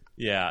one.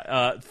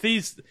 Yeah,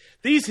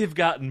 these have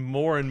gotten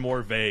more and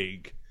more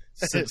vague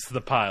since the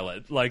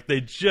pilot. Like,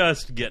 they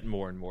just get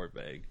more and more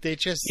vague. They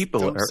just People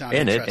don't are sound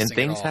in it, and interesting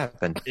things at all.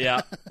 happen.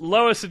 Yeah.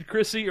 Lois and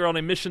Chrissy are on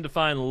a mission to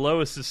find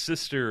Lois's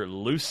sister,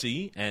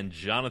 Lucy, and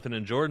Jonathan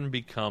and Jordan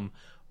become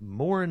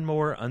more and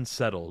more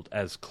unsettled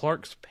as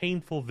Clark's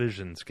painful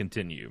visions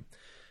continue.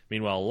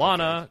 Meanwhile,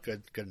 Lana...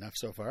 Good enough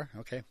so far.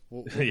 Okay.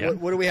 Well, Yeah.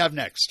 what do we have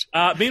next?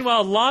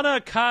 Meanwhile,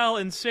 Lana, Kyle,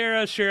 and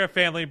Sarah share a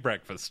family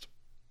breakfast.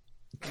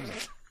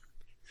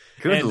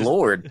 Good And-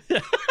 Lord.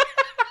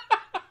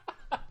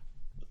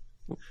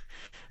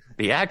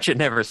 The action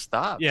never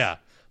stops. Yeah.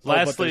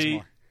 but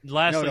there's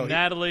Lastly, more. No,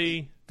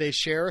 Natalie... They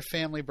share a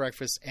family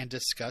breakfast and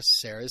discuss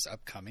Sarah's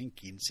upcoming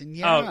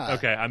quinceañera. Oh,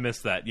 okay. I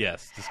missed that.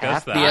 Yes. Discuss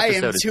Half the that. I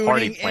am episode is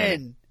party tuning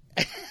planning.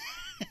 in.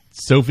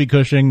 Sophie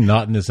Cushing,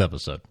 not in this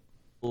episode.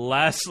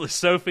 Lastly,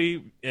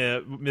 Sophie's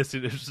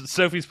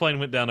plane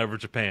went down over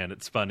Japan.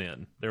 It spun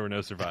in. There were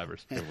no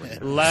survivors.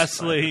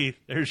 Lastly,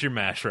 there's your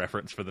MASH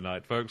reference for the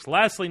night, folks.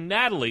 Lastly,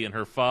 Natalie and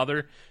her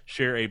father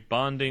share a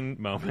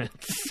bonding moment.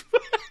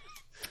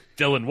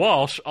 Dylan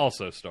Walsh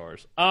also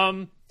stars.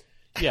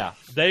 Yeah,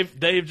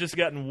 they've just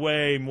gotten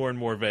way more and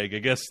more vague. I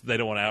guess they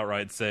don't want to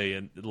outright say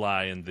and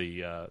lie in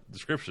the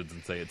descriptions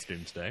and say it's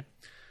Doomsday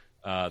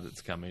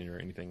that's coming or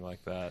anything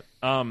like that.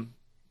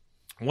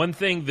 One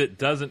thing that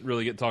doesn't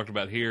really get talked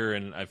about here,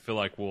 and I feel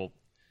like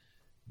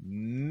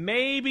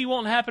maybe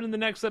won't happen in the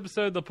next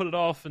episode. They'll put it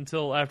off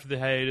until after the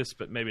hiatus,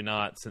 but maybe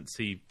not since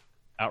he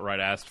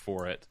outright asked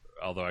for it,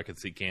 although I could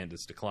see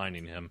Candace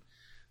declining him,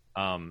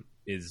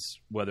 is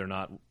whether or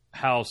not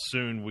how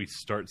soon we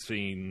start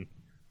seeing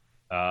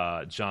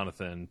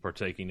Jonathan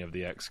partaking of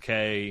the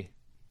XK.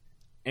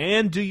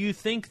 And do you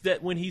think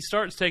that when he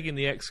starts taking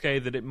the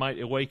XK that it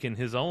might awaken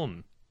his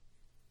own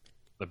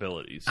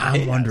abilities?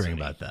 I'm wondering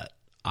about that.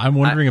 I'm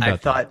wondering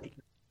about that.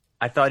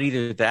 I thought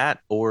either that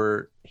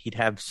or he'd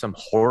have some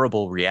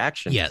horrible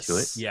reaction Yes. to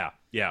it.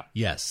 Yeah.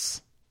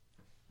 Yes.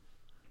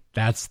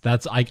 That's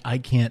I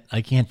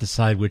can't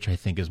decide which I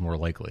think is more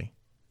likely.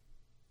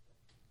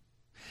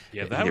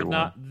 Yeah,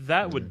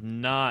 that would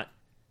not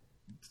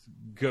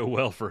go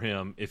well for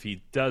him if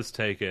he does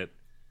take it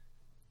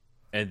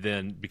and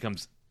then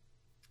becomes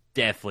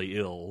deathly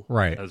ill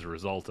Right. as a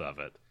result of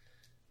it,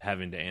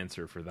 having to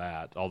answer for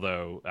that.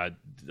 Although I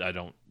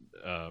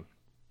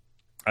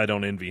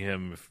don't envy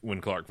him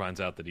when Clark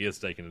finds out that he is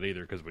taking it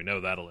either, because we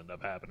know that'll end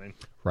up happening.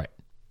 Right.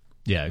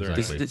 Yeah,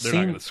 exactly. They're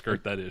not going to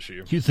skirt that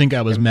issue. You think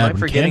I was Am mad I when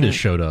forgetting- Candace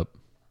showed up?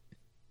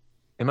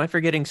 Am I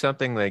forgetting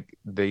something? Like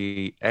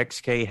the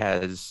XK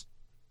has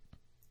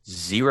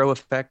zero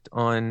effect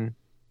on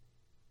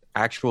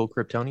actual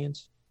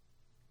Kryptonians?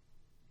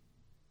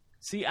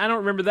 See, I don't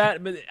remember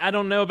that, but I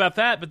don't know about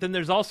that. But then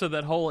there's also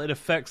that whole it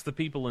affects the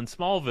people in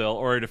Smallville,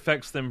 or it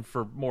affects them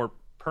for more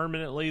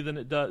permanently than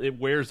it does. It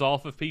wears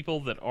off of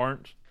people that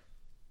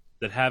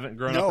haven't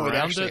grown up No, around it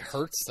actually it.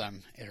 hurts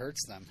them. It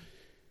hurts them.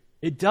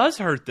 It does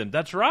hurt them.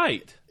 That's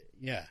right.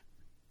 Yeah.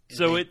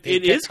 So they it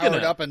get is powered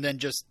going to up and then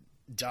just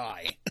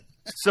die.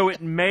 So it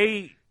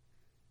may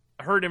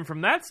hurt him from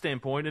that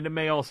standpoint, and it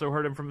may also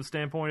hurt him from the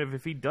standpoint of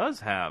if he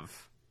does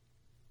have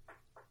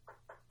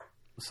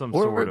some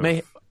Or sort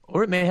it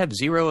of. may have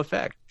zero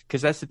effect,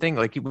 because that's the thing.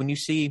 Like when you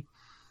see,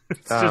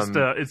 It's just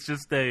a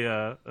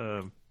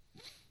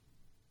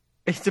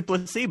it's a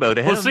placebo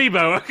to him.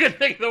 placebo. I couldn't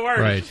think of the word.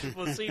 Right. It's just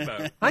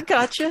placebo. I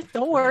gotcha.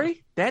 Don't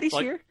worry, Daddy's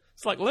Like- here.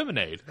 It's like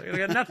lemonade. They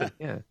got nothing.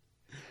 Yeah.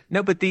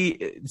 No, but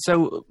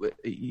so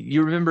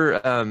you remember,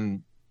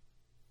 at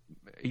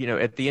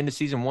the end of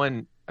season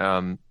 1,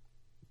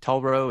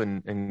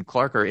 Tulro and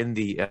Clark are in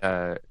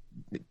the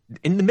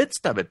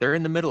midst of it. They're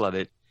in the middle of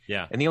it.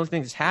 Yeah. And the only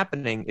thing that's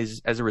happening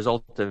is as a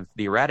result of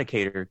the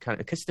Eradicator, kind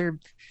of, because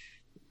aren't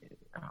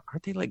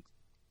they like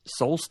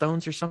soul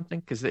stones or something?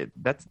 Because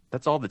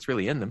that's all that's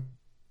really in them,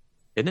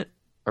 isn't it?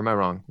 Or am I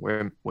wrong?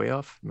 Way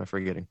off? Am I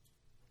forgetting?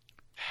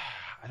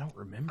 I don't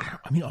remember.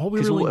 I mean, all we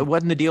Because really it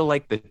wasn't the deal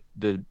like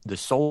the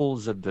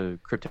souls of the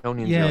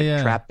Kryptonians Yeah, are like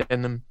yeah. trapped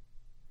in them.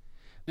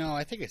 No,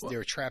 I think they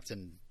were trapped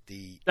in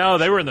the. No,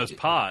 they were in those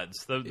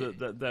pods. That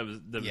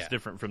was Yeah.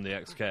 different from the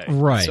XK.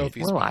 right.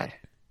 Sophie's Well, pod.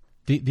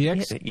 The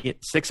X.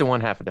 6 of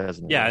one, half a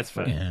dozen. Yeah, it's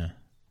fine. Yeah.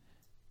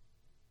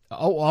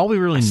 All we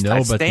really know I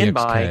about the stand XK.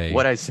 by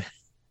what I said.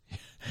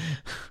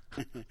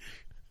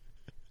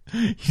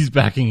 He's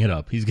backing it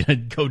up. He's gonna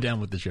go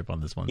down with the ship on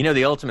this one.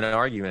 The ultimate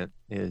argument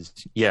is,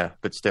 yeah,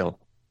 but still.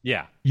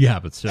 Yeah. Yeah,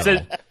 but still.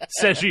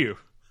 Says you.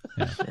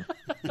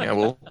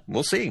 Yeah,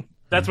 we'll see.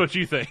 That's what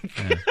you think.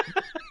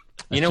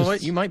 You know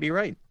what? You might be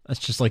right. That's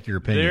just like your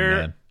opinion,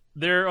 man.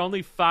 There are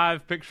only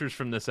 5 pictures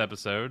from this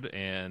episode,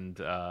 and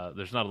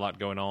there's not a lot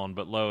going on,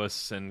 but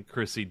Lois and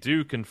Chrissy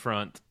do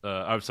confront...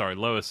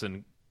 Lois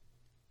and...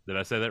 Did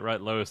I say that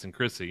right? Lois and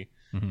Chrissy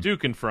do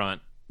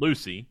confront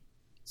Lucy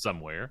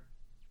somewhere.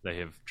 they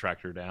have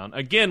tracked her down.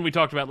 Again, we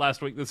talked about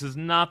last week, this is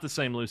not the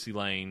same Lucy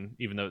Lane,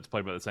 even though it's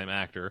played by the same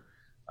actor,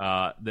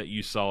 that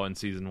you saw in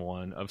season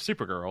 1 of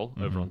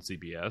Supergirl over on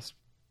CBS,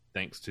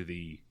 thanks to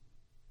the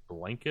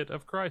Blanket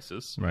of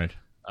Crisis. Right.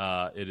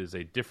 It is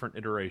a different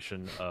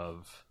iteration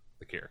of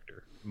the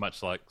character,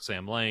 much like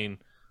Sam Lane,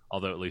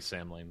 although at least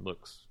Sam Lane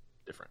looks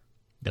different.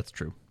 That's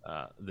true.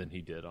 Than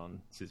he did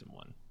on season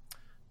 1.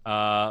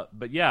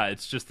 But yeah,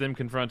 it's just them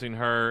confronting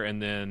her,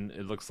 and then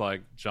it looks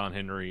like John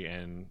Henry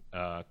and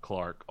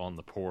Clark on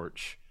the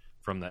porch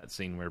from that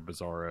scene where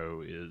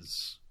Bizarro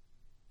is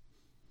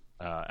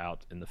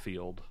out in the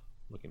field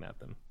looking at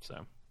them.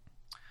 So,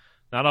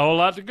 not a whole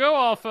lot to go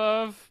off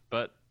of,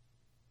 but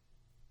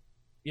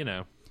you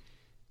know,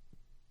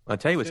 I'll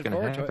tell you what's Looking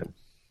going to forward to happen.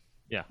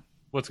 yeah.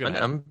 What's going to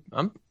happen?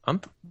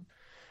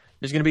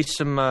 There's going to be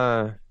some.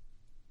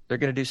 They're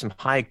going to do some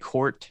high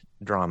court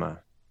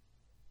drama.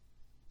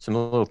 Some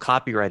little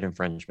copyright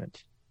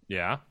infringement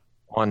Yeah,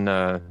 on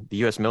the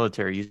U.S.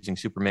 military using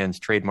Superman's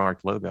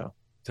trademarked logo.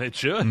 it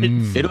should.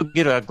 It'll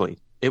get ugly.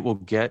 It will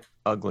get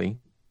ugly,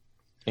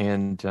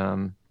 and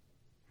that'll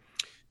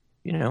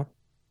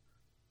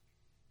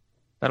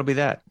be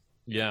that.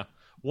 Yeah.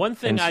 One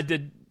thing And- I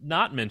did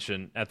not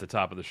mention at the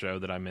top of the show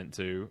that I meant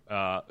to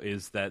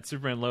is that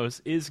Superman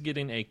Lois is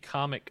getting a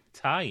comic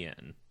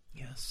tie-in.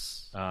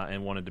 Yes.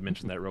 And wanted to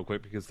mention that real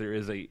quick because there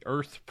is a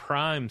Earth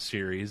Prime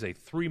series, a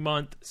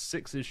 3-month,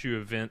 6-issue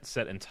event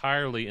set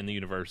entirely in the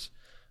universe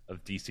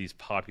of DC's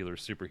popular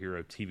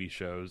superhero TV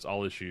shows.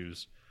 All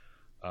issues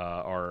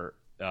are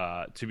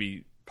to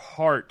be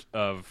part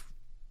of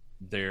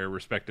their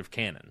respective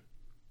canon.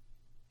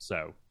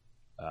 So,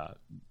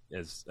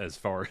 as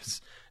far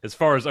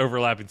as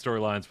overlapping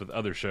storylines with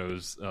other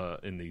shows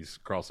in these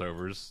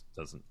crossovers,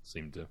 doesn't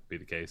seem to be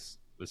the case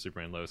with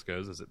Superman Lois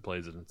goes, as it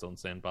plays in its own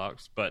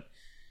sandbox. But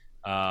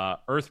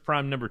Earth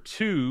Prime number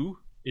 2,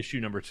 issue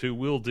number 2,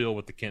 will deal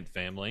with the Kent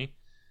family.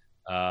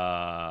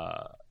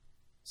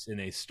 In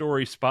a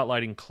story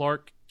spotlighting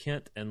Clark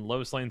Kent and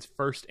Lois Lane's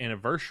first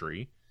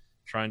anniversary,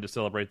 trying to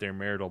celebrate their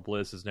marital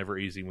bliss is never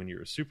easy when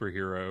you're a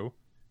superhero.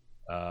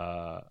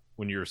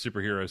 When you're a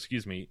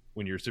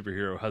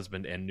superhero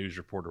husband and news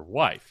reporter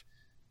wife,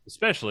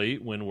 especially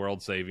when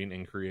world-saving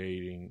and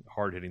creating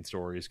hard-hitting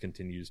stories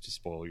continues to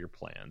spoil your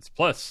plans.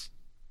 Plus,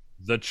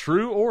 the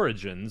true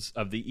origins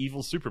of the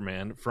evil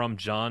Superman from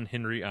John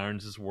Henry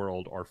Irons'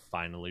 world are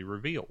finally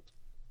revealed.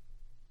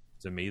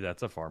 To me,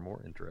 that's a far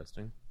more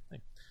interesting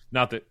thing.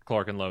 Not that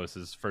Clark and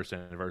Lois's first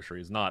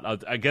anniversary is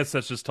not. I guess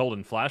that's just told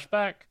in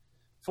flashback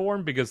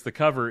form because the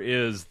cover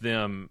is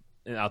them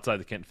outside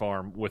the Kent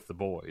farm with the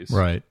boys.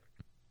 Right.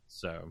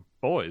 So,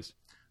 boys.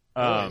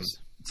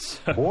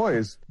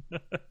 Boys.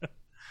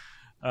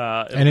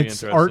 And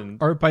it's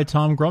art by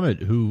Tom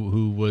Grummett,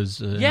 who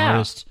was an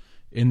artist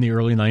in the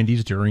early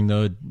 90s during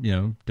the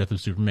Death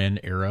of Superman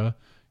era.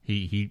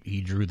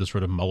 He drew the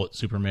sort of mullet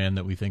Superman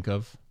that we think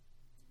of.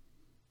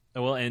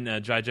 Well,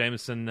 and Jai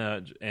Jameson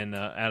and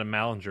Adam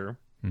Mallinger,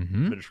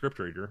 the script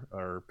reader,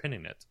 are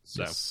penning it.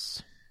 So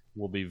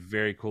will be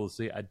very cool to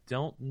see. I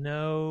don't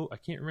know. I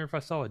can't remember if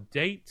I saw a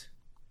date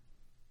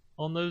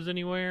on those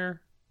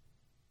anywhere.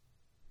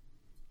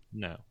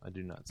 No, I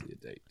do not see a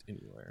date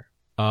anywhere.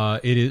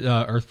 It is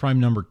Earth Prime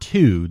number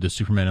 2, the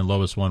Superman and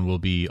Lois one, will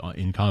be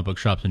in comic book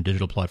shops and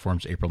digital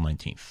platforms April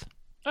 19th.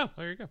 Oh,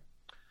 there you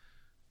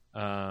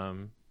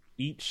go.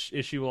 Each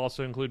issue will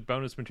also include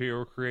bonus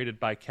material created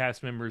by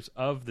cast members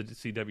of the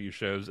CW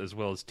shows, as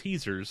well as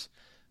teasers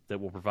that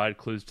will provide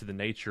clues to the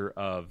nature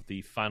of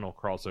the final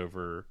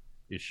crossover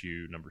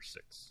issue number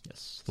 6.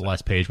 Yes. The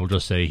last page will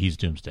just say he's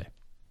Doomsday.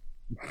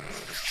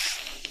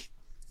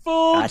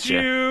 Fooled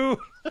you!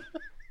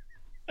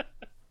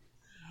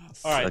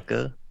 All right.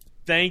 Sucker.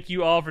 Thank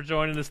you all for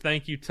joining us.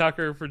 Thank you,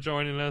 Tucker, for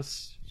joining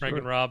us. Frank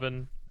and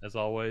Robin, as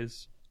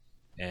always.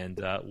 And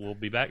we'll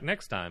be back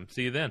next time.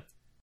 See you then.